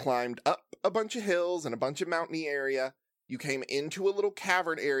cavern. You'd climbed up a bunch of hills and a bunch of mountainy area. You came into a little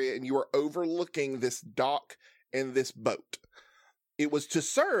cavern area, and you were overlooking this dock and this boat. It was to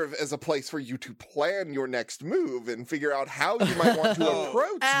serve as a place for you to plan your next move and figure out how you might want to Oh,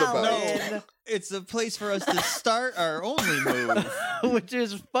 approach the boat. Alan. It's a place for us to start our only move. Which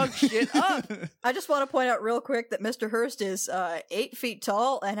is fuck shit up. I just want to point out real quick that Mr. Hurst is 8 feet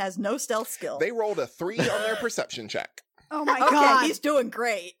tall and has no stealth skill. They rolled a 3 on their perception check. Oh my okay, god. he's doing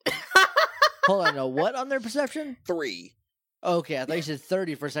great. Hold on, no, what on their perception? 3. Okay, I thought you said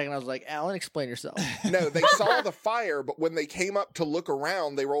 30 for a second. I was like, Alan, explain yourself. No, they saw the fire, but when they came up to look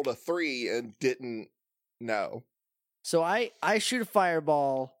around, they rolled a 3 and didn't know. So I shoot a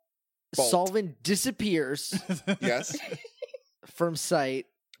fireball. Bolt. Solvin disappears Yes? from sight,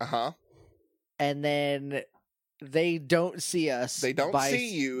 Uh-huh. and then they don't see us. They don't by, see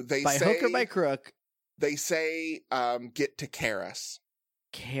you. They by say, hook or by crook. They say, get to Karis.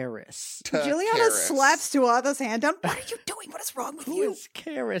 Karis. To Juliana Karis. slaps Tuatha's hand down. What are you doing? What is wrong with Who you? is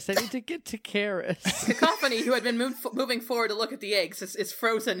Karis? I need to get to Karis. Cacophony, who had been moving forward to look at the eggs, is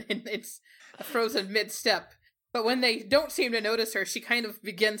frozen. It's frozen mid-step. But when they don't seem to notice her, she kind of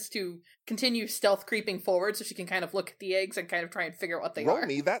begins to continue stealth creeping forward so she can kind of look at the eggs and kind of try and figure out what they Roll are.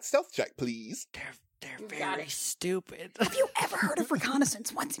 me that stealth check, please. They're You got very it. stupid. Have you ever heard of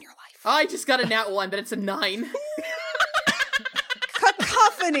reconnaissance once in your life? I just got a nat 1, but it's a 9.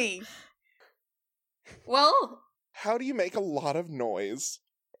 Cacophony. Well, How do you make a lot of noise?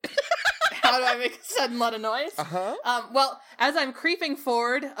 how do I make a sudden lot of noise? Uh-huh. Well, as I'm creeping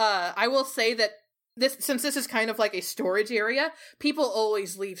forward, I will say that since this is kind of like a storage area, people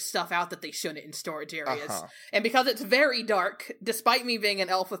always leave stuff out that they shouldn't in storage areas. Uh-huh. And because it's very dark, despite me being an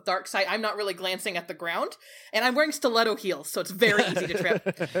elf with dark sight, I'm not really glancing at the ground. And I'm wearing stiletto heels, so it's very easy to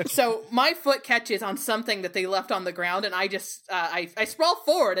trip. So my foot catches on something that they left on the ground, and I just, I sprawl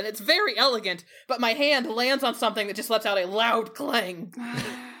forward, and it's very elegant, but my hand lands on something that just lets out a loud clang.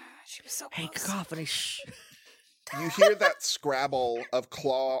 She was so Hey, close. Cacophony, shh. You hear that scrabble of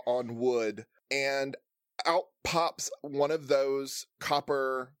claw on wood, and out pops one of those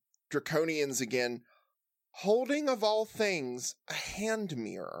copper draconians again, holding, of all things, a hand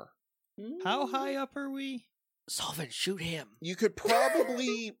mirror. How high up are we? Solvin, shoot him. You could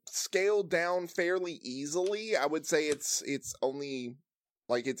probably scale down fairly easily. I would say it's only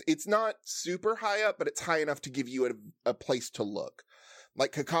like it's not super high up, but it's high enough to give you a place to look.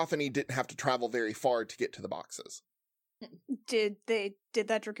 Like Cacophony didn't have to travel very far to get to the boxes. Did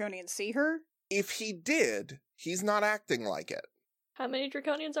that draconian see her? If he did, he's not acting like it. How many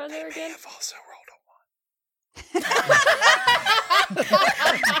draconians are there They again? have also rolled a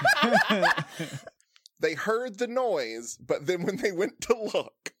 1. They heard the noise, but then when they went to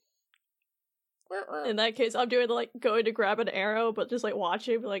look, In that case, I'm doing like going to grab an arrow, but just like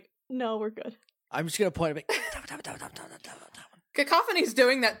watching, be like, no, we're good. I'm just gonna point him. Cacophony's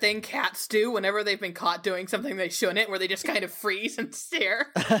doing that thing cats do whenever they've been caught doing something they shouldn't, where they just kind of freeze and stare.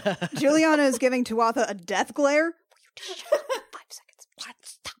 Juliana is giving Tuatha a death glare. Will you just shut up? 5 seconds.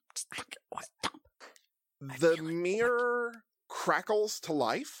 What? Stop. The mirror crackles to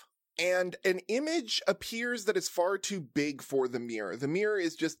life, and an image appears that is far too big for the mirror. The mirror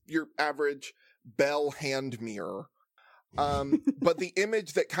is just your average Bell hand mirror. But the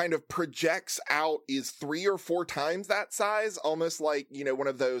image that kind of projects out is 3 or 4 times that size, almost like, one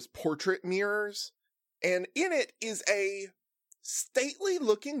of those portrait mirrors. And in it is a stately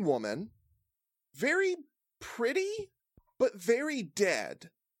looking woman, very pretty, but very dead.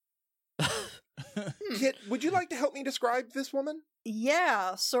 Kit, would you like to help me describe this woman?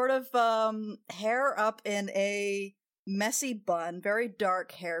 Yeah, sort of hair up in a messy bun, very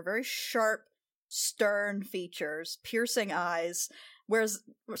dark hair, very sharp, stern features, piercing eyes, wears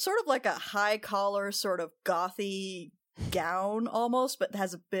sort of like a high collar, sort of gothy gown almost, but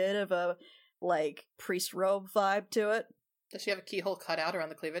has a bit of a, like, priest robe vibe to it. Does she have a keyhole cut out around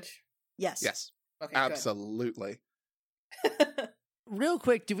the cleavage? Yes. Yes. Okay, absolutely. Real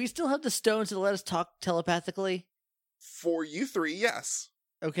quick, do we still have the stones to let us talk telepathically? For you 3, yes.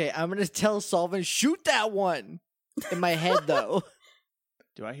 Okay, I'm gonna tell Solvin, shoot that one! In my head, though.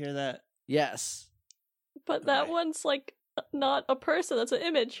 Do I hear that? Yes. But that one's, like, not a person, that's an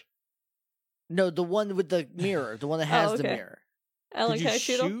image. No, the one with the mirror. The one that has the mirror. Alan, Could can you I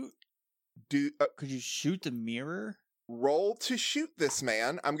shoot him? Could you shoot the mirror? Roll to shoot this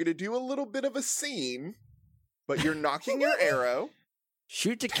man. I'm going to do a little bit of a scene, but you're knocking your arrow,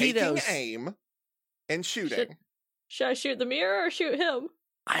 Shoot taking taquitos. aim, and shooting. Should I shoot the mirror or shoot him?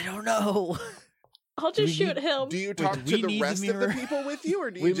 I don't know. I'll just shoot him. Do you talk do to we the need the rest of the mirror? people with you,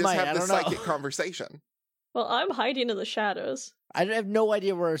 or do We you just might, I have the don't know. psychic conversation? Well, I'm hiding in the shadows. I have no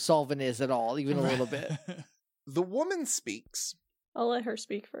idea where Solvin is at all, even a little bit. The woman speaks, I'll let her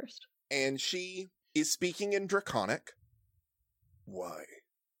speak first. and she is speaking in Draconic. Why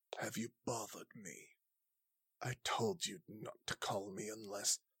have you bothered me? I told you not to call me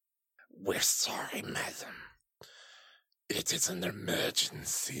unless... We're sorry, madam. It is an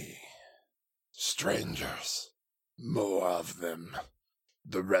emergency. Strangers. More of them.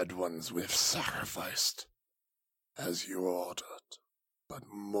 The red ones we've sacrificed. As you ordered. But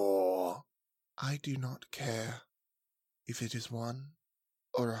more. I do not care if it is 1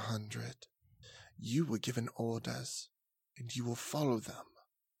 or 100. You were given orders, and you will follow them.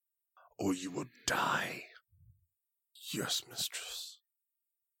 Or you will die. Yes, mistress.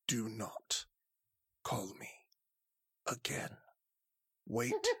 Do not call me again.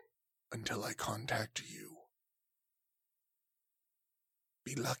 Wait until I contact you.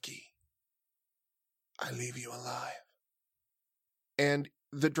 Be lucky. I leave you alive. And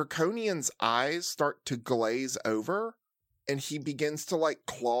the Draconian's eyes start to glaze over, and he begins to, like,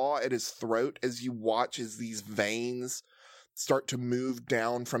 claw at his throat as you watch as these veins start to move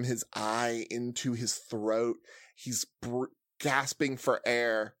down from his eye into his throat. He's gasping for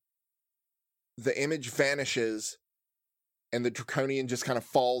air. The image vanishes, and the Draconian just kind of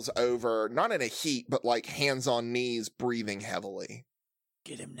falls over, not in a heap, but like hands on knees, breathing heavily.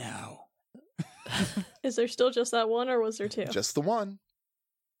 Get him now. Is there still just that one, or was there 2? Just the one.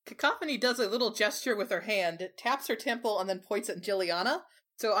 Cacophony does a little gesture with her hand. It taps her temple and then points at Juliana.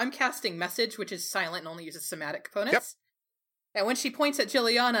 So I'm casting Message, which is silent and only uses somatic components. Yep. And when she points at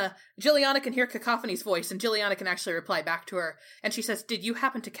Juliana, Juliana can hear Cacophony's voice, and Juliana can actually reply back to her. And she says, "Did you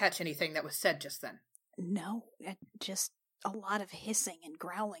happen to catch anything that was said just then?" No, just a lot of hissing and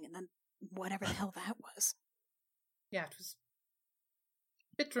growling, and then whatever the hell that was. Yeah, it was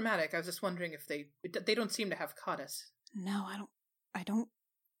a bit dramatic. I was just wondering if they don't seem to have caught us. No, I don't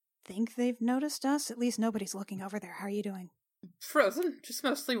think they've noticed us. At least nobody's looking over there. How are you doing? Frozen, just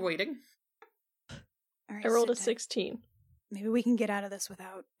mostly waiting. All right, I rolled a sit tight. 16. Maybe we can get out of this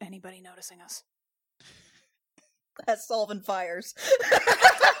without anybody noticing us. As Solvin fires.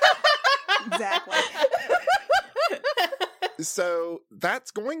 Exactly. So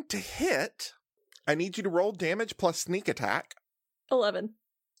that's going to hit. I need you to roll damage plus sneak attack. 11.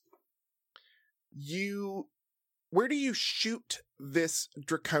 Where do you shoot this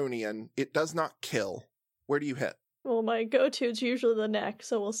Draconian? It does not kill. Where do you hit? Well, my go-to is usually the neck,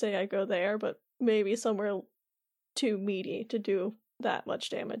 so we'll say I go there, but maybe somewhere too meaty to do that much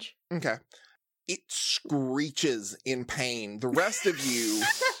damage. Okay. It screeches in pain. The rest of you,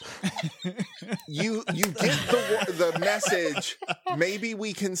 you get the message. Maybe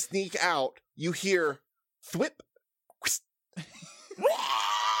we can sneak out. You hear thwip.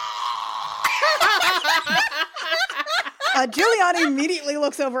 Juliana immediately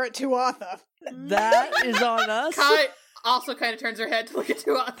looks over at Tuatha. That is on us. Kai, also kind of turns her head to look at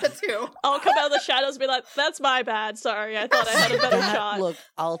the two. I'll come out of the shadows and be like, "That's my bad. Sorry, I thought I had a better shot." Look,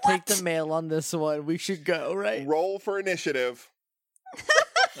 I'll take the mail on this one. We should go, right? Roll for initiative.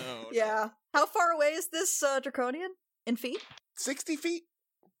 Oh, Yeah. How far away is this draconian in feet? 60 feet.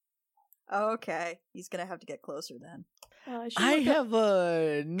 Okay, he's gonna have to get closer then. I have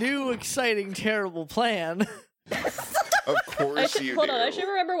a new, exciting, terrible plan. Of course you Hold do. on, I should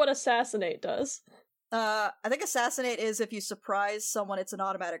remember what assassinate does. I think assassinate is if you surprise someone, it's an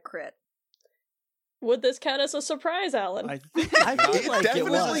automatic crit. Would this count as a surprise, Alan? I think I feel like it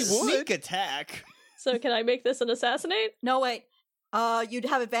definitely was. would. sneak attack. So can I make this an assassinate? No, wait. You'd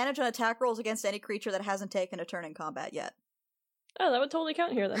have advantage on attack rolls against any creature that hasn't taken a turn in combat yet. Oh, that would totally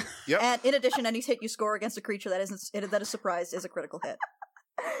count here then. Yep. And in addition, any hit you score against a creature that is surprised is a critical hit.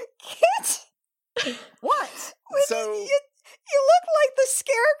 Kit, What? So you look like the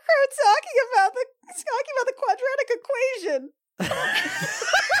scarecrow talking about the quadratic equation. The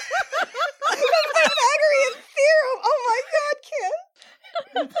Pythagorean theorem. Oh my god,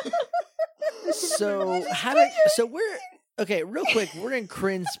 Kit. So we're okay, real quick, we're in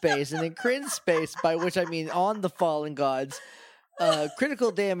Kryn space, and in Kryn space, by which I mean on the fallen gods,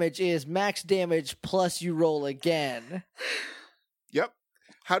 critical damage is max damage plus you roll again. yep.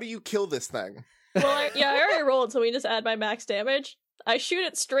 How do you kill this thing? Well, I already rolled, so we just add my max damage. I shoot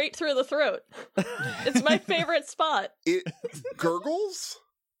it straight through the throat. It's my favorite spot. It gurgles,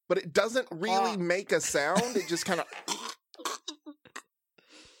 but it doesn't really make a sound. It just kind of.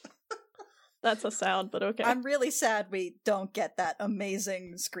 That's a sound, but okay. I'm really sad we don't get that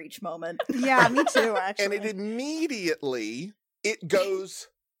amazing screech moment. Yeah, me too, actually. And it immediately goes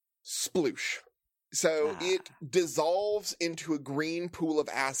sploosh. So it dissolves into a green pool of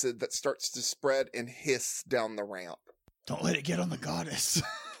acid that starts to spread and hiss down the ramp. Don't let it get on the goddess.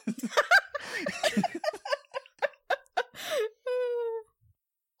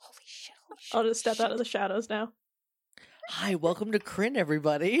 Holy shit. I'll just step out of the shadows now. Hi, welcome to Kryn,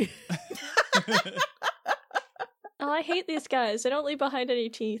 everybody. Oh, I hate these guys. They don't leave behind any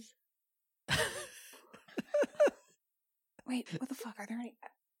teeth. Wait, what the fuck? Are there any?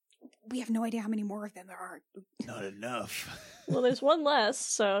 We have no idea how many more of them there are. Not enough. Well, there's one less,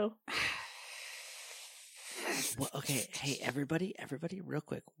 so... Well, okay, hey, everybody, real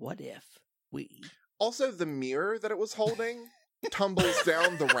quick. What if we... Also, the mirror that it was holding tumbles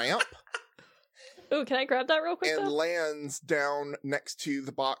down the ramp Ooh, can I grab that real quick, and though? lands down next to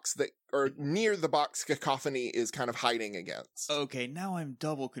the box or near the box Cacophony is kind of hiding against. Okay, now I'm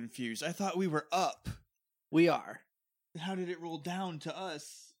double confused. I thought we were up. We are. How did it roll down to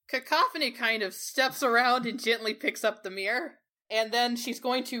us? Cacophony kind of steps around and gently picks up the mirror. And then she's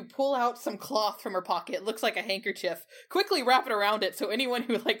going to pull out some cloth from her pocket. It looks like a handkerchief. Quickly wrap it around it so anyone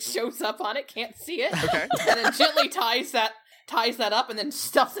who shows up on it can't see it. Okay. And then gently ties that up and then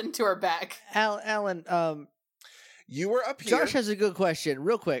stuffs it into her bag. Alan, You were up here. Josh has a good question,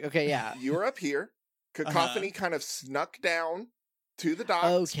 real quick. Okay, yeah. You were up here. Cacophony kind of snuck down to the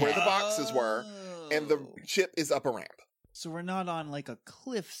docks where the boxes were, and the ship is up a ramp. So we're not on a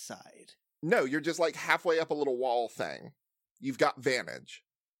cliffside. No, you're just halfway up a little wall thing. You've got vantage.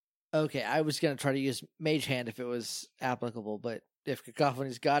 Okay, I was going to try to use Mage Hand if it was applicable, but if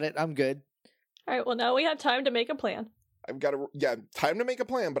Cacophony's got it, I'm good. Alright, well now we have time to make a plan. I've got time to make a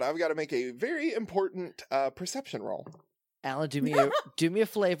plan, but I've got to make a very important perception roll. Alan, do me a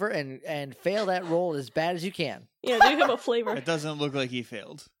flavor and fail that roll as bad as you can. Yeah, do him a flavor. It doesn't look like he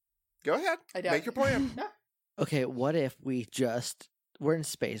failed. Go ahead. Make your plan. Okay, what if we're in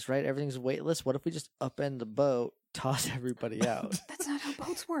space, right? Everything's weightless. What if we just upend the boat, toss everybody out? That's not how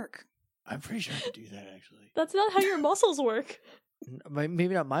boats work. I'm pretty sure I could do that, actually. That's not how your muscles work.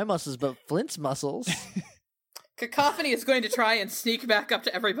 Maybe not my muscles, but Flint's muscles. Cacophony is going to try and sneak back up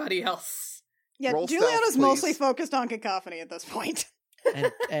to everybody else. Yeah, Roll Juliana's stealth, mostly please. focused on Cacophony at this point.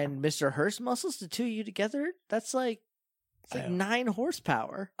 and Mr. Hurst muscles, the two of you together, that's like 9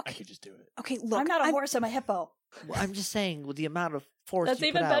 horsepower. I could just do it. Okay, look. I'm not a horse, I'm a hippo. Well, I'm just saying, with the amount of force That's you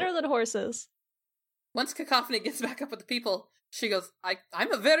even put better out, than horses. Once Cacophony gets back up with the people, she goes,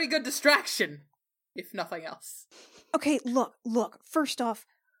 I'm a very good distraction, if nothing else. Okay, look. First off,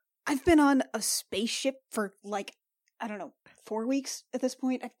 I've been on a spaceship for 4 weeks at this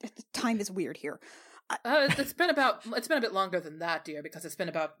point. The time is weird here. It's been a bit longer than that, dear, because it's been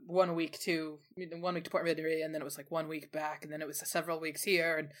about 1 week to Port Midori, and then it was 1 week back, and then it was several weeks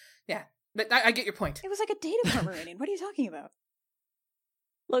here, and yeah. But I get your point. It was like a data carbureting. What are you talking about?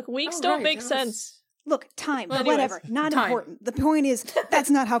 Look, weeks Oh, don't right, make that was- sense. Look, time, Well, anyways, whatever. Not time. important. The point is, that's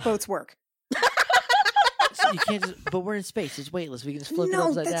not how boats work. You can't just, but we're in space. It's weightless. We can just flip it No,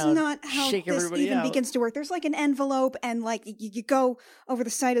 upside that's down. not how shake this everybody even out. begins to work. There's like an envelope, and like you go over the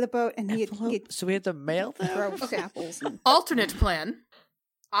side of the boat, and you Envelope? So we have to mail them? throw Okay. apples. And... Alternate plan.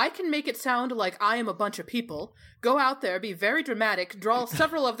 I can make it sound like I am a bunch of people, go out there, be very dramatic, draw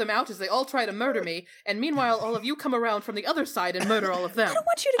several of them out as they all try to murder me, and meanwhile all of you come around from the other side and murder all of them. I don't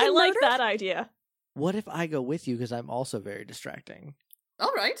want you to get I like murdered. that idea. What if I go with you because I'm also very distracting?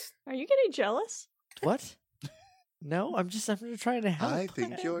 All right. Are you getting jealous? What? No, I'm just trying to help. I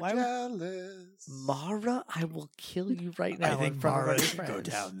think you're Why would- jealous. Mara, I will kill you right now I think in front of Mara our should go friends.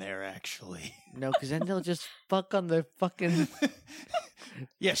 down there, actually. No, because then they'll just fuck on the fucking...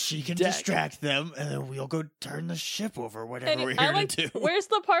 Yes, she can Deck. distract them, and then we'll go turn the ship over, whatever And we're I here like. to do. Where's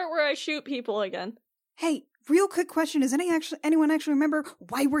the part where I shoot people again? Hey, real quick question: Does anyone actually remember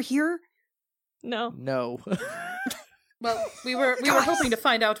why we're here? No. No. Well, we were Guys. hoping to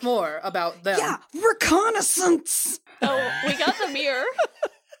find out more about them. Yeah, reconnaissance. Oh, we got the mirror.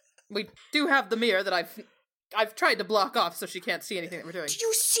 We do have the mirror that I've tried to block off so she can't see anything that we're doing. Do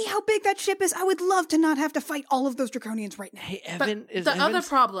you see how big that ship is? I would love to not have to fight all of those draconians right now. Hey, But Evan, is the other Evan's...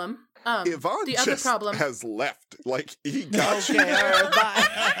 problem, Yvonne the other just problem, has left. Like, he got you Okay, all there. right,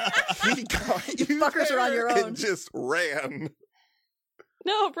 bye. He got you Fuckers are on your there own. and just ran.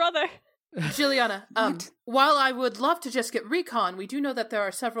 No, brother. Juliana, What? while I would love to just get recon, we do know that there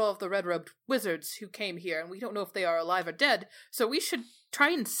are several of the red-robed wizards who came here, and we don't know if they are alive or dead, so we should try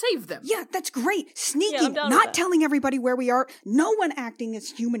and save them. Yeah, that's great. Sneaking, I'm down with not that. telling everybody where we are. No one acting as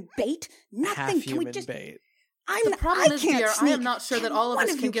human bait. Nothing. Half Can human we just? bait. The problem I is, can't dear, I sneak. am not sure that all of One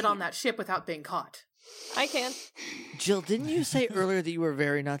us you can get on can. that ship without being caught. I can. Jill, didn't you say earlier that you were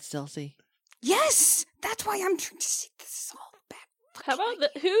very not stealthy? Yes, that's why I'm trying to see. This is all bad. How about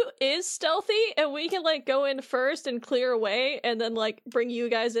who is stealthy and we can like go in first and clear away and then like bring you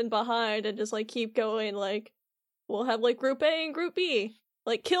guys in behind and just like keep going. Like we'll have like group A and group B,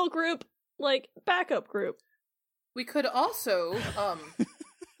 like kill group, like backup group. We could also,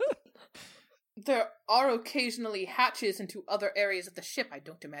 there are occasionally hatches into other areas of the ship. I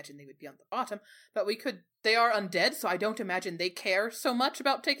don't imagine they would be on the bottom, but they are undead, so I don't imagine they care so much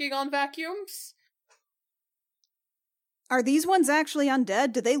about taking on vacuums. Are these ones actually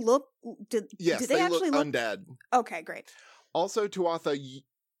undead? Do they look? Yes, do they, they actually look undead. Okay, great. Also, Tuatha,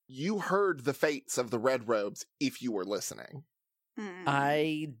 you heard the fates of the Red Robes if you were listening. Hmm.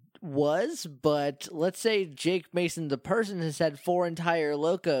 I was, but let's say Jake Mason, the person, has had 4 entire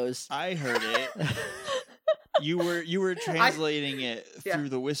locos. I heard it. You were translating it Yeah. through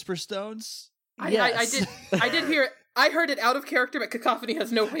the Whisper Stones. Yes. I did hear it. I heard it out of character, but Cacophony has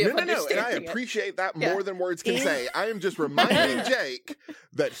no way of No, and I understanding it. appreciate that Yeah. more than words can say. I am just reminding Jake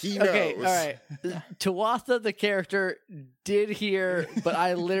that he knows. Okay, all right. Tuatha, the character, did hear, but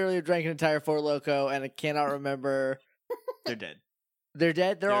I literally drank an entire 4 loco, and I cannot remember. They're dead. They're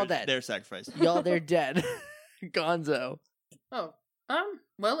dead? They're all dead. They're sacrificed. Y'all, they're dead. Gonzo. Oh,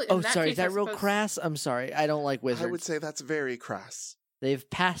 well, in Oh, that sorry. case, Is that I real suppose- crass? I'm sorry. I don't like wizards. I would say that's very crass. They've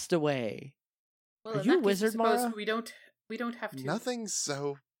passed away. Well, Are in you a that case, I wizard, suppose Mara? we don't have to. Nothing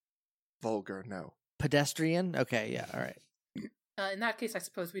so vulgar, no. Pedestrian? Okay, yeah, all right. In that case, I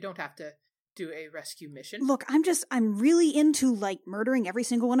suppose we don't have to do a rescue mission. Look, I'm really into like murdering every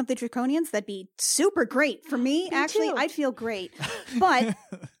single one of the draconians. That'd be super great for me. Actually, too. I'd feel great. But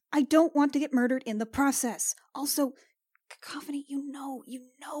I don't want to get murdered in the process. Also, Cacophony, you know,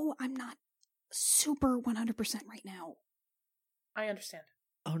 I'm not super 100% right now. I understand.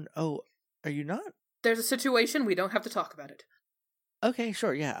 Oh, are you not? There's a situation. We don't have to talk about it. Okay,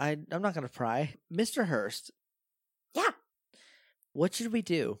 sure, yeah. I'm not gonna pry. Mr. Hurst. Yeah. What should we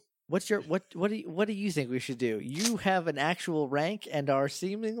do? What do you think we should do? You have an actual rank and are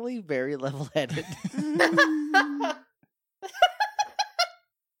seemingly very level-headed.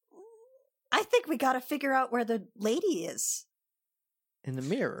 I think we gotta figure out where the lady is. In the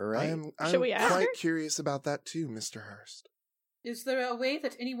mirror, right? I'm Should we ask quite her? curious about that too, Mr. Hurst. Is there a way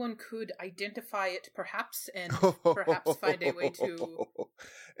that anyone could identify it, perhaps, and perhaps find a way to...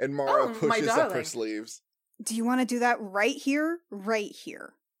 And Mara Oh, my pushes up her darling. sleeves. Do you want to do that right here? Right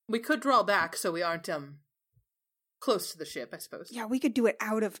here. We could draw back so we aren't close to the ship, I suppose. Yeah, we could do it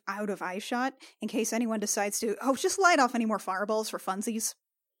out of eye shot in case anyone decides to. Oh, just light off any more fireballs for funsies.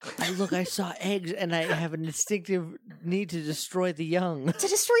 Look, I saw eggs and I have an instinctive need to destroy the young. To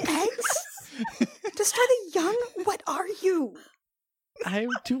destroy eggs? Destroy the young? What are you? I'm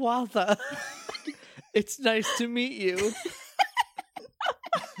Tuatha. It's nice to meet you.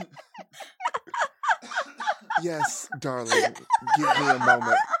 Yes, darling, give me a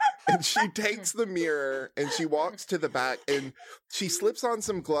moment. And she takes the mirror and she walks to the back and she slips on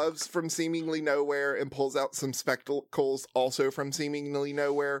some gloves from seemingly nowhere and pulls out some spectacles also from seemingly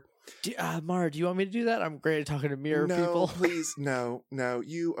nowhere. Mara, do you want me to do that? I'm great at talking to mirror No, people. please, no,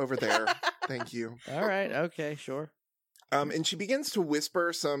 you over there. Thank you. All right, okay, sure. And she begins to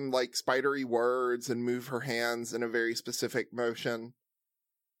whisper some like spidery words and move her hands in a very specific motion.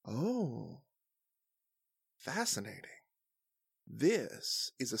 Oh, fascinating.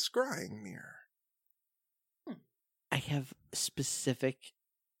 This is a scrying mirror. I have specific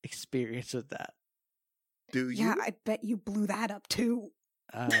experience with that. Do you? Yeah, I bet you blew that up too.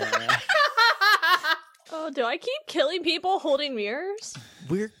 Oh, do I keep killing people holding mirrors?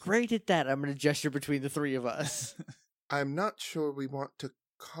 We're great at that. I'm going to gesture between the three of us. I'm not sure we want to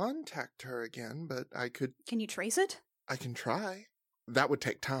contact her again, but Can you trace it? I can try. That would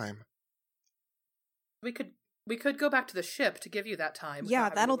take time. We could go back to the ship to give you that time. Yeah, without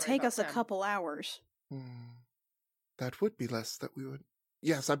having to that'll worry take about us a them. couple hours. That would be less that we would.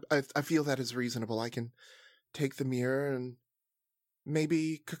 Yes, I feel that is reasonable. I can take the mirror and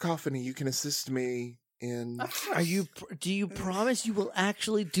maybe Cacophony, you can assist me in. Of course. Do you promise you will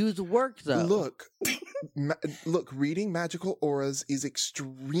actually do the work though? Look, reading magical auras is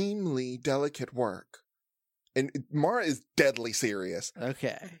extremely delicate work. And Mara is deadly serious.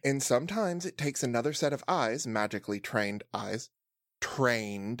 Okay. And sometimes it takes another set of eyes, magically trained eyes.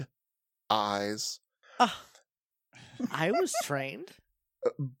 I was trained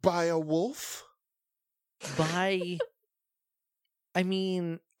By a wolf? by I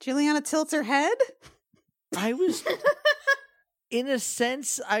mean, Juliana tilts her head. I was in a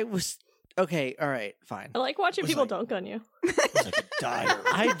sense I was okay, all right, fine. I like watching Was people like- dunk on you. It's like a dire.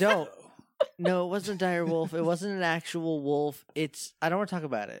 I don't. No, it wasn't a dire wolf. It wasn't an actual wolf. I don't want to talk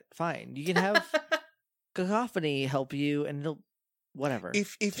about it. Fine. You can have Cacophony help you and it'll whatever.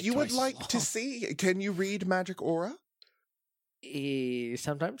 If Take you would twice like as to long. see, can you read magic aura?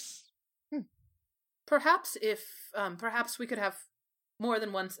 Sometimes. Perhaps perhaps we could have more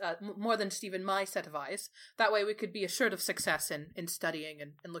than just even my set of eyes. That way we could be assured of success in studying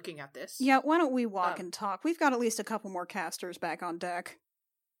and looking at this. Yeah, why don't we walk Um, and talk? We've got at least a couple more casters back on deck.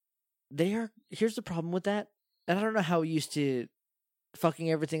 Here's the problem with that. And I don't know how used to fucking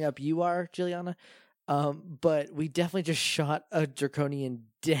everything up you are, Juliana. But we definitely just shot a draconian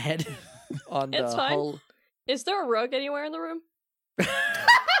dead on the It's fine. whole. Is there a rug anywhere in the room?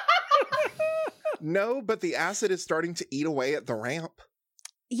 No, but the acid is starting to eat away at the ramp.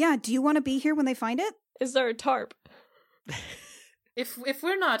 Yeah, do you want to be here when they find it? Is there a tarp? If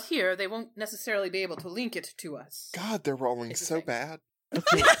we're not here, they won't necessarily be able to link it to us. God, they're rolling so Interesting. bad.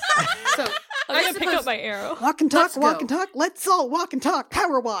 Okay. So I'm I gonna pick suppose- up my arrow. Walk and talk, Let's walk go. and talk. Let's all walk and talk.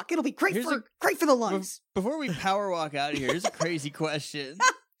 Power walk. It'll be great Here's great for the lungs. Before we power walk out of here, here's a crazy question.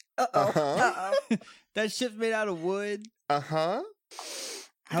 Uh-huh. That ship's made out of wood. Uh-huh.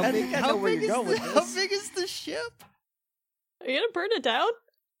 How I big? think I How know where big you're is going the, with How this. big is the ship? Are you gonna burn it down?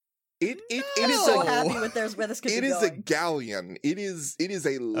 It I'm is so a happy with where this could it be is a going. galleon. It is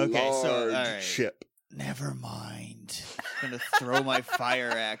a large so, all right. ship. Never mind. I'm gonna throw my fire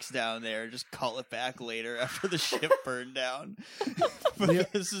axe down there. Just call it back later after the ship burned down.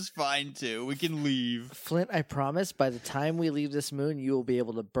 But this is fine too. We can leave. Flint, I promise by the time we leave this moon, you will be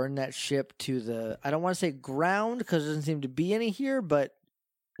able to burn that ship to the, I don't want to say ground because there doesn't seem to be any here, but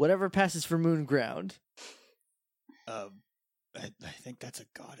whatever passes for moon ground. I think that's a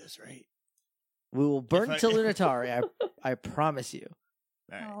goddess, right? We will burn I- to Lunatari, I promise you.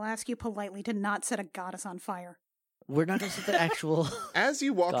 All right. I'll ask you politely to not set a goddess on fire. We're not going to set the actual. As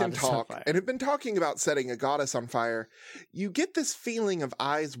you walk and Goddess on talk, fire. and have been talking about setting a goddess on fire, you get this feeling of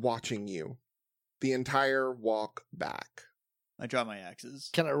eyes watching you the entire walk back. I draw my axes.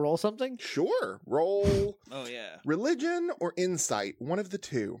 Can I roll something? Sure, roll Oh yeah. religion or insight, one of the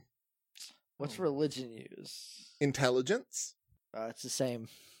two. What's religion use? Intelligence. It's the same.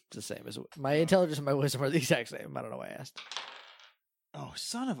 It's the same as my intelligence and my wisdom are the exact same. I don't know why I asked. Oh,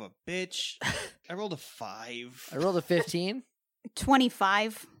 son of a bitch. I rolled a 5. I rolled a 15.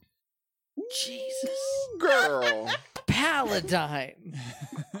 25. Jesus. Girl. Paladine.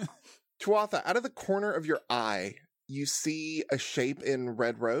 Tuatha, out of the corner of your eye, you see a shape in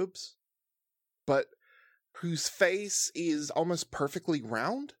red robes, but whose face is almost perfectly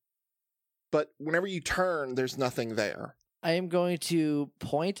round. But whenever you turn, there's nothing there. I am going to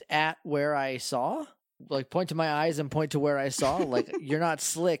point at where I saw. Like, point to my eyes and point to where I saw. Like, you're not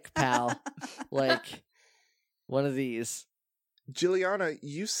slick, pal. Like, one of these. Juliana,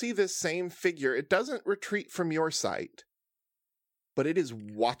 you see this same figure. It doesn't retreat from your sight, but it is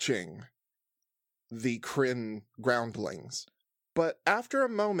watching the Kryn groundlings. But after a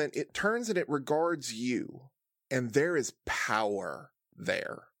moment, it turns and it regards you, and there is power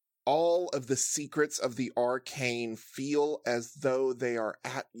there. All of the secrets of the arcane feel as though they are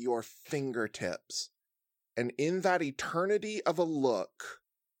at your fingertips. And in that eternity of a look,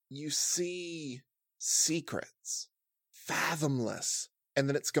 you see secrets, fathomless, and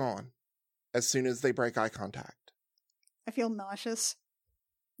then it's gone as soon as they break eye contact. I feel nauseous.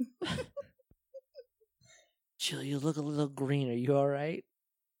 Jill, you look a little green. Are you all right?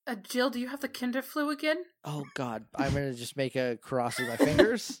 Jill, do you have the Kinder flu again? Oh, God. I'm going to just make a cross with my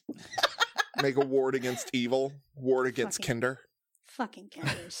fingers. Make a ward against evil, ward against Fucking- Kinder. Fucking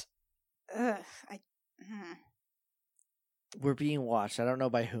kinders. Ugh. We're being watched. I don't know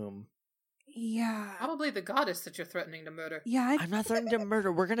by whom. Yeah. Probably the goddess that you're threatening to murder. Yeah. I'm not threatening to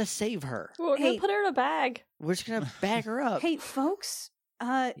murder. We're going to save her. We're Hey. gonna put her in a bag. We're just going to bag her up. Hey, folks.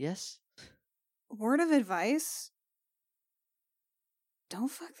 Yes? Word of advice. Don't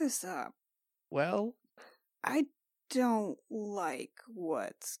fuck this up. Well, I don't like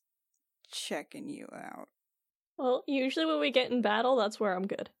what's checking you out. Well, usually when we get in battle, that's where I'm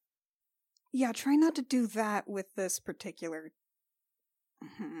good. Yeah, try not to do that with this particular.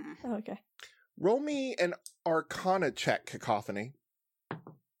 Okay. Roll me an Arcana check, Cacophony.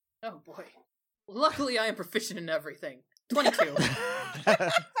 Oh boy. Luckily, I am proficient in everything. 22.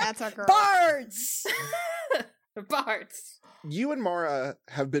 That's our girl. Bards! Bards. You and Mara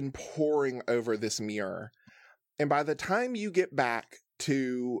have been poring over this mirror, and by the time you get back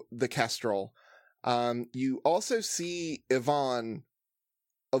to the Kestrel, you also see Yvonne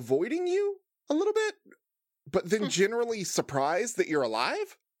avoiding you a little bit, but then generally surprised that you're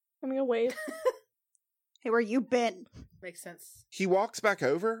alive. I'm gonna wave. Hey, where you been? Makes sense. He walks back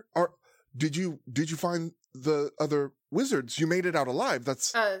over. Did you find the other wizards? You made it out alive.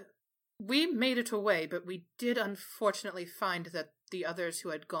 That's We made it away, but we did unfortunately find that the others who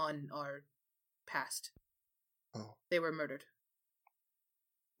had gone are past. Oh. They were murdered.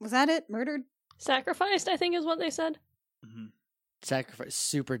 Was that it? Murdered? Sacrificed, I think is what they said. Mm-hmm. sacrifice.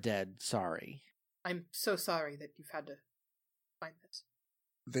 Super dead. Sorry. I'm so sorry that you've had to find this.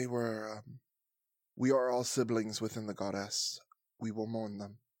 They were. We are all siblings within the goddess. We will mourn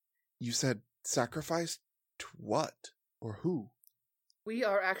them. You said sacrificed to what or who? We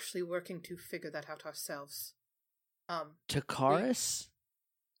are actually working to figure that out ourselves. Takaris?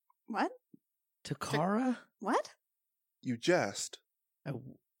 What? Takara? What? You jest.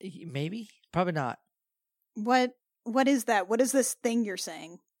 Maybe? Probably not. What is that? What is this thing you're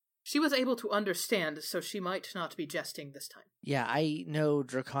saying? She was able to understand, so she might not be jesting this time. Yeah, I know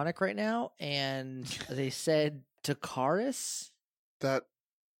Draconic right now, and they said Takaris? That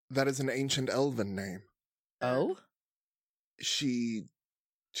is an ancient elven name. Oh? She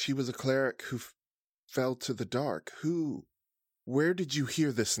was a cleric who fell to the dark. Where did you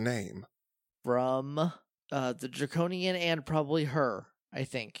hear this name? From the Draconian and probably her, I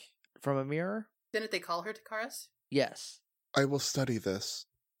think. From a mirror? Didn't they call her Takaris? Yes. I will study this.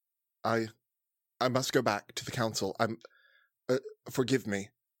 I must go back to the council. Forgive me.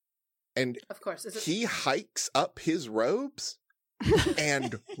 And Of course. he hikes up his robes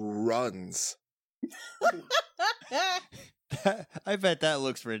and runs. I bet that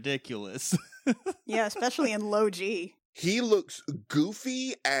looks ridiculous. Yeah, especially in low G. He looks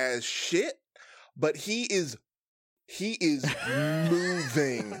goofy as shit, but he is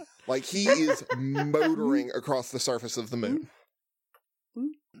moving. Like he is motoring across the surface of the moon.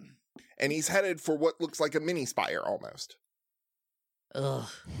 And he's headed for what looks like a mini spire almost. Ugh.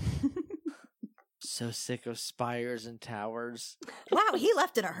 So sick of spires and towers. Wow, he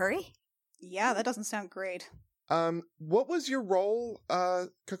left in a hurry. Yeah, that doesn't sound great. What was your role,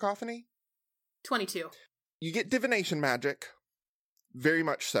 Cacophony? 22. You get divination magic. Very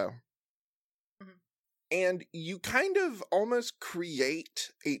much so. Mhm. And you kind of almost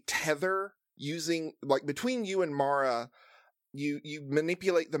create a tether using, like, between you and Mara, you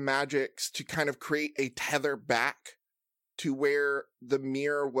manipulate the magics to kind of create a tether back to where the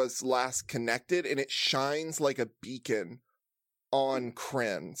mirror was last connected, and it shines like a beacon on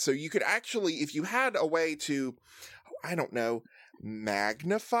Kryn. So you could actually, if you had a way to, I don't know,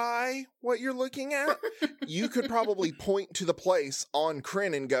 magnify what you're looking at, you could probably point to the place on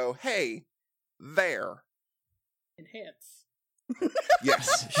Kryn and go, hey, there. Enhance.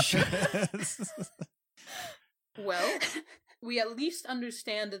 Yes. Well, we at least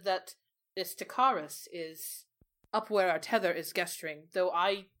understand that this Takaris is up where our tether is gesturing, though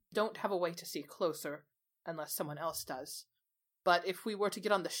I don't have a way to see closer unless someone else does. But if we were to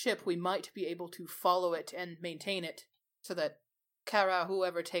get on the ship, we might be able to follow it and maintain it so that Kara,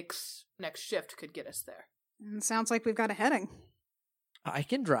 whoever takes next shift, could get us there. Sounds like we've got a heading. I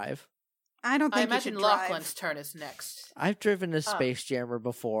can drive. I don't I think imagine you should drive. Lachlan's turn is next. I've driven a Space Jammer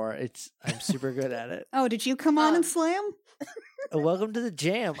before. I'm super good at it. Oh, did you come on and slam? Welcome to the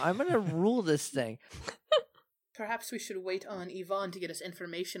jam. I'm gonna rule this thing. Perhaps we should wait on Yvonne to get us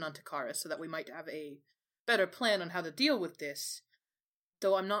information on Takara so that we might have a better plan on how to deal with this.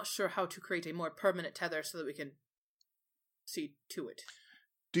 Though I'm not sure how to create a more permanent tether so that we can see to it.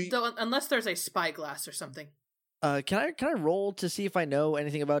 Though unless there's a spyglass or something. Can I roll to see if I know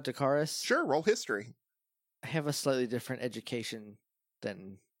anything about Dakaris? Sure, roll history. I have a slightly different education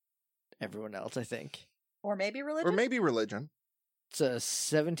than everyone else, I think. Or maybe religion? Or maybe religion. It's a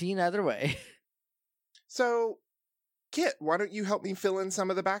 17 either way. So, Kit, why don't you help me fill in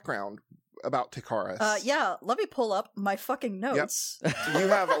some of the background about Takaris? Yeah, let me pull up my fucking notes. You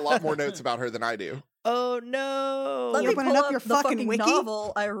have a lot more notes about her than I do. Oh no! Let You me opening pull up your the fucking wiki?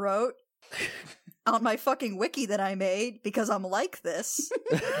 novel I wrote on my fucking wiki that I made because I'm like this.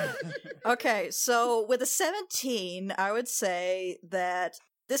 Okay, so with a 17, I would say that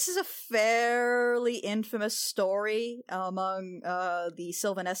this is a fairly infamous story among the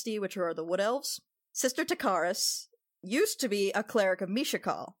Sylvanesti, which are the Wood Elves. Sister Takaris used to be a cleric of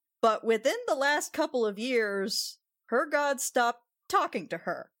Mishakal, but within the last couple of years, her god stopped talking to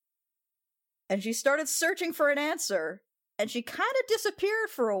her. And she started searching for an answer, and she kind of disappeared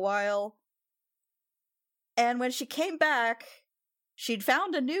for a while. And when she came back, she'd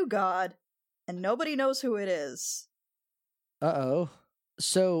found a new god, and nobody knows who it is. Uh-oh.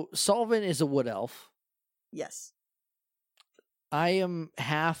 So, Solvin is a wood elf. Yes. I am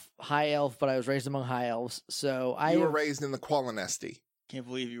half high elf, but I was raised among high elves, so You were raised in the Qualinesti. Can't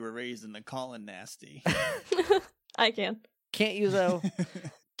believe you were raised in the Colin Nasty. I can. Can't you, though?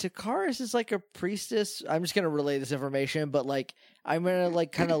 Takaris is like a priestess. I'm just going to relay this information, but like, I'm going to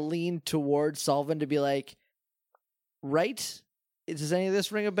like kind of lean towards Solvin to be like, right? Does any of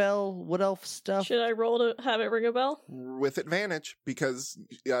this ring a bell? Wood elf stuff? Should I roll to have it ring a bell? With advantage, because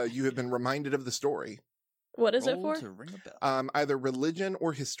you have been reminded of the story. What is it Roll for? to ring a bell. Either religion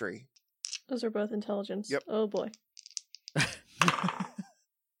or history. Those are both intelligence. Yep. Oh boy.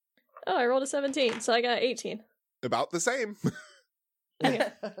 Oh, I rolled a 17, so I got 18. About the same. Okay.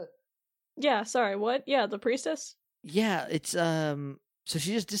 Yeah, sorry, what? Yeah, the priestess? Yeah, it's so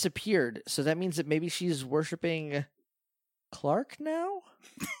she just disappeared. So that means that maybe she's worshiping Clark now?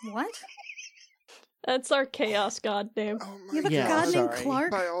 What? That's our chaos god name. Oh my You have a Yeah, god named sorry.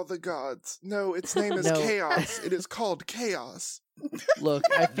 Clark? By all the gods. No, its name is No. Chaos. It is called Chaos. Look,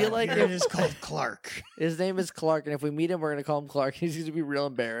 I feel like Here it is called Clark. his name is Clark, and if we meet him, we're going to call him Clark. He's going to be real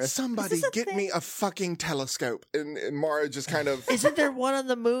embarrassed. Somebody Is this a get thing? me a fucking telescope. And Mara just kind of... Isn't there one on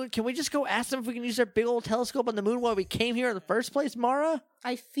the moon? Can we just go ask them if we can use their big old telescope on the moon while we came here in the first place, Mara?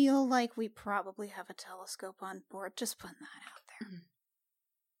 I feel like we probably have a telescope on board. Just putting that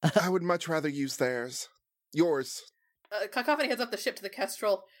out there. I would much rather use theirs. Yours. Cacophony heads up the ship to the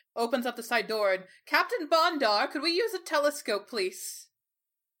Kestrel, opens up the side door, and Captain Bondar, could we use a telescope, please?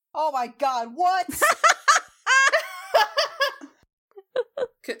 Oh my god, what?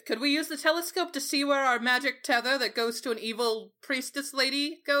 Could we use the telescope to see where our magic tether that goes to an evil priestess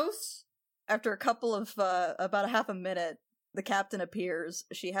lady goes? After a couple of, about a half a minute, the captain appears.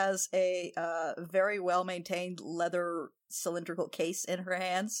 She has a very well-maintained leather cylindrical case in her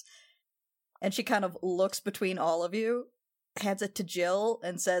hands. And she kind of looks between all of you, hands it to Jill,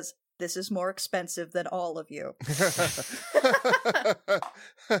 and says, "This is more expensive than all of you." I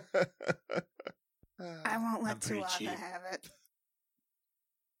won't I'm let pretty Tuatha cheap. have it.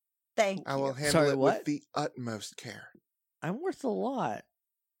 Thank I you. will handle Sorry, it what? with the utmost care. I'm worth a lot.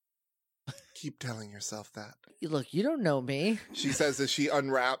 Keep telling yourself that. Look, you don't know me. She says as she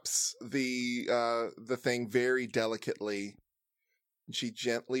unwraps the thing very delicately. She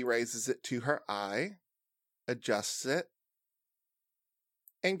gently raises it to her eye, adjusts it,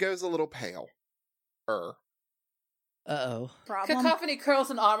 and goes a little pale. Uh-oh. Problem? Cacophony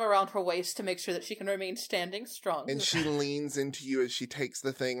curls an arm around her waist to make sure that she can remain standing strong. And she leans into you as she takes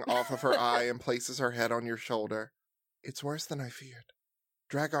the thing off of her eye and places her head on your shoulder. It's worse than I feared.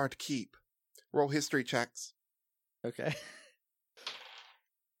 Dragard Keep. Roll history checks. Okay.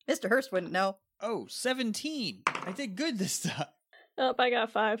 Mr. Hurst wouldn't know. Oh, 17. I did good this time. Oh, I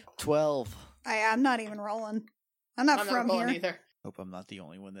got 5. 12. I'm not even rolling. I'm not I'm from not rolling here. either. Hope I'm not the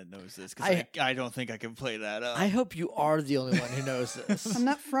only one that knows this, because I don't think I can play that up. I hope you are the only one who knows this. I'm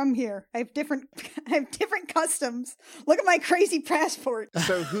not from here. I have different customs. Look at my crazy passport.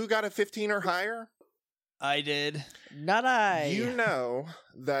 So who got a 15 or higher? I did. Not I. You know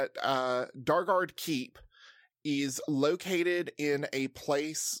that Dargard Keep is located in a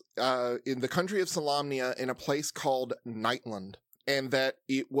place in the country of Solamnia in a place called Nightland. and that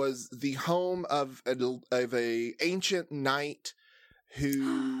it was the home of a ancient knight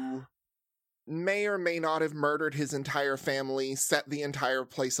who may or may not have murdered his entire family, set the entire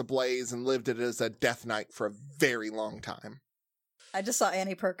place ablaze, and lived it as a death knight for a very long time. I just saw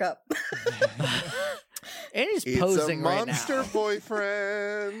Annie perk up. Annie's It's posing a right monster now.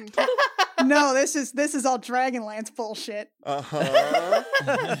 boyfriend. No, this is all Dragonlance bullshit. Uh-huh.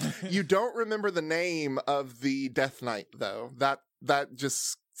 You don't remember the name of the Death Knight, though. That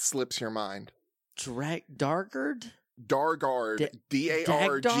just slips your mind. Dargard? Dargard.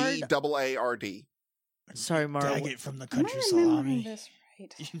 Dargard. Sorry, Mara. Daggett from the Am I country remembering salami. this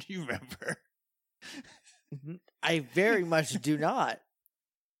right? You remember? I very much do not.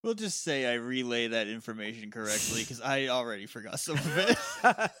 We'll just say I relay that information correctly because I already forgot some of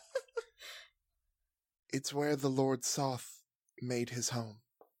it. It's where the Lord Soth made his home.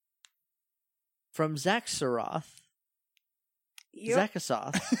 From Zaxaroth. Yep.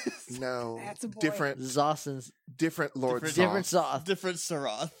 Zakasoth. No, That's a boy. different Zosson's. Lord Soth. Different Soth. Different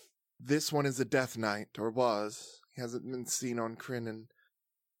Saroth. This one is a Death Knight, or was. He hasn't been seen on Kryn in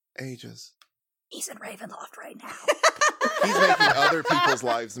ages. He's in Ravenloft right now. He's making other people's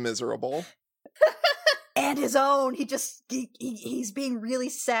lives miserable. And his own. He's being really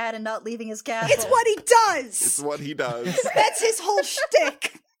sad and not leaving his castle. It's what he does. It's what he does. That's his whole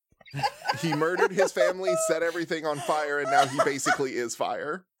shtick. He murdered his family, set everything on fire, and now he basically is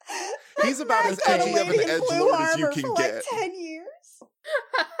fire. He's about as edgy of an Lady in blue edgelord as you armor can for get. like 10 years.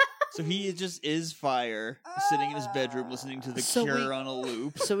 So he just is fire, sitting in his bedroom listening to The So Cure we- on a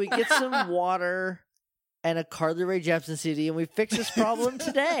loop. So we get some water and a Carly Rae Jepsen CD, and we fix this problem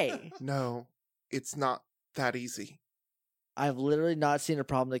today. No, it's not that easy. I've literally not seen a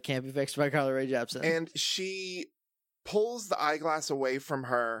problem that can't be fixed by Carly Rae Jepsen. And she pulls the eyeglass away from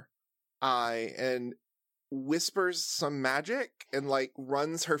her eye and whispers some magic and like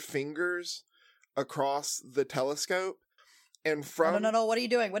runs her fingers across the telescope. And from No, what are you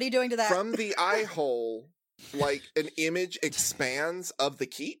doing? What are you doing to that? from the eye hole, like an image expands of the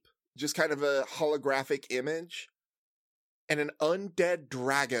keep, just kind of a holographic image, and an undead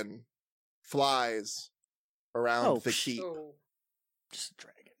dragon flies around the keep. Oh. Just a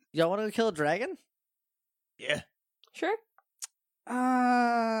dragon. Y'all want to go kill a dragon? Yeah. Sure.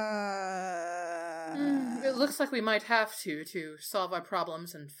 It looks like we might have to solve our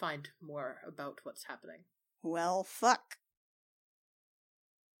problems and find more about what's happening. Well, fuck.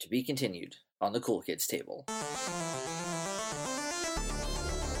 To be continued on the Cool Kids table.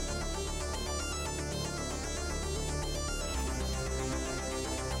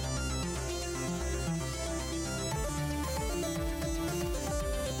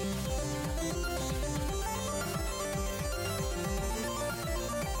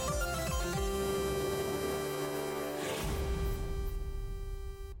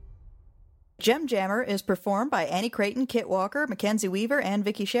 Gem Jammer is performed by Annie Creighton, Kit Walker, Mackenzie Weaver, and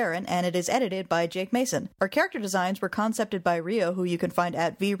Vicky Sharon, and it is edited by Jake Mason. Our character designs were concepted by Rio, who you can find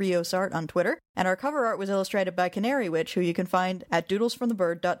at vriosart on Twitter, and our cover art was illustrated by Canary Witch, who you can find at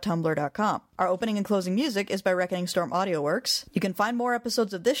doodlesfromthebird.tumblr.com. Our opening and closing music is by Reckoning Storm Audio Works. You can find more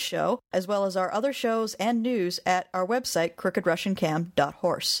episodes of this show, as well as our other shows and news at our website,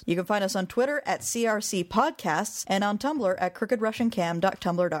 crookedrussiancam.horse. You can find us on Twitter at CRC Podcasts and on Tumblr at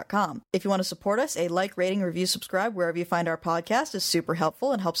crookedrussiancam.tumblr.com. If you want to support us, a like, rating, review, subscribe wherever you find our podcast is super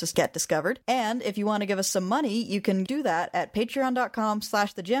helpful and helps us get discovered. And if you want to give us some money, you can do that at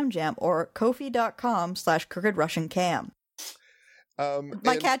patreon.com/thegemjam or ko-fi.com/crookedrussiancam.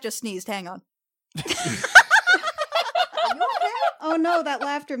 My cat just sneezed. Hang on. Oh no, that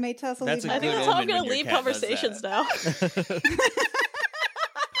laughter made Tessa That's leave. a I think good that's how I'm omen gonna when your leave cat does conversations that. now.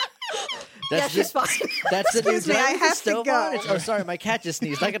 Yeah, she's fine. That's the new Excuse me, I time with the have to stove go. on? Oh, sorry, my cat just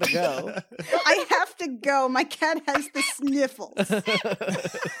sneezed. I gotta go. I have to go. My cat has the sniffles.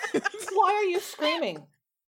 Why are you screaming?